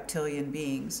Dracos or reptilian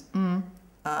beings.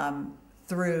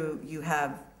 Through, you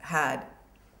have had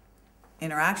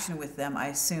interaction with them, I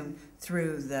assume,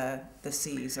 through the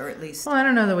seas, or at least. Well, I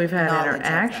don't know that we've had knowledge of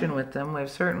interaction with them. We've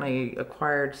certainly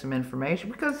acquired some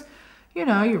information because,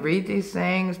 you read these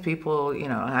things. People,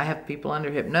 I have people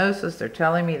under hypnosis. They're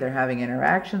telling me they're having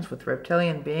interactions with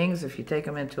reptilian beings. If you take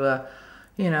them into a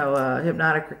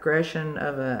hypnotic regression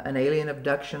of an alien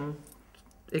abduction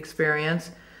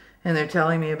experience, and they're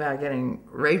telling me about getting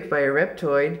raped by a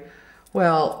reptoid,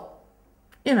 well,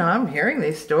 I'm hearing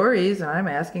these stories and I'm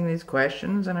asking these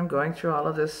questions and I'm going through all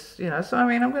of this, so I'm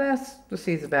going to ask the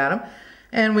seeds about them.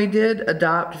 And we did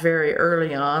adopt very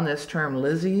early on this term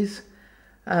Lizzies.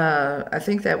 I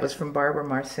think that was from Barbara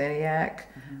Marciniak,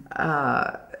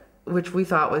 which we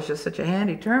thought was just such a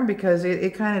handy term because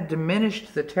it kind of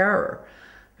diminished the terror.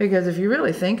 Because if you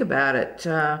really think about it,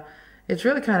 it's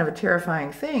really kind of a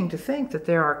terrifying thing to think that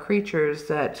there are creatures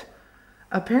that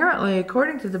apparently,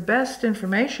 according to the best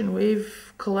information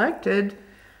we've collected,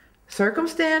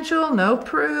 circumstantial, no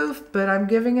proof, but I'm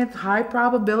giving it high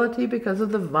probability because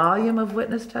of the volume of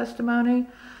witness testimony,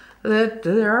 that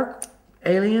there are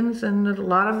aliens and a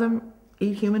lot of them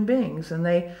eat human beings, and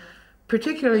they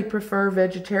particularly prefer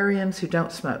vegetarians who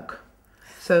don't smoke.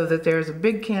 So that there's a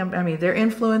big they're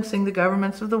influencing the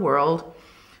governments of the world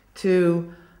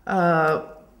to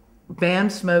ban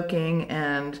smoking,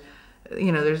 and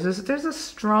there's a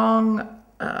strong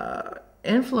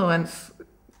influence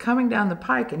coming down the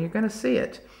pike, and you're going to see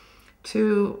it,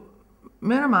 to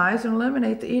minimize and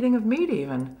eliminate the eating of meat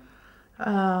even,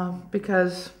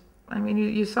 because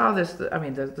you saw this.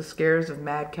 The scares of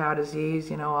mad cow disease,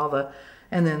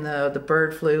 and then the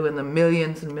bird flu, and the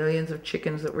millions and millions of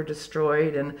chickens that were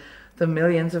destroyed, and the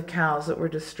millions of cows that were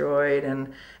destroyed,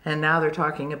 and now they're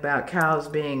talking about cows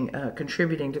being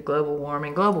contributing to global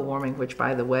warming, which,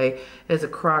 by the way, is a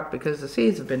crock because the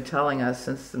seeds have been telling us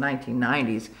since the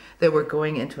 1990s that we're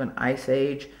going into an ice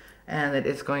age and that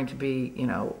it's going to be,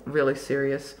 really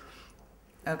serious.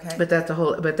 Okay. But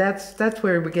that's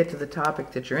where we get to the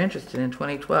topic that you're interested in,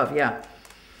 2012. Yeah.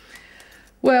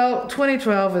 Well,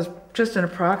 2012 is just an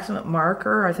approximate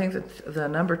marker. I think that the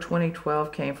number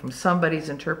 2012 came from somebody's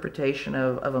interpretation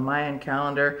of a Mayan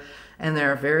calendar, and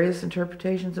there are various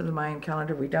interpretations of the Mayan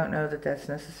calendar. We don't know that that's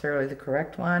necessarily the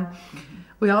correct one.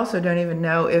 We also don't even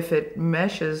know if it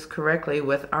meshes correctly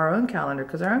with our own calendar,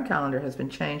 because our own calendar has been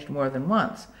changed more than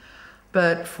once.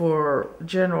 But for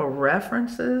general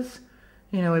references,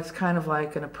 it's kind of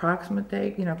like an approximate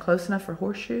date, close enough for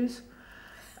horseshoes.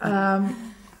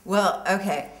 Well,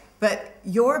 okay, but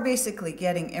you're basically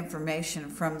getting information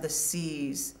from the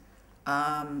seas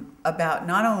about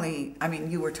not only,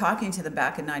 you were talking to them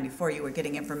back in '94, you were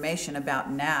getting information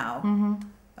about now,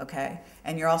 okay,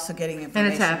 and you're also getting information.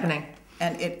 And it's happening.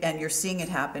 And you're seeing it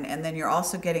happen, and then you're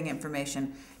also getting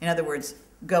information, in other words,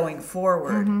 going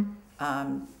forward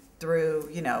through,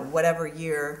 whatever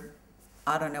year,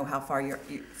 I don't know how far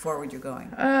forward you're going.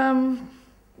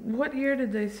 What year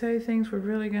did they say things were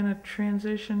really going to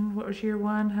transition? What was year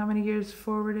one? How many years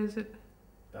forward is it?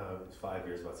 It was 5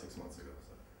 years, about 6 months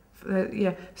ago.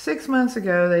 Yeah, 6 months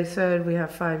ago they said we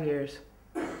have 5 years.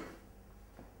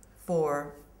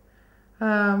 For?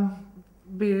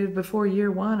 Before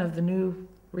year one of the new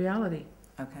reality.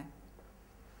 Okay.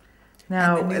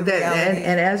 Now, and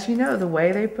as you know, the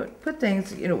way they put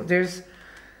things, there's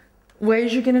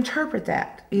ways you can interpret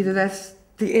that. Either that's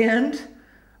the end,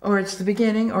 or it's the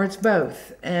beginning, or it's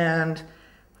both. And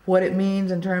what it means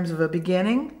in terms of a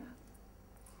beginning,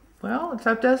 well, it's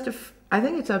up to us I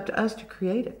think it's up to us to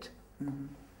create it. Mm-hmm.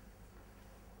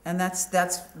 And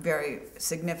that's very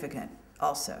significant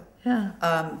also. Yeah.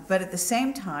 But at the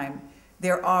same time,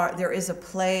 there is a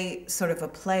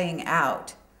playing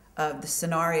out of the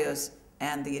scenarios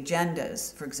and the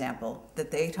agendas, for example, that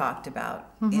they talked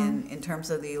about in terms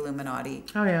of the Illuminati.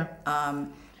 Oh, yeah.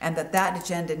 And that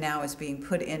agenda now is being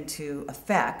put into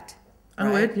effect. Oh,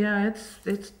 right?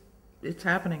 It's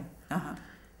happening. Uh-huh.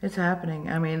 It's happening.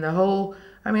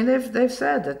 They've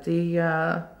said that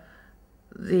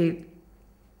the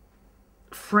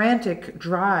frantic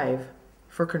drive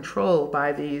for control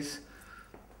by these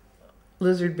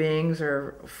lizard beings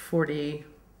or 4D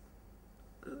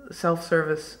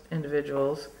self-service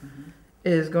individuals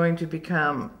is going to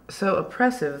become so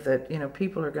oppressive that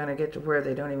people are going to get to where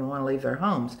they don't even want to leave their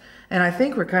homes. And I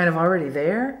think we're kind of already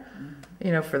there.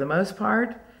 for the most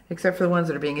part, except for the ones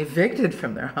that are being evicted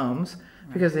from their homes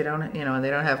because they don't, and they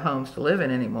don't have homes to live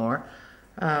in anymore,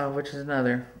 which is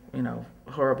another,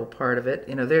 horrible part of it.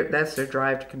 That's their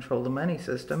drive to control the money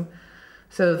system.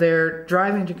 So they're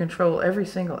driving to control every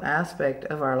single aspect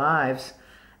of our lives,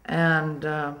 and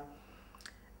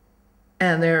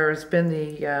there's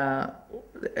been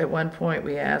at one point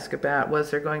we asked about,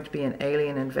 was there going to be an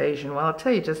alien invasion? Well, I'll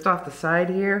tell you just off the side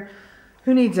here,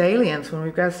 who needs aliens when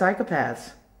we've got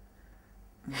psychopaths?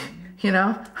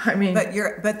 I mean. But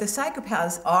the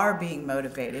psychopaths are being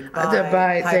motivated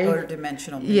by higher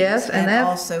dimensional beings. Yes, and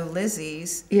also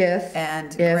Lizzie's. Yes,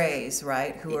 and Greys,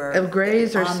 right? Who are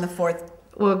Greys on the fourth.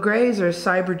 Well, Greys are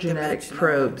cybergenetic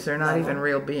probes. They're not level. even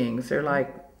real beings.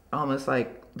 They're almost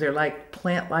like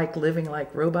plant-like, living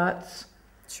like robots.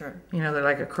 Sure. They're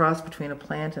like a cross between a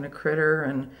plant and a critter,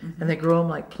 and they grow them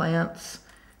like plants.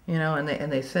 And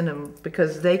they send them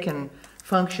because they can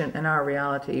function in our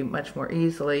reality much more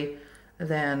easily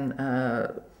than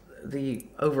the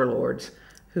overlords,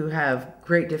 who have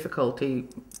great difficulty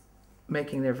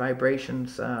making their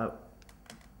vibrations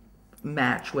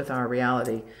match with our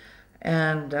reality.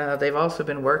 And they've also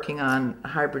been working on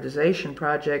hybridization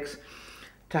projects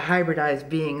to hybridize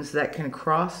beings that can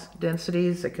cross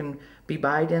densities, that can be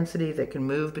by density, that can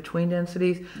move between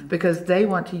densities, because they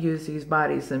want to use these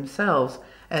bodies themselves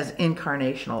as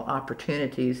incarnational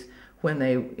opportunities when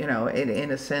they,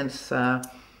 in a sense,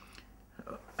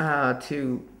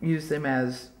 to use them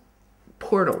as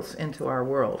portals into our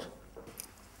world.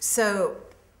 So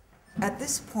at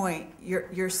this point,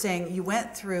 you're saying you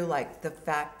went through the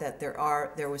fact that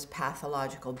there was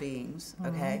pathological beings,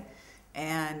 okay,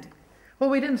 and well,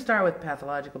 we didn't start with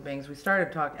pathological beings. We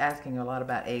started asking a lot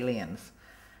about aliens,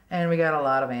 and we got a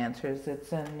lot of answers.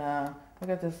 It's in I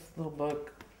got this little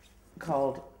book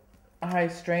called High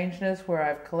Strangeness, where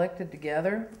I've collected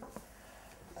together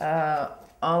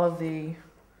all of the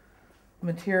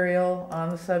material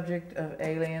on the subject of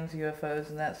aliens, UFOs,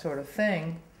 and that sort of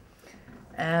thing.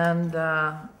 And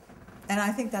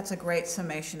I think that's a great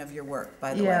summation of your work,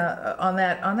 by the way. Yeah, on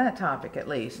that topic at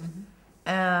least.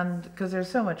 And because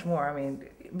there's so much more. I mean,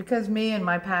 because me and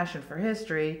my passion for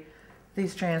history,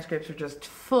 these transcripts are just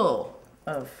full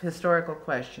of historical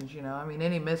questions, I mean,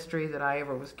 any mystery that I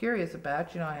ever was curious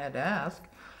about, I had to ask.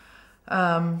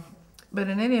 But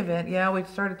in any event, we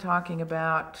started talking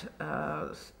about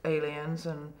aliens,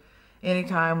 and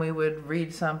anytime we would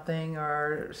read something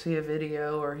or see a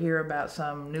video or hear about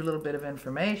some new little bit of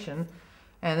information,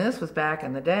 and this was back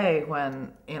in the day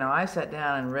when, I sat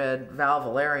down and read Val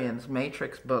Valerian's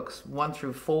Matrix books 1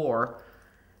 through 4,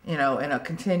 in a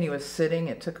continuous sitting.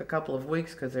 It took a couple of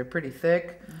weeks because they're pretty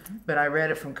thick, but I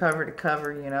read it from cover to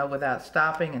cover, without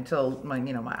stopping until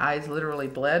my eyes literally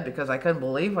bled because I couldn't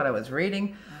believe what I was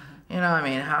reading. I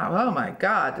mean, oh my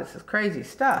God, this is crazy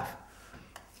stuff.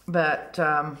 But,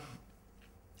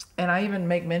 and I even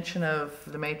make mention of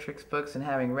the Matrix books and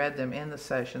having read them in the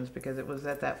sessions because it was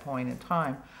at that point in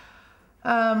time.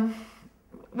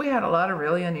 We had a lot of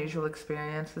really unusual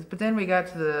experiences, but then we got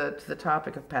to the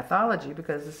topic of pathology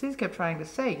because the Seas kept trying to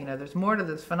say, there's more to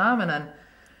this phenomenon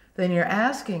than you're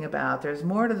asking about. There's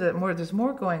more to there's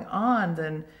more going on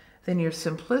than your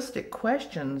simplistic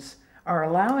questions are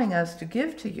allowing us to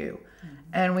give to you.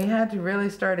 And we had to really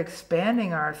start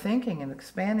expanding our thinking and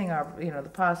expanding our, the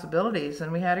possibilities.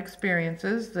 And we had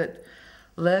experiences that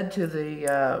led to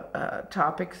the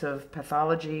topics of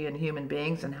pathology and human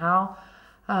beings and how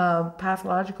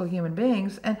pathological human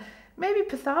beings, and maybe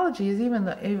pathology is even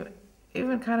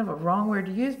kind of a wrong word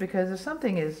to use, because if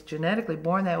something is genetically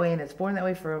born that way and it's born that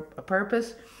way for a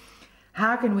purpose,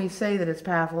 how can we say that it's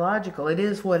pathological? It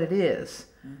is what it is.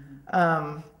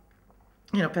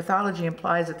 Pathology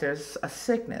implies that there's a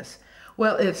sickness.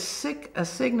 Well, it's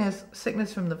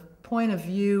sickness from the point of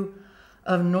view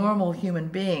of normal human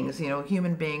beings,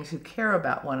 human beings who care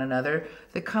about one another,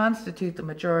 that constitute the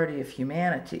majority of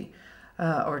humanity,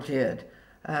 or did.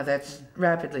 That's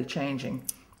rapidly changing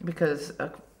because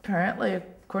apparently,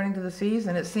 according to the Seas,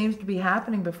 and it seems to be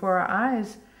happening before our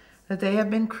eyes, that they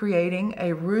have been creating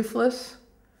a ruthless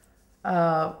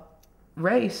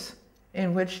race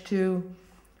in which to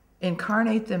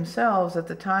incarnate themselves at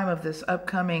the time of this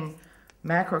upcoming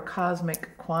macrocosmic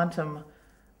quantum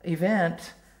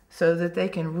event so that they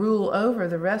can rule over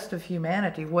the rest of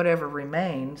humanity, whatever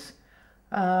remains,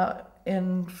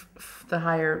 in the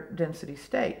higher density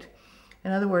state.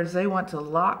 In other words, they want to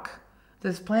lock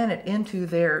this planet into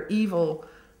their evil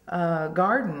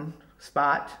garden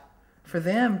spot for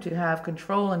them to have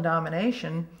control and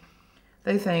domination.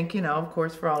 They think, of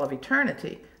course, for all of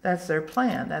eternity. That's their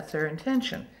plan. That's their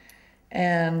intention.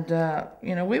 And,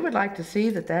 we would like to see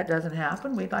that doesn't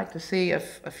happen. We'd like to see a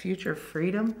future of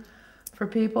freedom for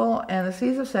people. And the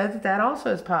seeds have said that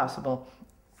also is possible.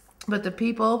 But the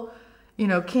people,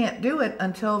 can't do it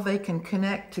until they can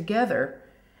connect together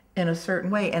in a certain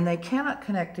way. And they cannot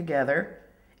connect together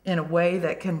in a way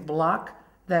that can block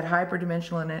that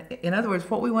hyperdimensional. In other words,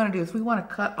 what we want to do is we want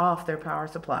to cut off their power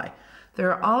supply.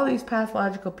 There are all these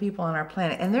pathological people on our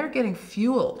planet, and they're getting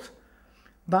fueled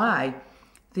by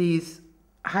these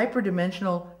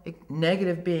hyperdimensional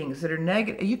negative beings that are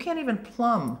negative. You can't even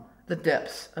plumb the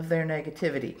depths of their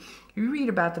negativity. You read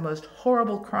about the most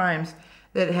horrible crimes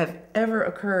that have ever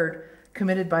occurred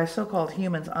committed by so-called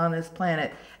humans on this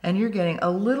planet, and you're getting a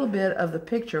little bit of the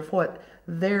picture of what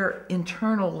their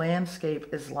internal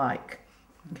landscape is like.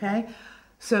 Okay?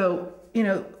 So,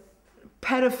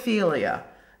 pedophilia,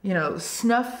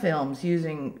 snuff films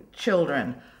using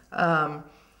children,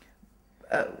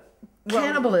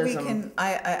 cannibalism.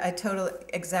 I totally,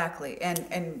 exactly.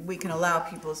 And we can allow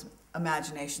people's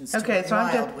imaginations to okay, go so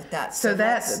wild with that. So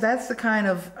that's the kind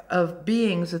of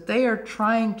beings that they are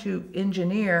trying to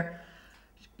engineer.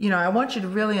 I want you to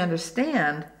really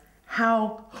understand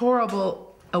how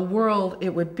horrible a world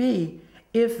it would be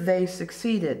if they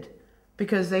succeeded,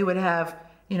 because they would have,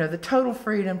 the total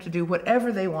freedom to do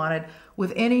whatever they wanted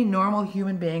with any normal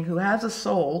human being who has a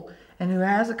soul and who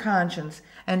has a conscience,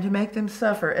 and to make them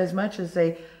suffer as much as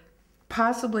they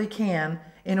possibly can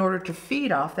in order to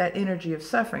feed off that energy of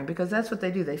suffering, because that's what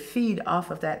they do. They feed off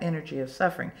of that energy of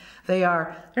suffering.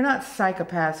 They're not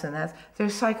psychopaths in that. They're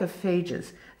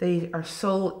psychophages. They are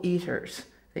soul eaters.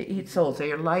 They eat souls.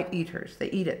 They are light eaters. They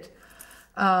eat it.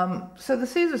 So the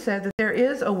Caesar said that there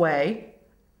is a way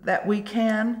that we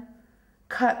can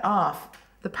cut off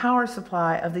the power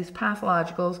supply of these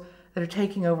pathologicals that are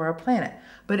taking over our planet.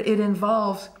 But it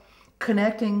involves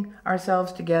connecting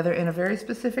ourselves together in a very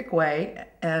specific way.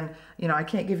 And, I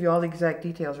can't give you all the exact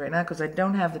details right now because I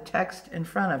don't have the text in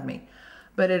front of me.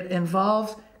 But it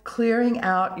involves clearing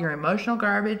out your emotional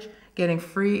garbage, getting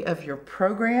free of your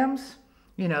programs,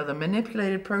 the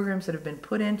manipulated programs that have been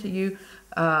put into you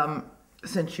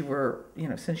since you were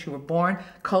born,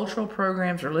 cultural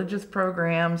programs, religious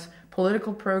programs,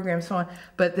 political programs, so on.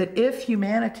 But that if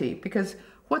humanity, because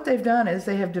what they've done is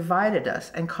they have divided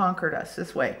us and conquered us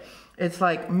this way. It's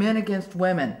like men against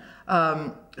women,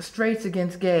 straights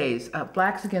against gays,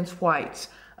 blacks against whites,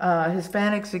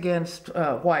 Hispanics against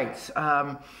whites.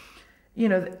 All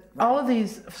of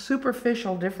these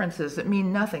superficial differences that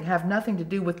mean nothing, have nothing to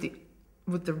do with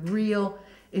the real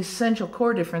essential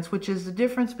core difference, which is the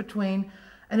difference between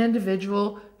an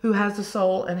individual who has a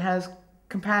soul and has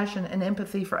compassion and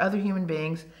empathy for other human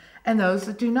beings, and those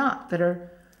that do not,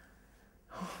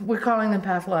 we're calling them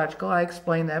pathological. I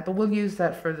explained that, but we'll use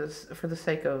that for the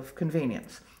sake of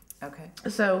convenience. Okay.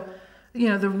 So,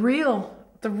 the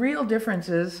real difference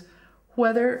is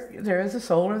whether there is a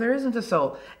soul or there isn't a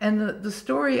soul. And the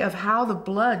story of how the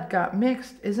blood got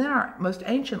mixed is in our most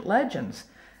ancient legends,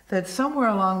 that somewhere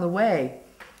along the way,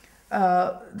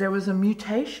 there was a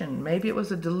mutation. Maybe it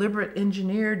was a deliberate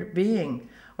engineered being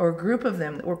or a group of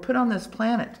them that were put on this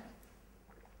planet,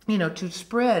 to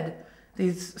spread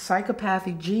these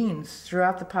psychopathic genes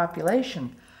throughout the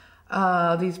population.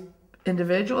 These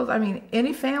individuals,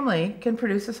 any family can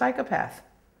produce a psychopath.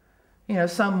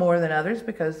 Some more than others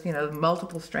because,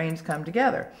 multiple strains come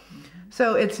together. Mm-hmm.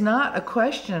 So it's not a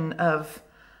question of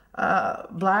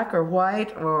black or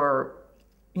white or,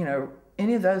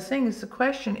 any of those things. The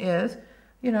question is,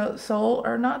 soul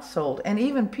or not soul. And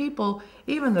even people,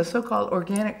 even the so-called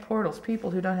organic portals,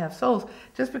 people who don't have souls,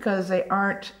 just because they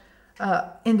aren't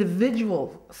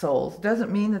individual souls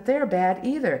doesn't mean that they're bad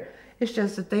either. It's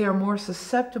just that they are more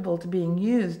susceptible to being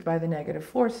used by the negative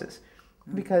forces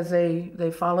because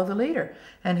they follow the leader.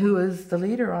 And who is the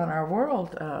leader on our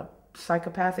world?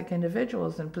 Psychopathic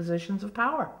individuals in positions of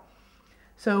power.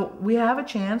 So we have a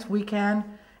chance. We can,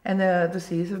 and the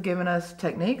Seas have given us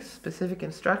techniques, specific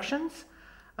instructions.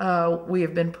 We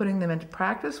have been putting them into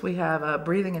practice. We have a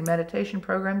breathing and meditation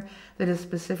program that is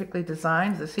specifically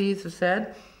designed. The Seas have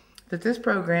said that this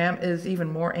program is even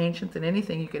more ancient than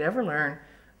anything you could ever learn,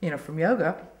 from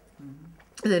yoga.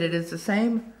 Mm-hmm. That it is the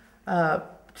same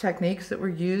techniques that were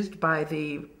used by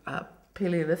the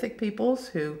Paleolithic peoples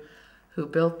who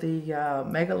built the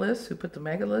megaliths, who put the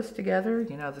megaliths together.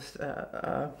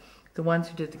 The ones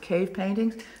who did the cave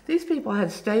paintings. These people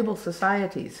had stable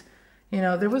societies.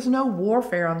 There was no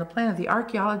warfare on the planet. The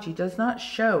archaeology does not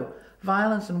show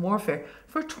violence and warfare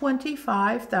for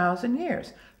 25,000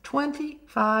 years.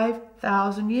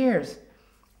 25,000 years.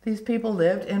 These people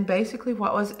lived in basically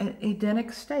what was an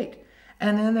Edenic state.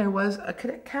 And then there was a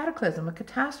cataclysm, a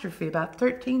catastrophe about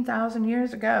 13,000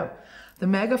 years ago. The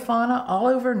megafauna all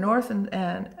over North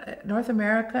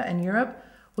America and Europe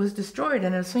was destroyed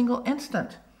in a single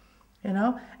instant, you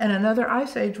know. And another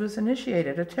ice age was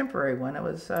initiated, a temporary one. It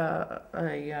was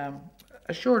a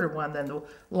shorter one than the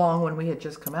long one we had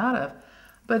just come out of.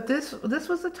 But this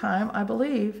was the time, I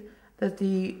believe, that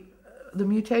the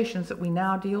mutations that we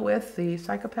now deal with, the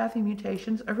psychopathy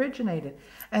mutations, originated,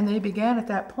 and they began at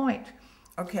that point.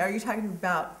 Okay, are you talking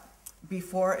about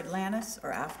before Atlantis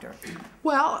or after?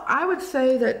 Well, I would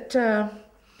say that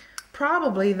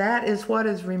probably that is what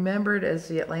is remembered as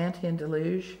the Atlantean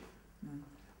deluge.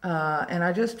 And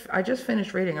I just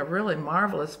finished reading a really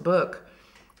marvelous book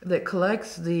that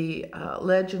collects the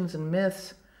legends and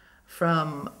myths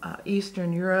from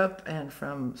Eastern Europe and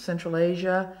from Central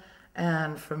Asia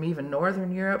and from even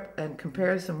Northern Europe, and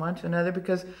compares them one to another,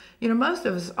 because, you know, most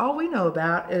of us, all we know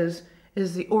about is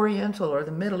the Oriental or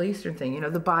the Middle Eastern thing, you know,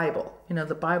 the Bible, you know,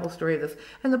 the Bible story of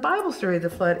and the Bible story of the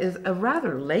flood is a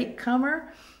rather late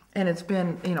comer, and it's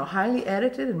been, you know, highly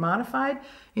edited and modified.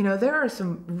 You know, there are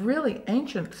some really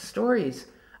ancient stories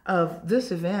of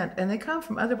this event, and they come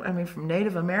from from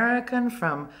Native American,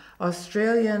 from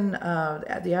Australian,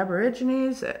 the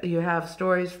Aborigines. You have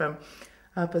stories from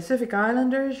Pacific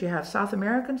Islanders, you have South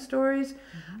American stories.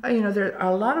 You know, there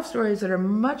are a lot of stories that are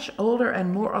much older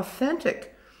and more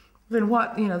authentic than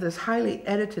what, you know, this highly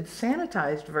edited,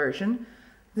 sanitized version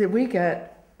that we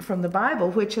get from the Bible,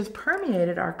 which has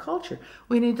permeated our culture.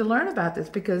 We need to learn about this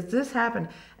because this happened,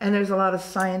 and there's a lot of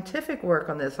scientific work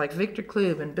on this, like Victor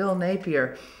Klube and Bill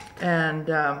Napier, and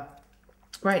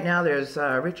right now there's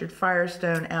Richard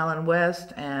Firestone, Alan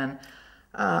West, and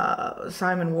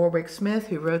Simon Warwick Smith,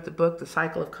 who wrote the book The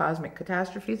Cycle of Cosmic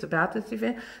Catastrophes about this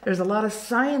event. There's a lot of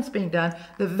science being done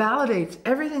that validates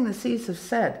everything the seas have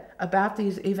said about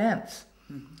these events.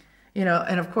 You know,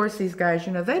 and of course these guys,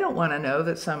 you know, they don't want to know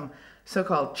that some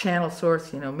so-called channel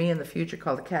source, you know, me in the future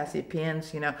called the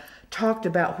Cassiopeians, you know, talked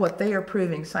about what they are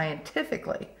proving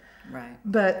scientifically. Right.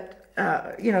 But,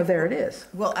 you know, there it is.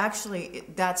 Well, actually,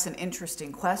 that's an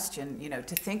interesting question, you know,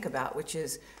 to think about, which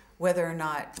is whether or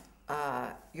not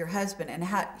your husband, and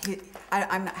how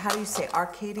do you say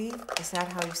Arcady? Is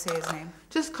that how you say his name?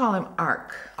 Just call him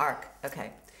Ark. Ark.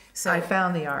 Okay. So I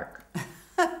found the Ark.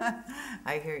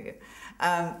 I hear you.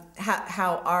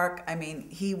 How Ark? I mean,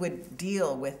 he would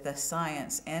deal with the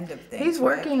science end of things. He's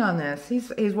working on this.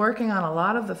 He's working on a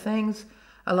lot of the things,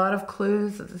 a lot of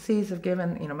clues that the seas have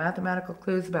given. You know, mathematical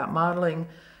clues about modeling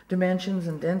dimensions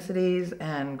and densities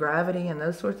and gravity and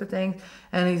those sorts of things.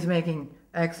 And he's making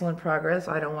excellent progress.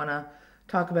 I don't want to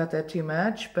talk about that too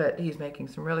much, but he's making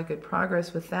some really good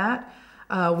progress with that.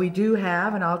 We do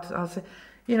have, and I'll say,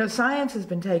 you know, science has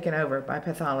been taken over by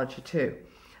pathology too.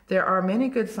 There are many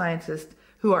good scientists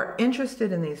who are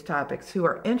interested in these topics, who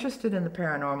are interested in the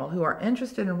paranormal, who are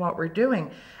interested in what we're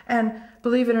doing. And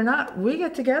believe it or not, we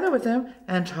get together with them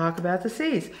and talk about the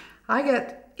seas. I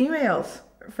get emails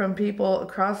from people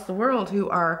across the world who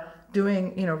are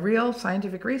doing, you know, real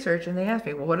scientific research, and they ask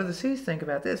me, well, what do the seas think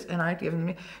about this? And I give them,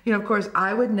 you know, of course,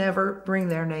 I would never bring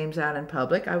their names out in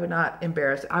public. I would not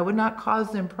embarrass, I would not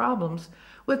cause them problems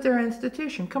with their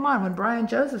institution. Come on, when Brian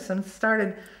Josephson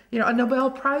started, you know, a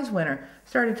Nobel Prize winner,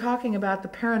 started talking about the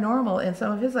paranormal in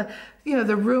some of his life, you know,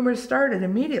 the rumors started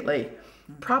immediately,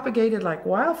 propagated like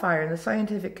wildfire in the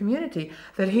scientific community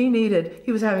that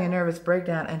he was having a nervous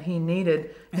breakdown and he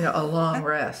needed, you know, a long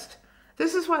rest.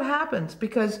 This is what happens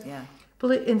because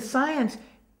in science,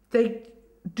 they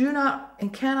do not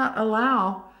and cannot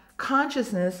allow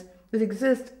consciousness that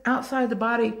exists outside the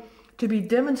body to be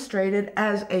demonstrated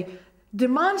as a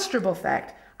demonstrable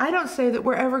fact. I don't say that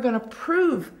we're ever going to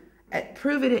prove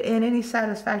it in any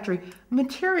satisfactory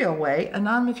material way, a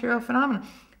non-material phenomenon,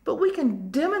 but we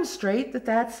can demonstrate that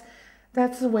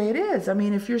that's the way it is. I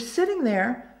mean, if you're sitting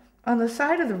there on the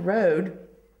side of the road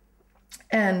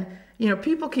and, you know,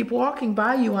 people keep walking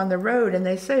by you on the road and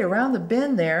they say around the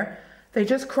bend there, they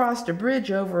just crossed a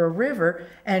bridge over a river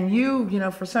and you know,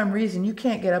 for some reason you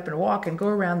can't get up and walk and go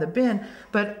around the bend,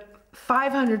 but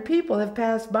 500 people have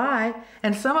passed by,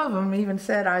 and some of them even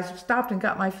said, I stopped and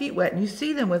got my feet wet, and you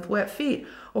see them with wet feet,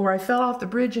 or I fell off the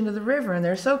bridge into the river and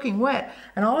they're soaking wet,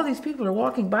 and all of these people are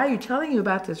walking by you telling you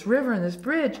about this river and this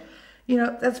bridge. You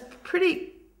know, that's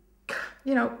pretty,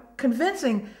 you know,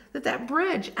 convincing that that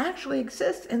bridge actually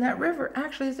exists and that river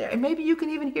actually is there, and maybe you can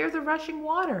even hear the rushing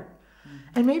water,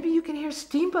 and maybe you can hear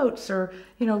steamboats or,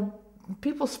 you know,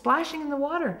 people splashing in the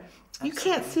water. You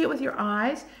can't see it with your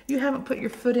eyes. You haven't put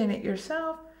your foot in it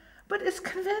yourself, but it's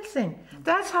convincing.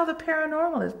 That's how the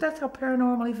paranormal is. That's how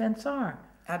paranormal events are.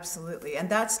 Absolutely. And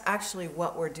that's actually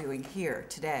what we're doing here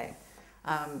today.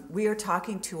 We are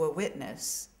talking to a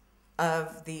witness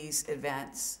of these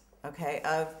events, okay,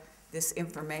 of this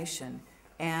information.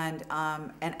 And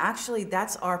actually,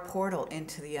 that's our portal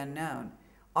into the unknown,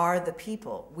 are the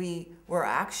people. We're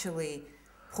actually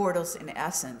portals in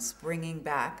essence, bringing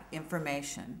back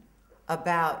information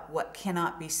about what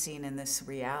cannot be seen in this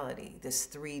reality, this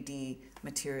 3D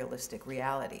materialistic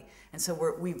reality. And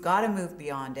so we've got to move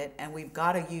beyond it, and we've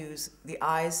got to use the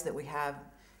eyes that we have,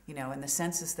 you know, and the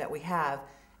senses that we have,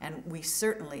 and we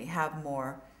certainly have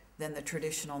more than the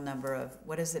traditional number of,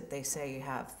 what is it they say you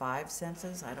have, 5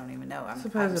 senses? I don't even know. I'm so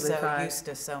 5. used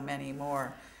to so many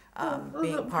more Well,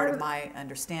 being part of my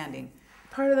understanding.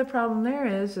 Part of the problem there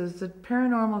is that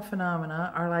paranormal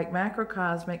phenomena are like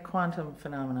macrocosmic quantum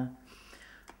phenomena.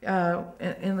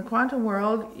 In the quantum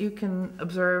world, you can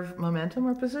observe momentum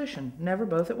or position, never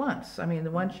both at once. I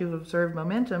mean, once you've observed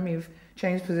momentum, you've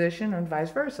changed position and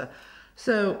vice versa.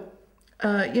 So,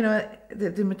 you know,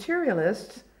 the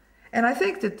materialists, and I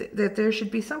think that there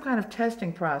should be some kind of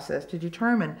testing process to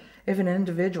determine if an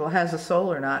individual has a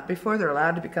soul or not before they're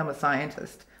allowed to become a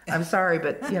scientist. I'm sorry,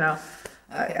 but, you know,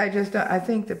 I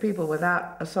think that people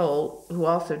without a soul who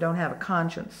also don't have a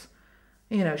conscience,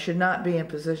 you know, should not be in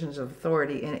positions of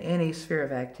authority in any sphere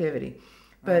of activity.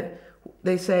 But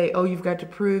they say, oh, you've got to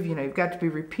prove, you know, you've got to be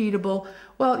repeatable.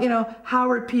 Well, you know, how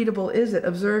repeatable is it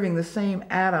observing the same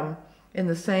atom in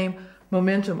the same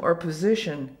momentum or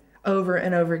position over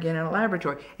and over again in a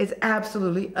laboratory? It's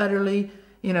absolutely, utterly,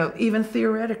 you know, even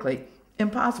theoretically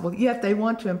impossible. Yet they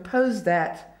want to impose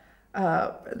that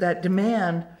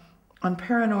demand on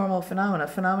paranormal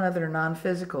phenomena that are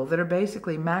non-physical, that are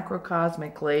basically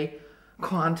macrocosmically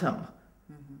quantum.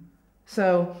 Mm-hmm.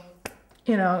 So,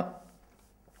 you know,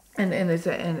 and they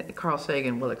say, and Carl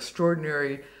Sagan, well,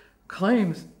 extraordinary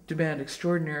claims demand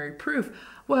extraordinary proof.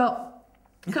 Well,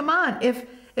 come on, if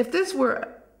this were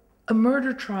a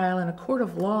murder trial in a court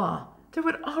of law, there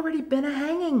would already been a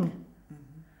hanging.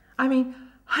 Mm-hmm. I mean,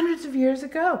 hundreds of years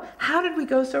ago. How did we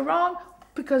go so wrong?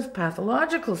 Because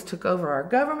pathologicals took over our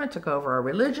government, took over our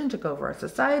religion, took over our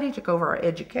society, took over our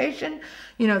education.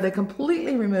 You know, they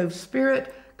completely removed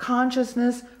spirit,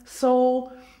 consciousness,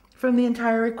 soul from the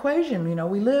entire equation. You know,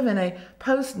 we live in a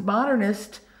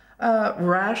postmodernist,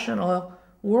 rational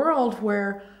world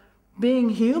where being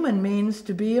human means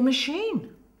to be a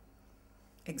machine.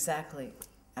 Exactly.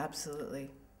 Absolutely.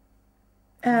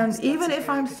 And even if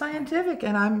I'm scientific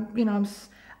and I'm, you know,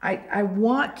 I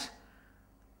want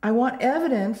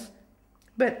evidence,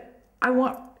 but I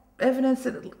want evidence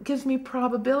that gives me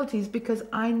probabilities because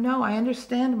I know, I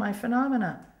understand my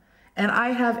phenomena and I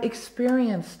have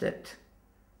experienced it.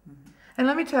 Mm-hmm. And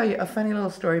let me tell you a funny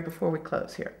little story before we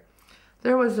close here.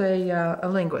 There was a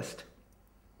linguist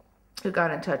who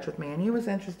got in touch with me, and he was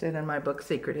interested in my book,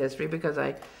 Secret History, because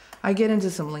I get into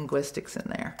some linguistics in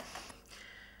there.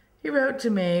 He wrote to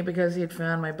me because he had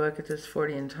found my book at this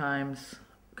 40 Times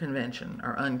convention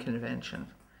or unconvention.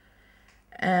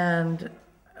 And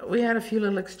we had a few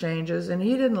little exchanges, and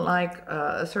he didn't like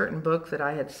a certain book that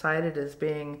I had cited as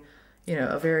being, you know,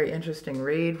 a very interesting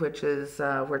read, which is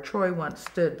Where Troy Once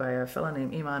Stood by a fellow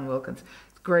named Iman Wilkins.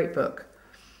 It's a great book.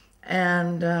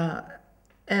 And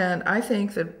I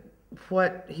think that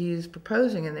what he's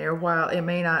proposing in there, while it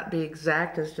may not be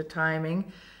exact as to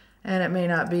timing, and it may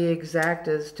not be exact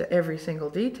as to every single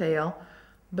detail,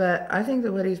 but I think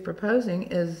that what he's proposing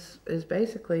is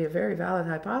basically a very valid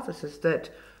hypothesis that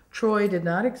Troy did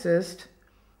not exist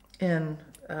in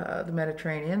the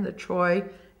Mediterranean, that Troy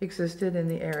existed in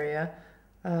the area,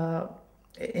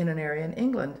 in an area in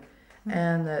England,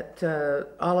 and that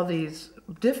all of these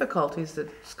difficulties that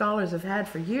scholars have had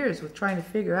for years with trying to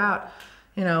figure out,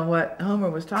 you know, what Homer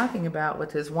was talking about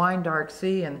with his wine dark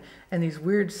sea and these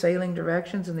weird sailing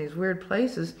directions and these weird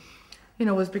places, you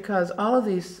know, was because all of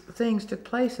these things took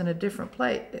place in a different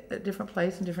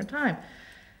place and different time.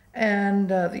 And,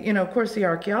 you know, of course, the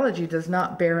archaeology does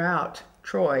not bear out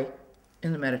Troy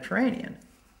in the Mediterranean.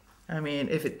 I mean,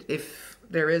 if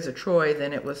there is a Troy,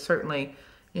 then it was certainly,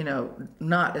 you know,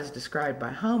 not as described by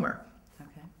Homer.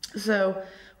 Okay. So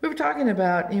we were talking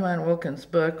about Iman Wilkins'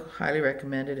 book, highly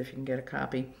recommended if you can get a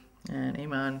copy. And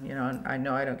Iman, you know I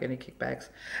don't get any kickbacks.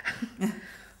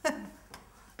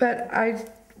 But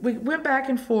we went back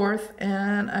and forth,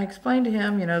 and I explained to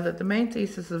him, you know, that the main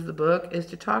thesis of the book is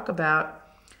to talk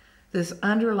about this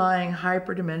underlying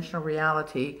hyperdimensional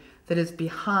reality that is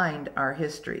behind our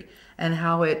history and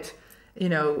how it, you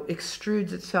know,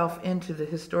 extrudes itself into the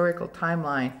historical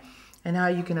timeline, and how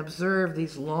you can observe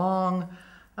these long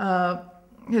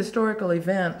historical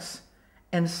events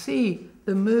and see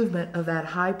the movement of that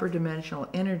hyperdimensional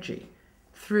energy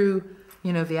through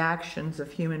the actions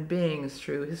of human beings,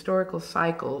 through historical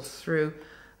cycles, through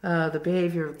the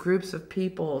behavior of groups of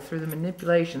people, through the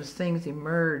manipulations, things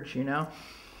emerge,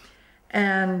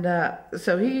 And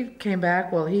so he came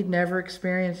back, well, he'd never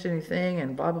experienced anything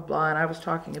and blah, blah, blah. And I was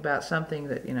talking about something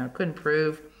that, couldn't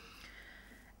prove.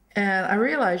 And I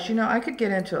realized, I could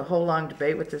get into a whole long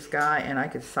debate with this guy and I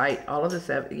could cite all of this,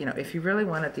 if you really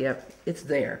wanted it's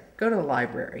there. Go to the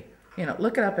library,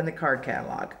 look it up in the card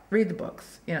catalog, read the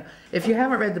books. If you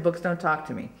haven't read the books, don't talk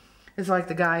to me. It's like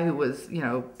the guy who was,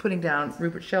 putting down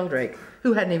Rupert Sheldrake,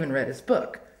 who hadn't even read his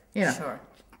book. Sure.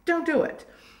 Don't do it.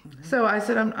 Mm-hmm. So I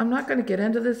said, I'm not going to get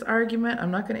into this argument.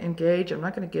 I'm not going to engage. I'm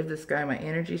not going to give this guy my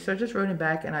energy. So I just wrote him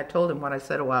back and I told him what I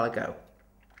said a while ago.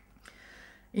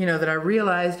 That I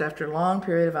realized after a long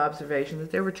period of observation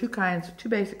that there were two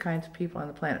basic kinds of people on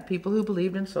the planet. People who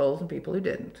believed in souls and people who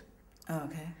didn't. Oh,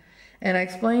 okay. And I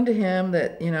explained to him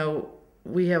that,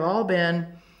 we have all been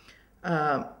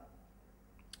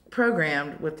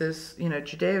programmed with this,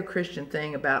 Judeo-Christian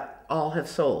thing about all have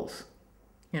souls.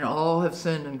 All have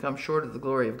sinned and come short of the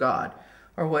glory of God,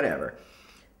 or whatever.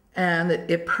 And that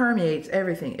it permeates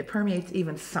everything. It permeates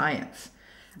even science.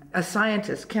 A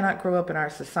scientist cannot grow up in our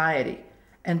society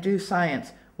and do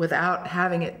science without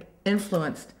having it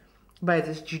influenced by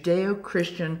this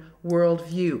Judeo-Christian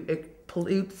worldview. It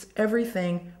pollutes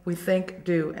everything we think,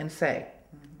 do, and say.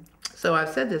 Mm-hmm. So I've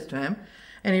said this to him,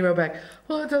 and he wrote back,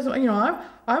 well, it doesn't,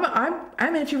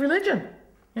 I'm anti-religion,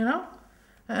 And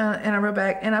I wrote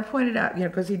back, and I pointed out,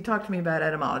 because he talked to me about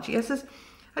etymology. I says,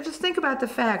 I just think about the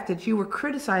fact that you were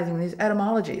criticizing these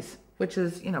etymologies, which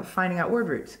is, finding out word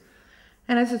roots.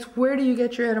 And I says, where do you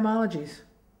get your etymologies?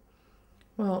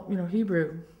 Well,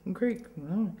 Hebrew and Greek.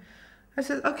 I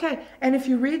said, okay. And if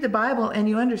you read the Bible and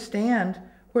you understand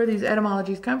where these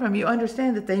etymologies come from, you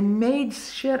understand that they made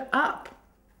shit up,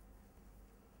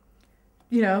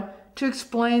 to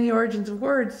explain the origins of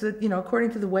words that,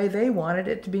 according to the way they wanted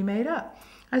it to be made up.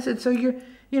 I said, so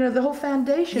the whole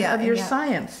foundation of your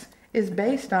science is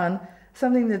based on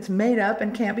something that's made up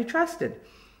and can't be trusted.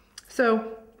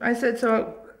 So I said,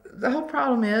 so the whole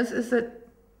problem is that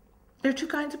there are two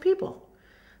kinds of people.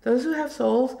 Those who have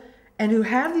souls and who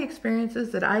have the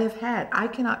experiences that I have had. I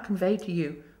cannot convey to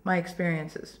you my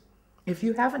experiences. If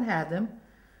you haven't had them,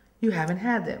 you haven't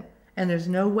had them. And there's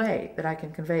no way that I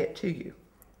can convey it to you.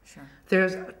 Sure.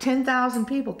 There's 10,000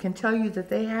 people can tell you that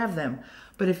they have them.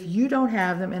 But if you don't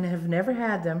have them and have never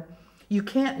had them, you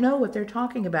can't know what they're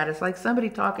talking about. It's like somebody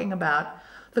talking about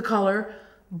the color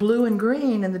blue and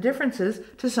green and the differences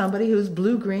to somebody who's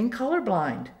blue-green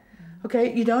colorblind.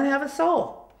 Okay, you don't have a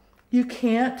soul. You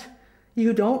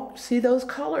don't see those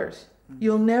colors.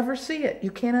 You'll never see it.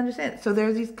 You can't understand it. So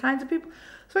there's these kinds of people.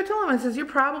 So I told him, I says, you're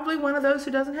probably one of those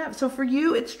who doesn't have it. So for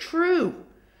you, it's true.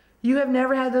 You have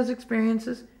never had those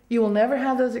experiences. You will never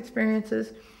have those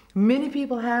experiences. Many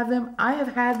people have them. I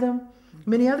have had them.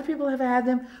 Many other people have had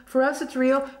them. For us, it's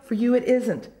real. For you, it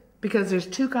isn't. Because there's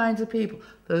two kinds of people.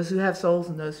 Those who have souls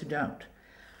and those who don't.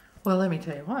 Well, let me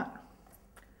tell you what.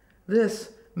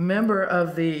 This member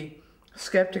of the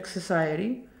Skeptic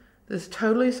Society, this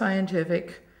totally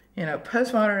scientific,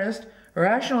 postmodernist,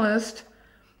 rationalist,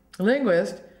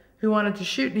 linguist, who wanted to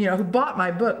shoot, who bought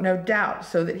my book, no doubt,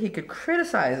 so that he could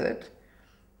criticize it,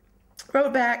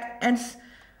 wrote back and,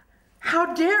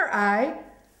 how dare I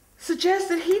suggest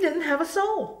that he didn't have a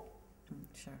soul?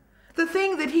 Sure. The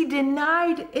thing that he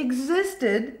denied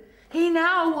existed, he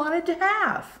now wanted to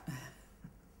have.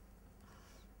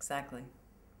 Exactly.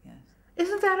 Yes.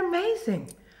 Isn't that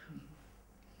amazing?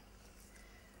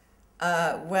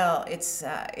 Well,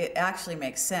 it actually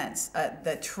makes sense.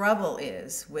 The trouble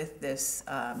is with this,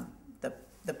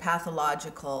 the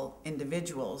pathological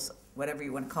individuals, whatever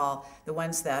you want to call, the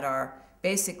ones that are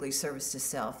basically service to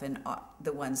self, and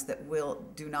the ones that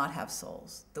do not have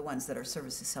souls, the ones that are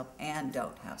service to self and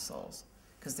don't have souls,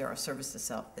 because there are service to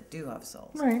self that do have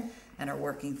souls, right, and are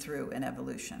working through an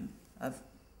evolution of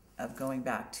going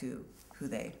back to who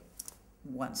they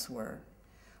once were.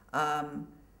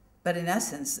 But in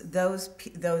essence, those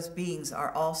beings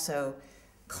are also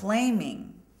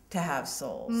claiming to have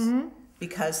souls, mm-hmm,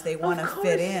 because they want to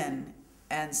fit in,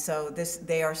 and so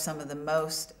they are some of the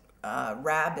most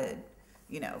rabid,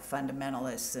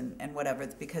 fundamentalists and whatever,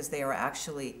 because they are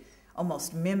actually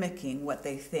almost mimicking what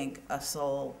they think a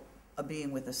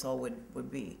being with a soul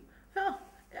would be. Well,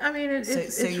 I mean,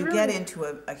 it's you really... get into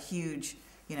a huge,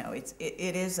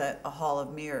 it is a hall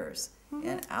of mirrors, mm-hmm,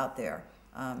 and out there.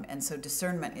 And so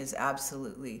discernment is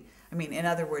absolutely, in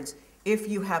other words, if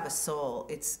you have a soul,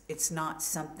 it's not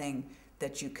something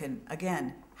that you can,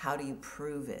 again, how do you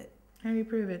prove it? How do you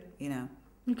prove it?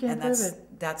 You can't and prove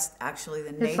it. that's actually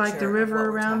the nature. It's like the of river what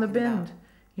we're around the talking bend. about.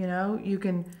 You know, you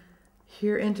can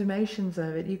hear intimations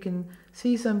of it. You can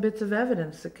see some bits of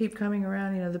evidence that keep coming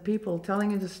around. You know, the people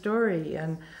telling you the story,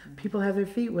 and people have their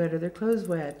feet wet or their clothes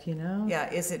wet. You know.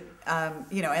 Yeah, is it,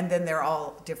 you know, and then they're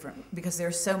all different because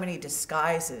there's so many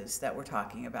disguises that we're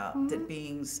talking about that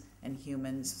beings and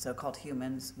humans, so-called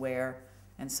humans, wear,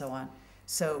 and so on.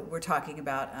 So we're talking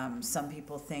about some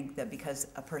people think that because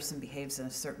a person behaves in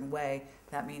a certain way,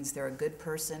 that means they're a good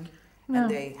person No.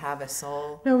 and they have a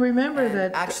soul. No, remember And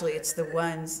that actually it's the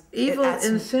ones evil that's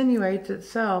insinuates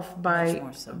itself much by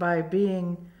more so.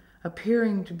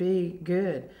 appearing to be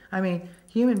good. I mean,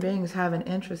 human beings have an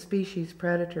intraspecies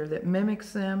predator that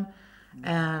mimics them,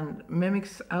 and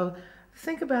mimics. Oh,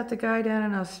 think about the guy down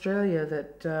in Australia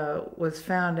that was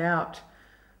found out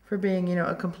for being, you know,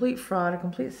 a complete fraud, a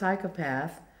complete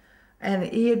psychopath, and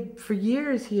he had for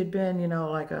years he had been, you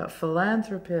know, like a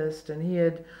philanthropist, and he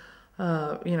had.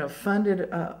 You know,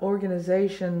 funded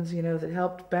organizations, you know, that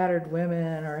helped battered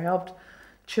women or helped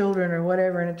children or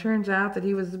whatever. And it turns out that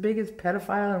he was the biggest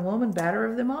pedophile and woman batterer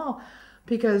of them all,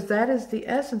 because that is the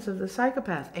essence of the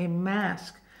psychopath, a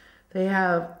mask. They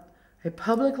have a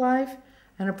public life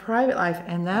and a private life.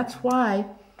 And that's why,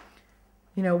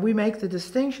 you know, we make the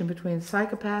distinction between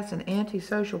psychopaths and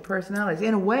antisocial personalities.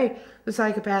 In a way, the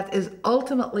psychopath is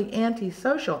ultimately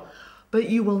antisocial, but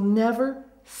you will never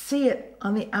see it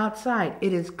on the outside.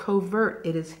 It is covert.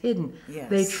 It is hidden. Yes.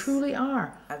 They truly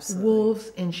are. Absolutely. Wolves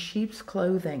in sheep's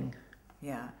clothing.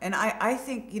 Yeah, and I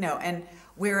think, you know, and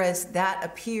whereas that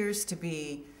appears to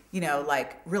be, you know,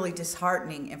 like really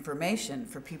disheartening information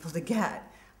for people to get,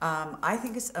 I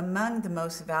think it's among the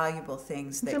most valuable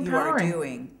things that you are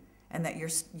doing and that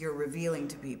you're revealing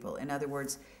to people. In other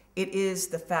words, it is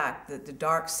the fact that the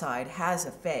dark side has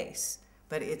a face,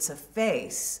 but it's a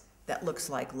face that looks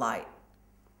like light.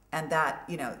 And that,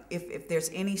 you know, if there's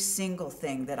any single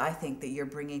thing that I think that you're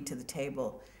bringing to the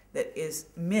table that is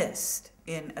missed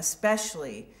in,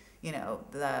 especially, you know,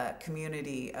 the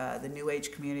community, the New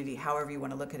Age community, however you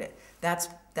want to look at it, that's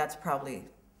probably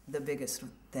the biggest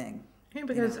thing. Yeah,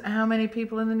 because you know? how many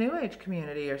people in the New Age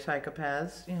community are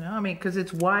psychopaths? You know, I mean, because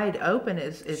it's wide open,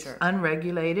 it's Sure.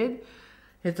 unregulated.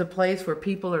 It's a place where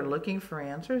people are looking for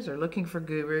answers, they're looking for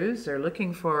gurus, they're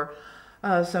looking for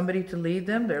somebody to lead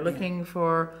them, they're looking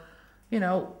for, you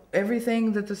know,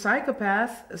 everything that the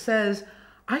psychopath says,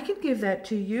 I can give that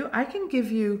to you, I can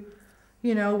give you,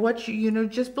 you know, what you know,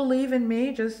 just believe in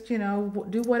me, just, you know,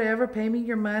 do whatever, pay me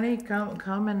your money,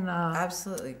 come and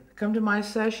Absolutely. come to my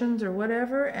sessions or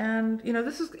whatever. And, you know,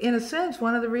 this is, in a sense,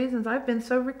 one of the reasons I've been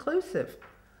so reclusive.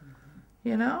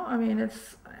 You know, I mean,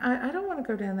 it's, I don't want to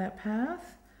go down that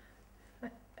path.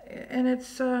 And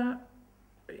it's...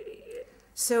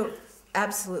 So,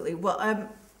 absolutely. Well,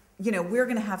 you know, we're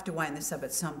going to have to wind this up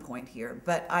at some point here,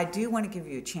 but I do want to give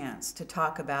you a chance to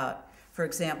talk about, for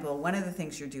example, one of the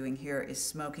things you're doing here is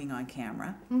smoking on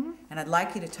camera. Mm-hmm. And I'd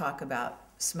like you to talk about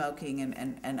smoking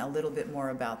and a little bit more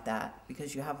about that,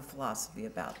 because you have a philosophy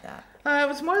about that. It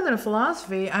was more than a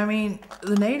philosophy. I mean,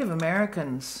 the Native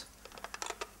Americans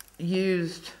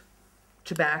used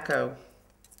tobacco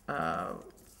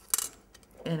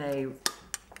in a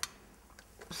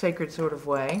sacred sort of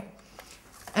way.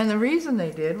 And the reason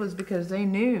they did was because they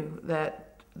knew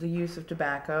that the use of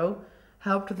tobacco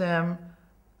helped them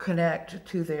connect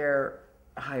to their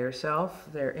higher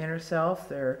self, their inner self,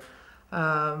 their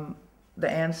the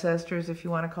ancestors, if you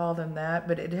want to call them that.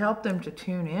 But it helped them to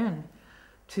tune in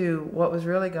to what was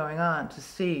really going on, to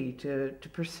see, to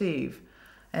perceive.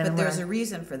 And but there's a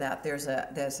reason for that. There's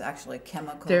actually a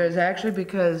chemical. There is actually,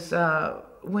 because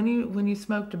when you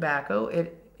smoke tobacco,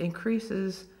 it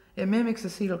increases. It mimics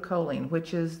acetylcholine,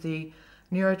 which is the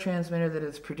neurotransmitter that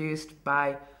is produced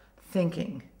by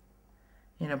thinking.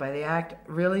 You know, by the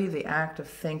act of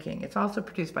thinking. It's also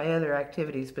produced by other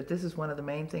activities, but this is one of the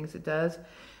main things it does.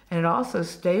 And it also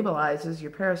stabilizes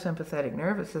your parasympathetic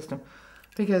nervous system,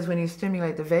 because when you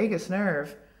stimulate the vagus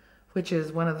nerve, which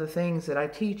is one of the things that I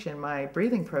teach in my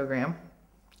breathing program,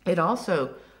 it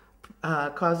also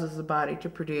causes the body to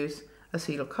produce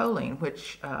acetylcholine,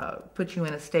 which puts you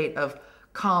in a state of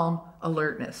calm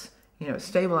alertness. You know, it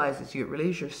stabilizes you, it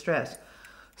relieves your stress.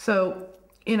 So,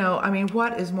 you know, I mean,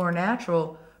 what is more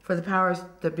natural for the powers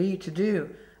that be to do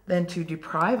than to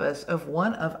deprive us of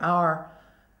one of our,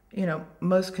 you know,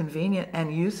 most convenient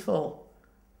and useful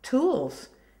tools?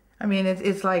 I mean,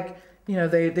 it's like, you know,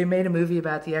 they made a movie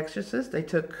about The Exorcist. They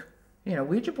took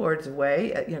Ouija boards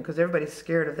away, because everybody's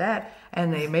scared of that,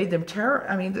 and they made them terror.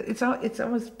 I mean, it's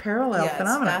almost parallel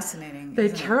phenomenon. It's fascinating. They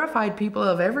terrified people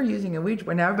of ever using a Ouija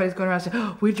board. Now everybody's going around saying,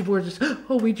 "Oh, Ouija boards!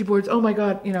 Oh, Ouija boards! Oh my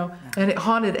God!" And it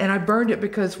haunted. And I burned it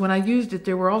because when I used it,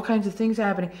 there were all kinds of things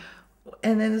happening.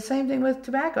 And then the same thing with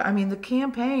tobacco. I mean, the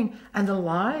campaign and the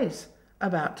lies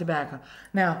about tobacco.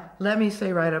 Now, let me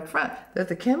say right up front that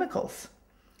the chemicals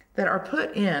that are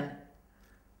put in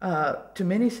to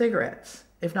many cigarettes,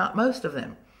 if not most of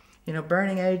them,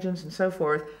 burning agents and so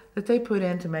forth, that they put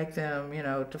in to make them,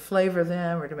 to flavor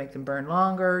them or to make them burn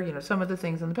longer, some of the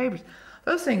things in the papers.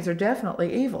 Those things are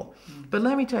definitely evil. But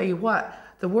let me tell you what,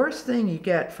 the worst thing you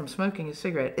get from smoking a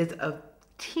cigarette is a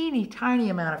teeny tiny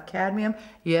amount of cadmium.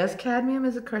 Yes, cadmium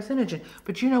is a carcinogen,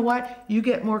 but you know what? You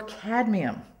get more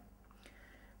cadmium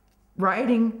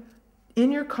riding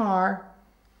in your car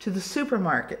to the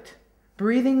supermarket,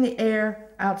 breathing the air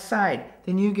outside,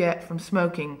 than you get from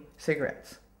smoking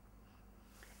cigarettes.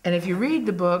 And if you read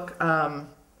the book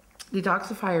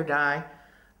Detoxify or Die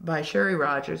by Sherry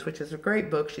Rogers, which is a great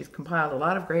book, she's compiled a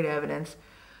lot of great evidence.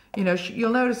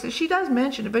 You'll notice that she does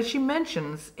mention it, but she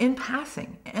mentions in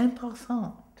passing, en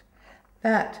passant,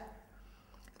 that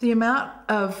the amount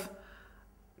of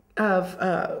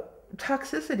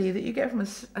toxicity that you get from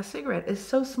a cigarette is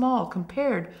so small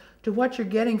compared to what you're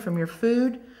getting from your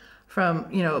food, from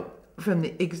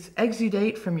the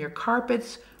exudate from your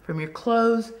carpets, from your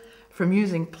clothes, from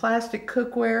using plastic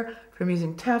cookware, from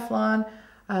using Teflon,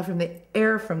 from the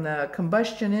air from the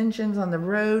combustion engines on the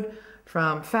road,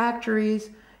 from factories.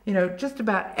 Just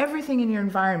about everything in your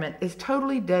environment is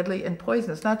totally deadly and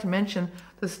poisonous, not to mention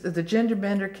the gender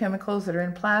bender chemicals that are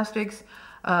in plastics,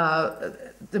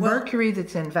 the mercury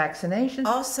that's in vaccinations.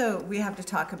 Also, we have to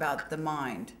talk about the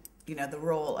mind. The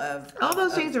role of... All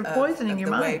those things are poisoning your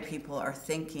mind. The way people are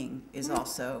thinking is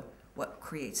also what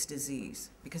creates disease,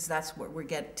 because that's where we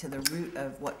get to the root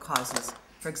of what causes,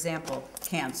 for example,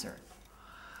 cancer.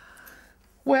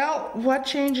 Well, what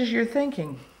changes your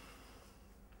thinking?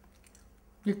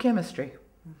 Your chemistry.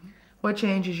 What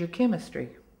changes your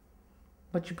chemistry?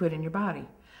 What you put in your body.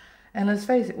 And let's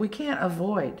face it, we cannot,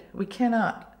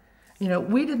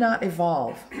 we did not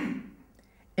evolve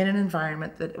in an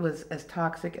environment that was as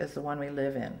toxic as the one we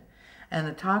live in. And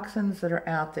the toxins that are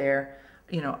out there,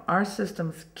 our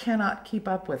systems cannot keep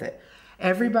up with it.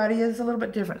 Everybody is a little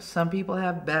bit different. Some people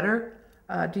have better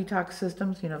detox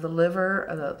systems, the liver,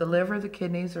 the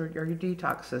kidneys are your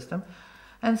detox system.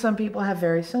 And some people have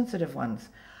very sensitive ones.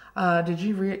 Did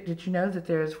you know that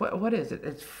there's, what is it?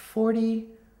 It's 40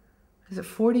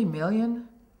 million?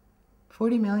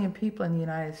 40 million people in the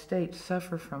United States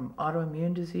suffer from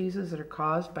autoimmune diseases that are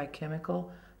caused by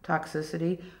chemical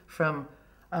toxicity from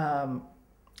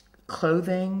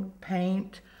clothing,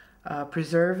 paint,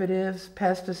 preservatives,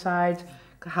 pesticides,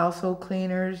 household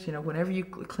cleaners, whenever you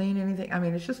clean anything. I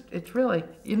mean, it's really,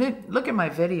 look at my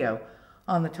video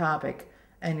on the topic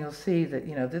and you'll see that,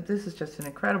 that this is just an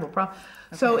incredible problem.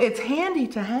 Okay. So it's handy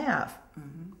to have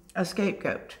a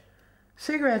scapegoat.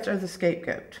 Cigarettes are the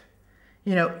scapegoat.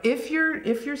 If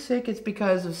you're sick, it's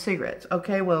because of cigarettes.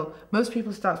 Okay, well, most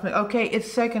people stop smoking. Okay,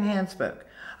 it's secondhand smoke.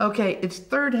 Okay, it's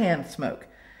third-hand smoke.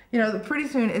 Pretty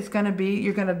soon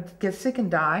you're going to get sick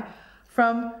and die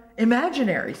from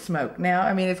imaginary smoke. Now,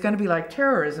 I mean, it's going to be like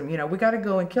terrorism. We got to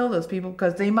go and kill those people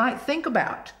because they might think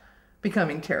about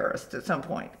becoming terrorists at some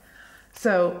point.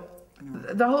 So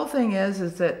the whole thing is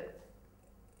that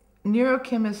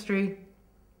neurochemistry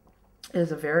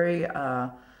is a very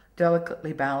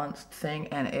delicately balanced thing,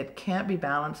 and it can't be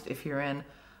balanced if you're in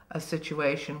a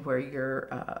situation where your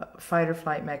fight or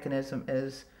flight mechanism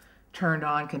is turned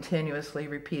on continuously,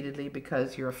 repeatedly,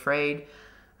 because you're afraid.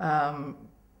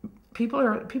 People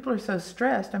are so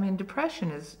stressed. I mean,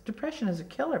 depression is a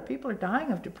killer. People are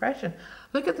dying of depression.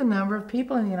 Look at the number of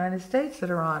people in the United States that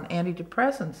are on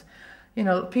antidepressants.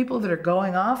 People that are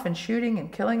going off and shooting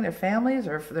and killing their families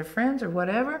or their friends or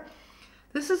whatever.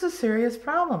 This is a serious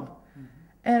problem.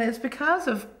 And it's because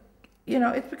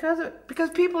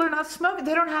people are not smoking.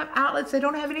 They don't have outlets. They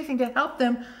don't have anything to help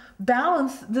them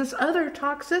balance this other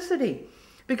toxicity.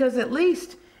 Because at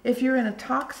least if you're in a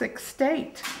toxic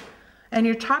state and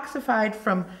you're toxified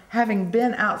from having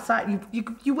been outside,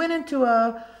 you went into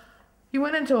a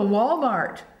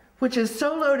Walmart, which is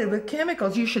so loaded with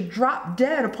chemicals, you should drop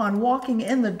dead upon walking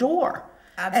in the door.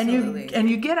 Absolutely. And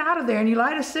you get out of there and you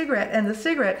light a cigarette, and the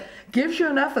cigarette gives you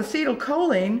enough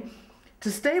acetylcholine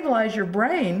to stabilize your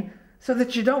brain so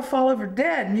that you don't fall over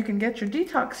dead and you can get your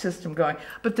detox system going.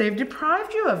 But they've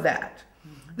deprived you of that.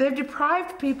 They've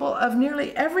deprived people of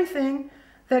nearly everything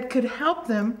that could help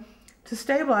them to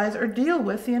stabilize or deal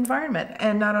with the environment.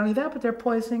 And not only that, but they're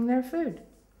poisoning their food.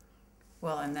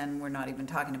 Well, and then we're not even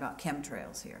talking about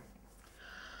chemtrails here.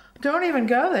 Don't even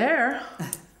go there.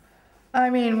 I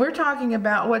mean, we're talking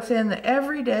about what's in the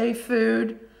everyday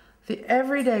food, the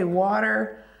everyday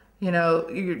water, you know,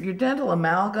 your dental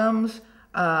amalgams,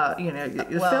 you know,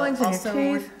 the fillings in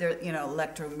your teeth. There, you know,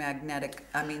 electromagnetic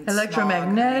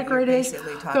Electromagnetic radiation.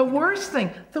 The worst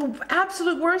thing, the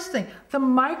absolute worst thing, the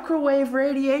microwave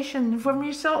radiation from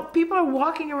your cell. People are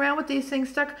walking around with these things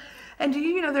stuck. And do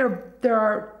you know there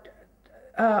are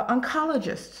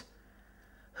oncologists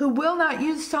who will not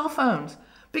use cell phones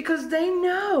because they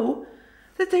know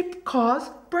that they cause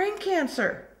brain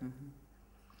cancer. Mm-hmm.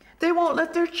 They won't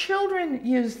let their children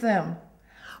use them,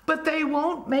 but they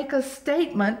won't make a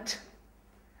statement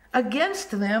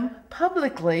against them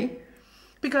publicly,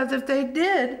 because if they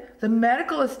did, the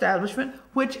medical establishment,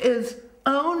 which is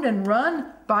owned and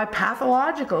run by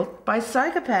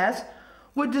psychopaths,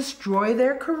 would destroy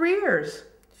their careers.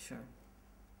 Sure.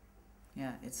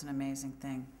 Yeah, it's an amazing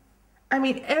thing. I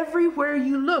mean, everywhere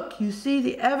you look, you see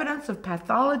the evidence of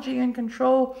pathology and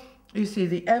control. You see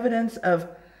the evidence of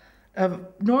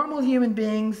normal human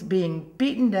beings being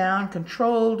beaten down,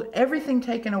 controlled, everything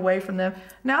taken away from them.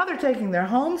 Now they're taking their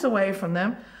homes away from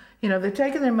them. You know, they're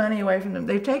taking their money away from them.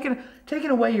 They've taken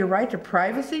away your right to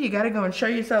privacy. You got to go and show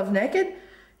yourself naked,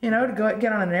 you know, to go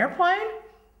get on an airplane.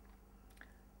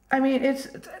 I mean, it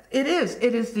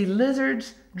is the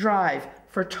lizard's drive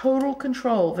for total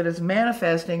control that is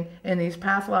manifesting in these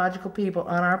pathological people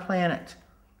on our planet.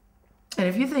 And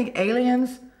if you think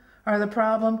aliens are the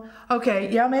problem, okay,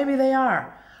 yeah, maybe they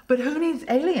are. But who needs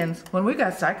aliens when we've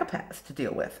got psychopaths to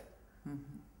deal with?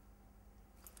 Mm-hmm.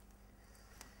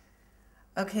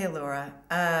 Okay, Laura,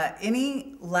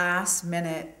 any last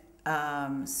minute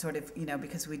sort of, you know,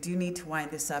 because we do need to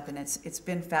wind this up, and it's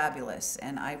been fabulous,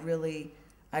 and I really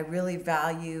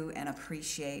value and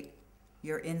appreciate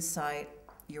your insight,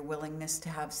 your willingness to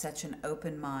have such an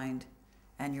open mind,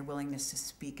 and your willingness to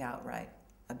speak outright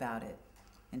about it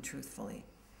and truthfully.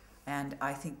 And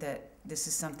I think that this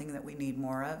is something that we need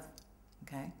more of,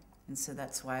 okay? And so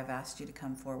that's why I've asked you to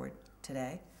come forward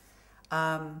today.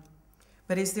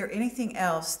 But is there anything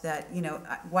else that, you know,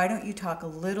 why don't you talk a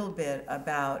little bit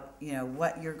about, you know,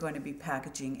 what you're going to be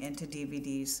packaging into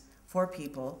DVDs for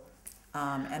people,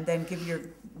 and then give your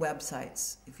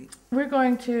websites.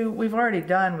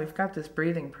 We've got this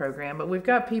breathing program, but we've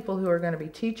got people who are going to be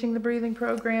teaching the breathing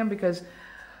program, because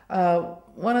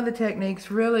one of the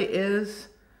techniques really is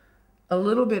a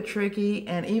little bit tricky,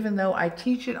 and even though I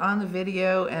teach it on the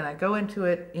video and I go into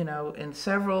it, you know, in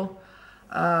several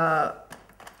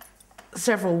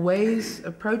ways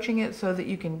approaching it so that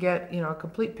you can get, you know, a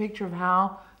complete picture of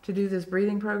how to do this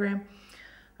breathing program,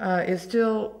 it's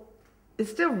still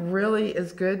really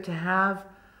is good to have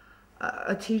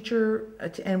a teacher,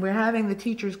 and we're having the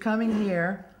teachers coming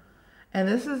here. And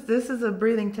this is a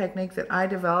breathing technique that I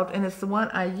developed, and it's the one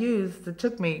I used that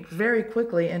took me very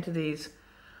quickly into these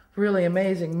really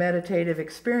amazing meditative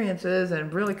experiences,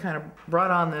 and really kind of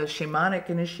brought on the shamanic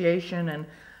initiation,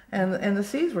 and the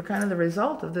seeds were kind of the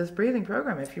result of this breathing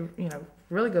program. If you know,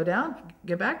 really go down,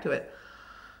 get back to it.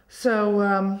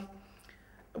 So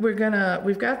we've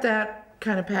got that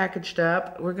kind of packaged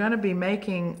up. We're going to be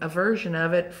making a version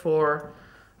of it for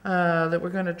that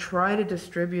we're going to try to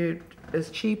distribute as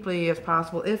cheaply as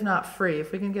possible, if not free.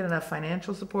 If we can get enough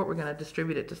financial support, we're going to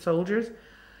distribute it to soldiers.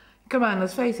 Come on,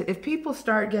 let's face it, if people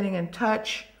start getting in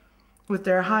touch with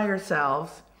their higher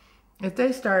selves, if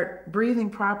they start breathing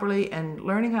properly and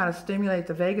learning how to stimulate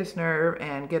the vagus nerve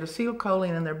and get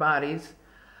acetylcholine in their bodies,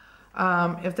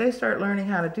 if they start learning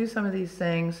how to do some of these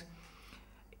things,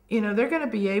 you know, they're going to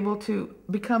be able to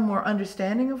become more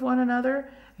understanding of one another,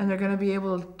 and they're going to be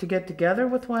able to get together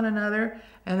with one another,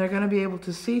 and they're going to be able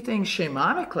to see things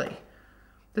shamanically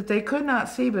that they could not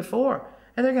see before.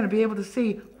 And they're going to be able to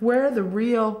see where the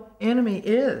real enemy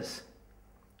is,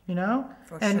 you know?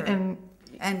 For sure.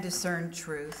 And discern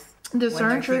truth.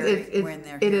 Discern truth.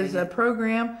 It is a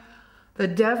program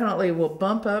that definitely will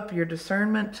bump up your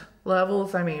discernment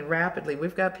levels, I mean, rapidly.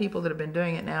 We've got people that have been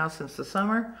doing it now since the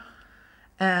summer,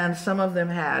 and some of them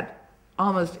had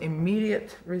almost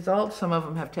immediate results. Some of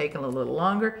them have taken a little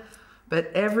longer,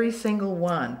 but every single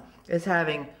one is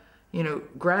having, you know,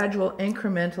 gradual,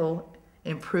 incremental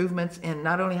improvements in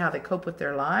not only how they cope with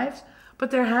their lives,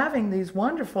 but they're having these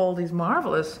wonderful, these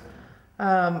marvelous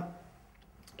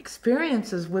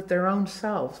experiences with their own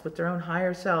selves, with their own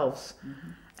higher selves.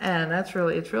 Mm-hmm. And it's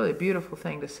really a beautiful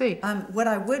thing to see. What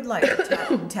I would like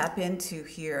to tap into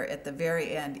here at the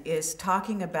very end is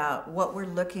talking about what we're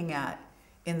looking at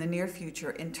in the near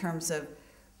future in terms of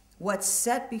what's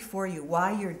set before you,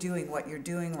 why you're doing what you're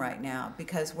doing right now,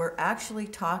 because we're actually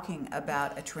talking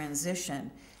about a transition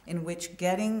in which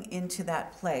getting into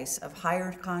that place of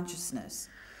higher consciousness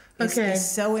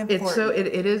is so important.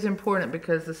 It is important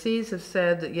because the Seas have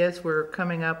said that, yes, we're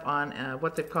coming up on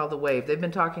what they call the wave. They've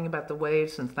been talking about the wave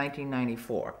since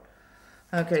 1994.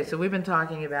 Okay, so we've been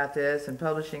talking about this and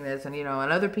publishing this, and, and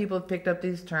other people have picked up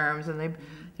these terms, and they've,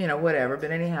 whatever.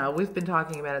 But anyhow, we've been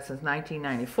talking about it since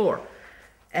 1994.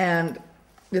 And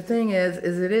the thing is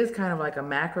it is kind of like a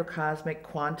macrocosmic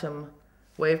quantum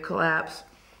wave collapse.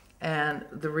 And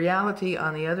the reality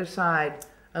on the other side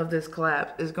of this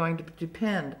collapse is going to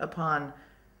depend upon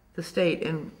the state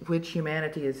in which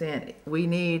humanity is in. We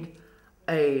need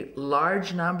a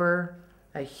large number,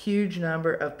 a huge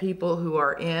number of people who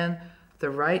are in the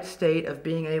right state of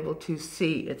being able to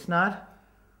see. It's not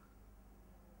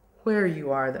where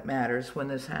you are that matters when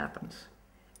this happens.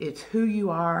 It's who you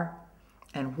are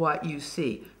and what you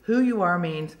see. Who you are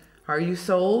means, are you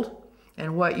sold?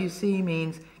 And what you see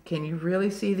means, can you really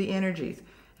see the energies?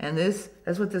 And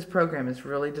that's what this program is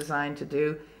really designed to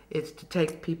do. It's to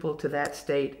take people to that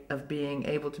state of being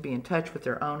able to be in touch with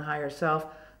their own higher self,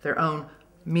 their own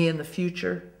me in the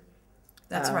future.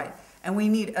 That's right. And we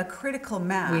need a critical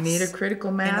mass. We need a critical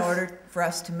mass. In order for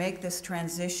us to make this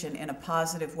transition in a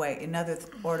positive way, in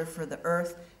order for the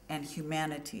earth and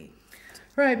humanity.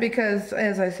 Right, because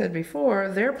as I said before,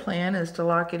 their plan is to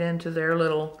lock it into their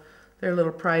little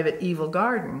private evil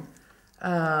garden,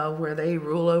 where they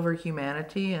rule over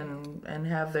humanity and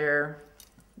have their,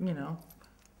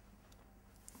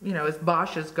 it's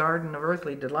Bosch's garden of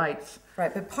earthly delights.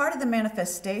 Right, but part of the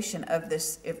manifestation of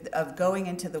this, of going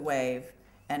into the wave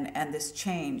and this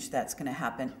change that's going to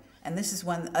happen, and this is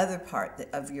one other part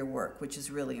of your work, which is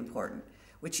really important,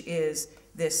 which is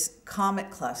this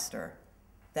comet cluster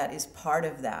that is part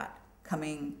of that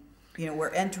coming. We're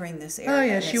entering this area. Oh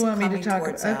yes, you want me to talk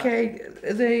about? Okay,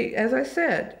 as I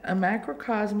said, a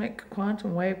macrocosmic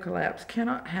quantum wave collapse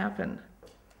cannot happen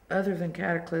other than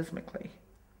cataclysmically.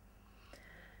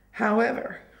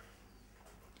 However,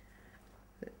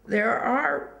 there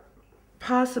are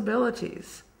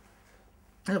possibilities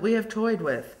that we have toyed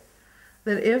with,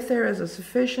 that if there is a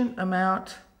sufficient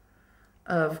amount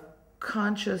of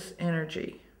conscious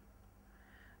energy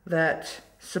that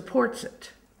supports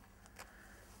it,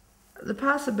 the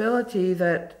possibility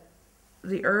that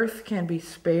the earth can be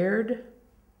spared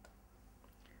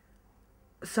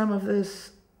some of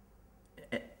this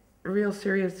real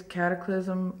serious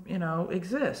cataclysm,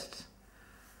 exists.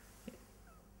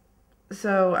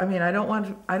 So, I don't want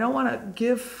to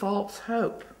give false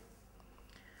hope.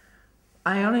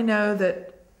 I only know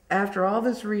that after all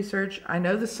this research, I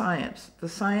know the science. The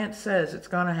science says it's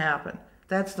going to happen.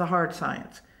 That's the hard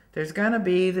science. There's going to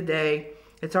be the day.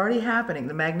 It's already happening.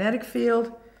 The magnetic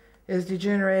field is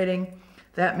degenerating.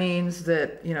 That means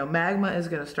that, magma is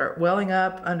going to start welling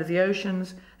up under the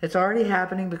oceans. It's already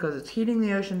happening because it's heating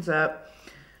the oceans up.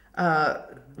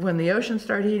 When the oceans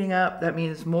start heating up, that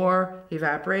means more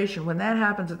evaporation. When that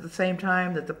happens at the same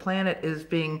time that the planet is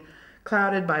being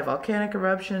clouded by volcanic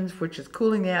eruptions, which is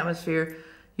cooling the atmosphere,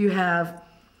 you have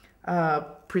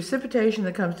precipitation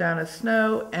that comes down as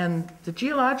snow, and the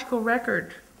geological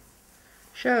record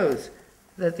shows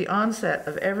that the onset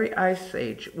of every ice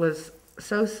age was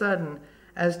so sudden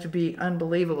as to be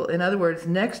unbelievable. In other words,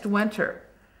 next winter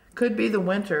could be the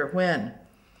winter when,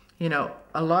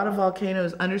 a lot of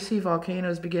volcanoes, undersea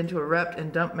volcanoes, begin to erupt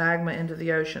and dump magma into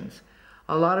the oceans.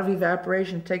 A lot of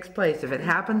evaporation takes place. If it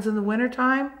happens in the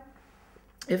wintertime,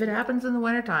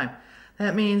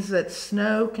 that means that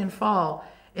snow can fall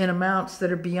in amounts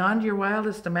that are beyond your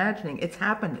wildest imagining. It's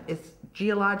happened. It's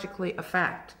geologically a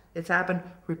fact. It's happened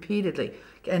repeatedly.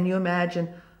 Can you imagine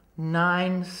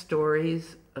 9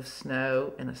 stories of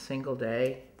snow in a single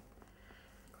day?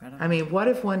 Incredible. What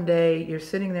if one day you're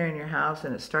sitting there in your house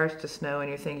and it starts to snow and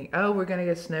you're thinking, oh, we're going to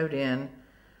get snowed in,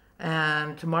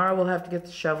 and tomorrow we'll have to get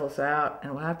the shovels out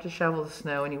and we'll have to shovel the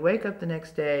snow, and you wake up the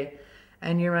next day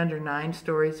and you're under 9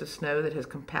 stories of snow that has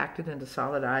compacted into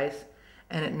solid ice,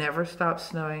 and it never stops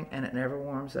snowing and it never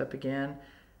warms up again.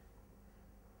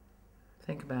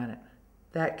 Think about it.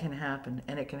 That can happen,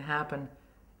 and it can happen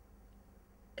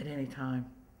at any time.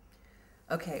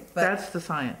 Okay, but that's the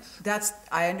science.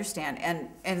 I understand,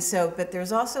 and so, but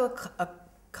there's also a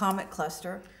comet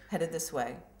cluster headed this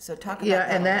way. So talk about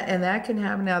that. Yeah, and that can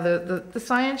happen. Now, the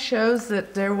science shows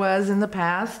that there was in the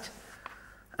past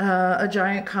a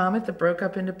giant comet that broke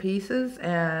up into pieces,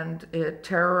 and it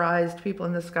terrorized people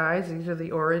in the skies. These are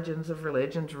the origins of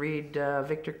religions. Read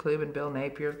Victor Klube and Bill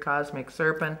Napier, Cosmic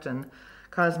Serpent, and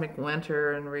Cosmic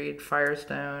Winter and read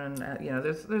Firestone, and you know,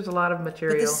 there's a lot of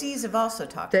material. But the seas have also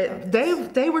talked about this.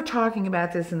 They were talking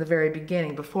about this in the very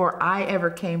beginning, before I ever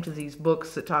came to these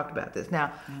books that talked about this.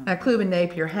 Now Klub and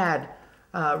Napier had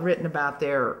written about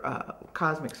their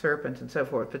cosmic serpents and so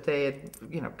forth, but they had,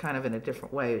 you know, kind of in a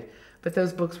different way. But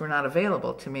those books were not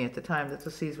available to me at the time that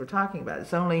the seas were talking about.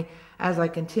 It's only as I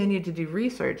continued to do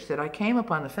research that I came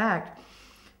upon the fact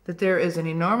that there is an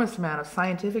enormous amount of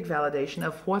scientific validation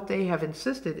of what they have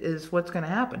insisted is what's going to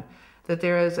happen. That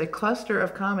there is a cluster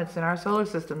of comets in our solar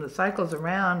system that cycles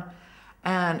around,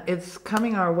 and it's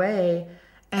coming our way.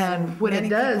 And what it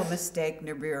does, many people mistake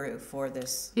Nibiru for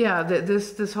this. Yeah,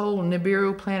 this whole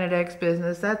Nibiru Planet X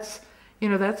business. That's, you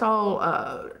know, that's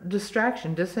all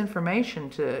distraction,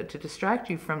 disinformation to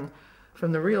distract you from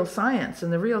the real science.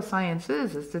 And the real science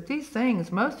is that these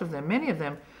things, most of them, many of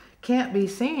them, can't be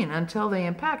seen until they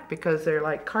impact, because they're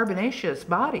like carbonaceous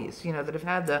bodies, you know, that have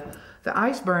had the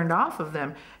ice burned off of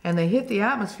them, and they hit the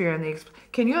atmosphere. And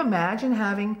can you imagine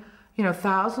having, you know,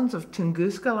 thousands of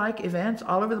Tunguska-like events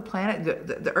all over the planet?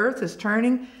 The Earth is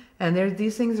turning, and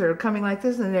these things are coming like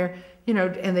this, and they're, you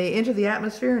know, and they enter the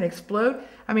atmosphere and explode.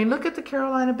 I mean, look at the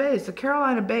Carolina Bays. The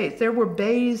Carolina Bays, there were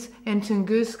bays in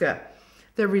Tunguska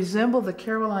that resemble the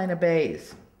Carolina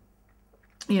Bays.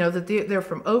 You know, that they're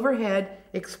from overhead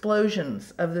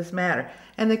explosions of this matter.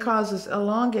 And they cause this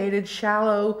elongated,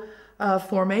 shallow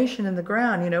formation in the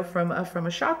ground, you know, from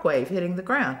a shock wave hitting the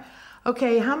ground.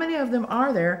 Okay, how many of them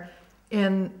are there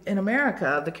in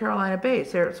America, the Carolina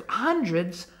Bays? There's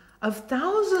hundreds of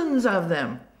thousands of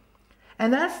them.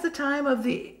 And that's the time of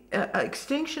the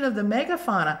extinction of the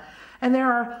megafauna. And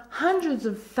there are hundreds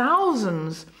of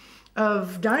thousands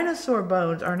of dinosaur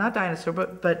bones, or not dinosaur,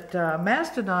 but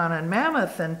mastodon and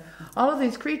mammoth and all of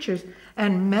these creatures,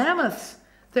 and mammoths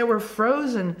that were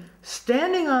frozen,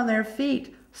 standing on their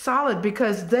feet, solid,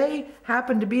 because they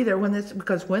happened to be there when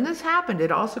this happened.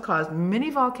 It also caused many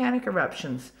volcanic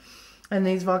eruptions, and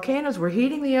these volcanoes were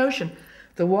heating the ocean.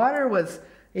 The water was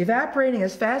evaporating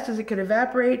as fast as it could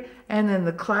evaporate, and then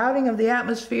the clouding of the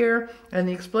atmosphere and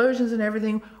the explosions and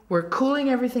everything were cooling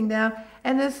everything down.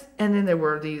 And then there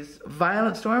were these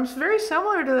violent storms, very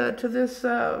similar to this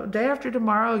Day After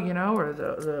Tomorrow, you know, or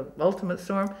the ultimate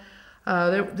storm.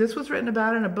 This was written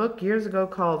about in a book years ago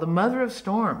called The Mother of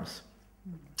Storms.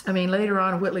 I mean, later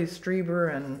on, Whitley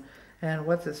Strieber and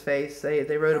what's his face,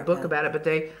 they wrote a book about it, but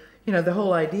they, you know, the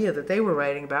whole idea that they were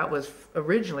writing about was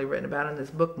originally written about in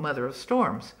this book, Mother of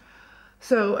Storms.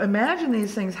 So imagine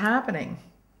these things happening.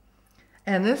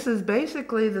 And this is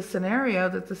basically the scenario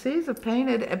that the seas have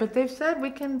painted, but they've said we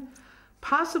can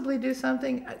possibly do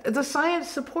something. The science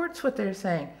supports what they're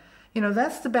saying. You know,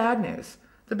 that's the bad news.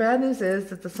 The bad news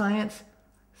is that the science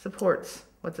supports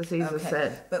what the seas have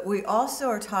said. But we also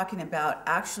are talking about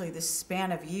actually this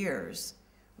span of years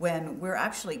when we're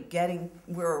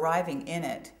arriving in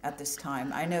it at this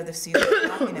time. I know the seas were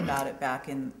talking about it back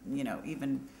in, you know,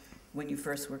 even when you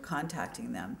first were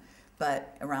contacting them,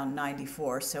 but around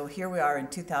 94. So here we are in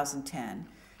 2010.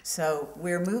 So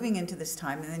we're moving into this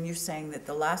time, and then you're saying that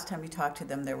the last time you talked to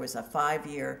them, there was a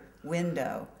 5-year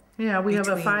window. Yeah, we have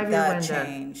a 5-year window.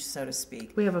 Change, so to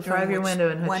speak. We have a 5-year window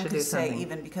in which to do something. One could say,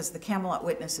 even because the Camelot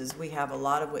witnesses, we have a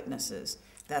lot of witnesses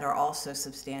that are also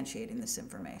substantiating this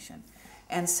information.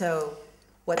 And so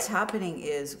what's happening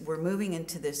is we're moving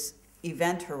into this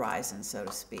event horizon, so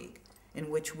to speak,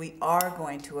 in which we are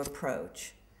going to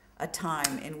approach a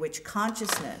time in which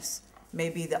consciousness may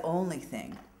be the only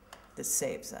thing that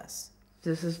saves us.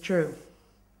 This is true.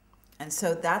 And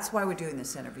so that's why we're doing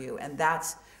this interview, and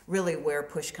that's really where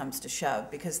push comes to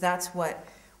shove, because that's what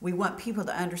we want people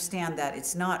to understand, that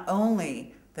it's not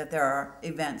only that there are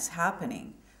events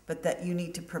happening, but that you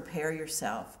need to prepare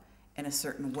yourself in a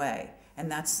certain way.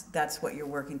 And that's what you're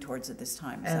working towards at this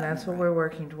time. And that's what we're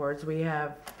working towards. We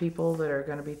have people that are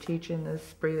going to be teaching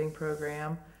this breathing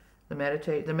program. The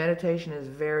meditation is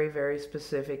very, very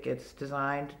specific. It's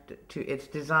designed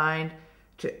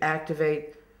to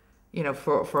activate, you know,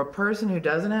 for a person who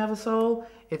doesn't have a soul,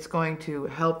 it's going to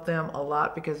help them a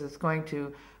lot, because it's going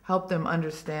to help them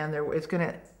understand it's going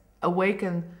to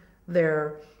awaken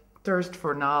their thirst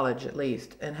for knowledge, at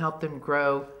least, and help them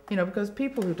grow, you know, because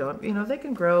people who don't, you know, they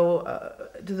can grow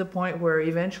to the point where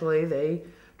eventually they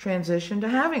transition to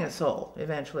having a soul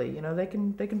eventually, you know, they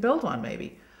can build one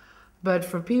maybe. But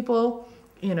for people,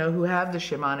 you know, who have the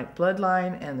shamanic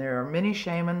bloodline, and there are many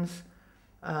shamans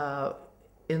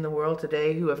in the world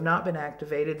today who have not been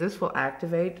activated, this will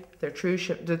activate their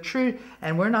true,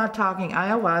 and we're not talking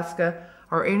ayahuasca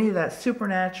or any of that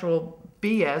supernatural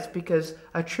BS, because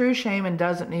a true shaman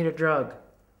doesn't need a drug.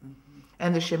 Mm-hmm.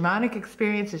 And the shamanic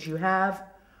experiences you have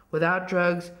without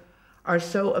drugs are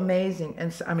so amazing.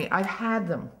 And so, I mean, I've had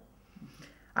them.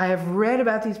 I have read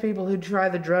about these people who try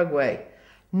the drug way.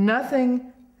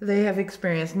 Nothing they have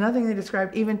experienced, nothing they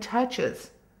describe even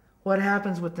touches what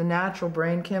happens with the natural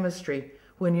brain chemistry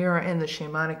when you're in the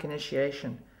shamanic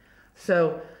initiation.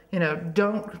 So, you know,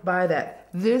 don't buy that.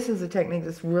 This is a technique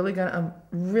that's really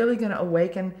gonna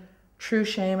awaken true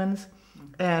shamans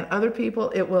and other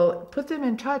people. It will put them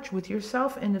in touch with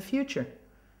yourself in the future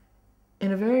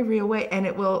in a very real way, and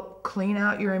it will clean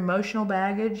out your emotional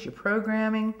baggage, your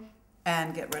programming.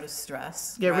 And get rid of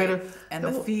stress. Get rid right? of and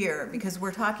the fear, because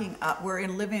we're talking.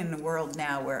 Living in a world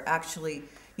now where actually,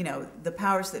 you know, the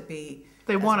powers that be.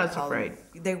 They want us afraid.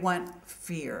 They want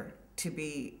fear to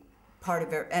be part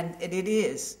of it, and it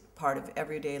is part of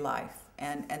everyday life.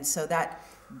 And so that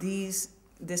this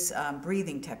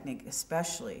breathing technique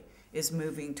especially is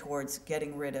moving towards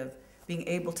getting rid of, being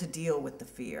able to deal with the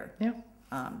fear. Yeah.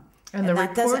 And the that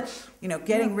reports, doesn't, you know,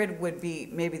 getting rid would be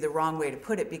maybe the wrong way to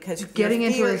put it, because getting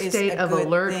into a state of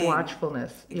alert thing.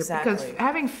 watchfulness. Exactly. Because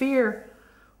having fear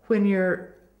when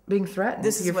you're being threatened,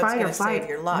 this is your what's fight going or to flight save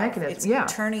your life. mechanism.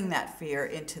 It's turning that fear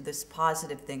into this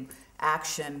positive thing,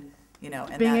 action, you know,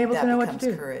 and being able that to know becomes what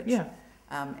to do. courage. Yeah.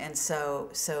 And so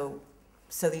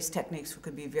these techniques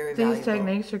could be very These valuable.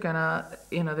 techniques are gonna,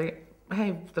 you know,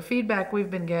 hey, the feedback we've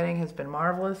been getting has been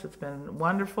marvelous. It's been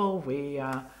wonderful.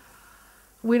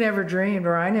 We never dreamed,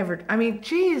 I mean,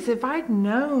 geez, if I'd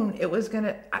known it was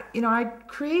gonna, you know, I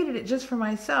created it just for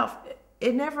myself.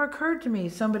 It never occurred to me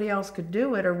somebody else could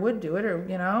do it or would do it, or,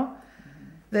 you know,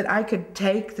 that I could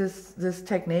take this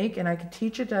technique and I could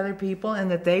teach it to other people and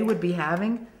that they would be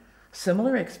having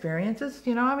similar experiences.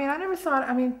 You know, I mean, I never thought,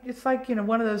 I mean, it's like, you know,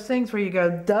 one of those things where you go,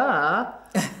 duh,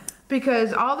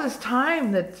 because all this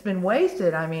time that's been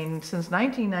wasted, I mean, since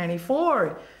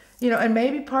 1994, you know, and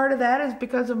maybe part of that is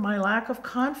because of my lack of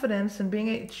confidence in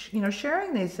being, you know,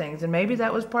 sharing these things. And maybe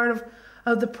that was part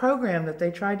of the program that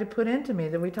they tried to put into me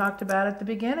that we talked about at the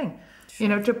beginning, you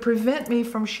know, to prevent me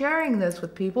from sharing this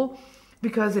with people,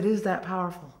 because it is that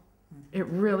powerful. It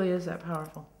really is that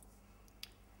powerful.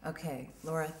 Okay,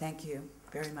 Laura, thank you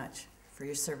very much for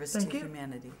your service Thank to you.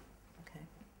 humanity.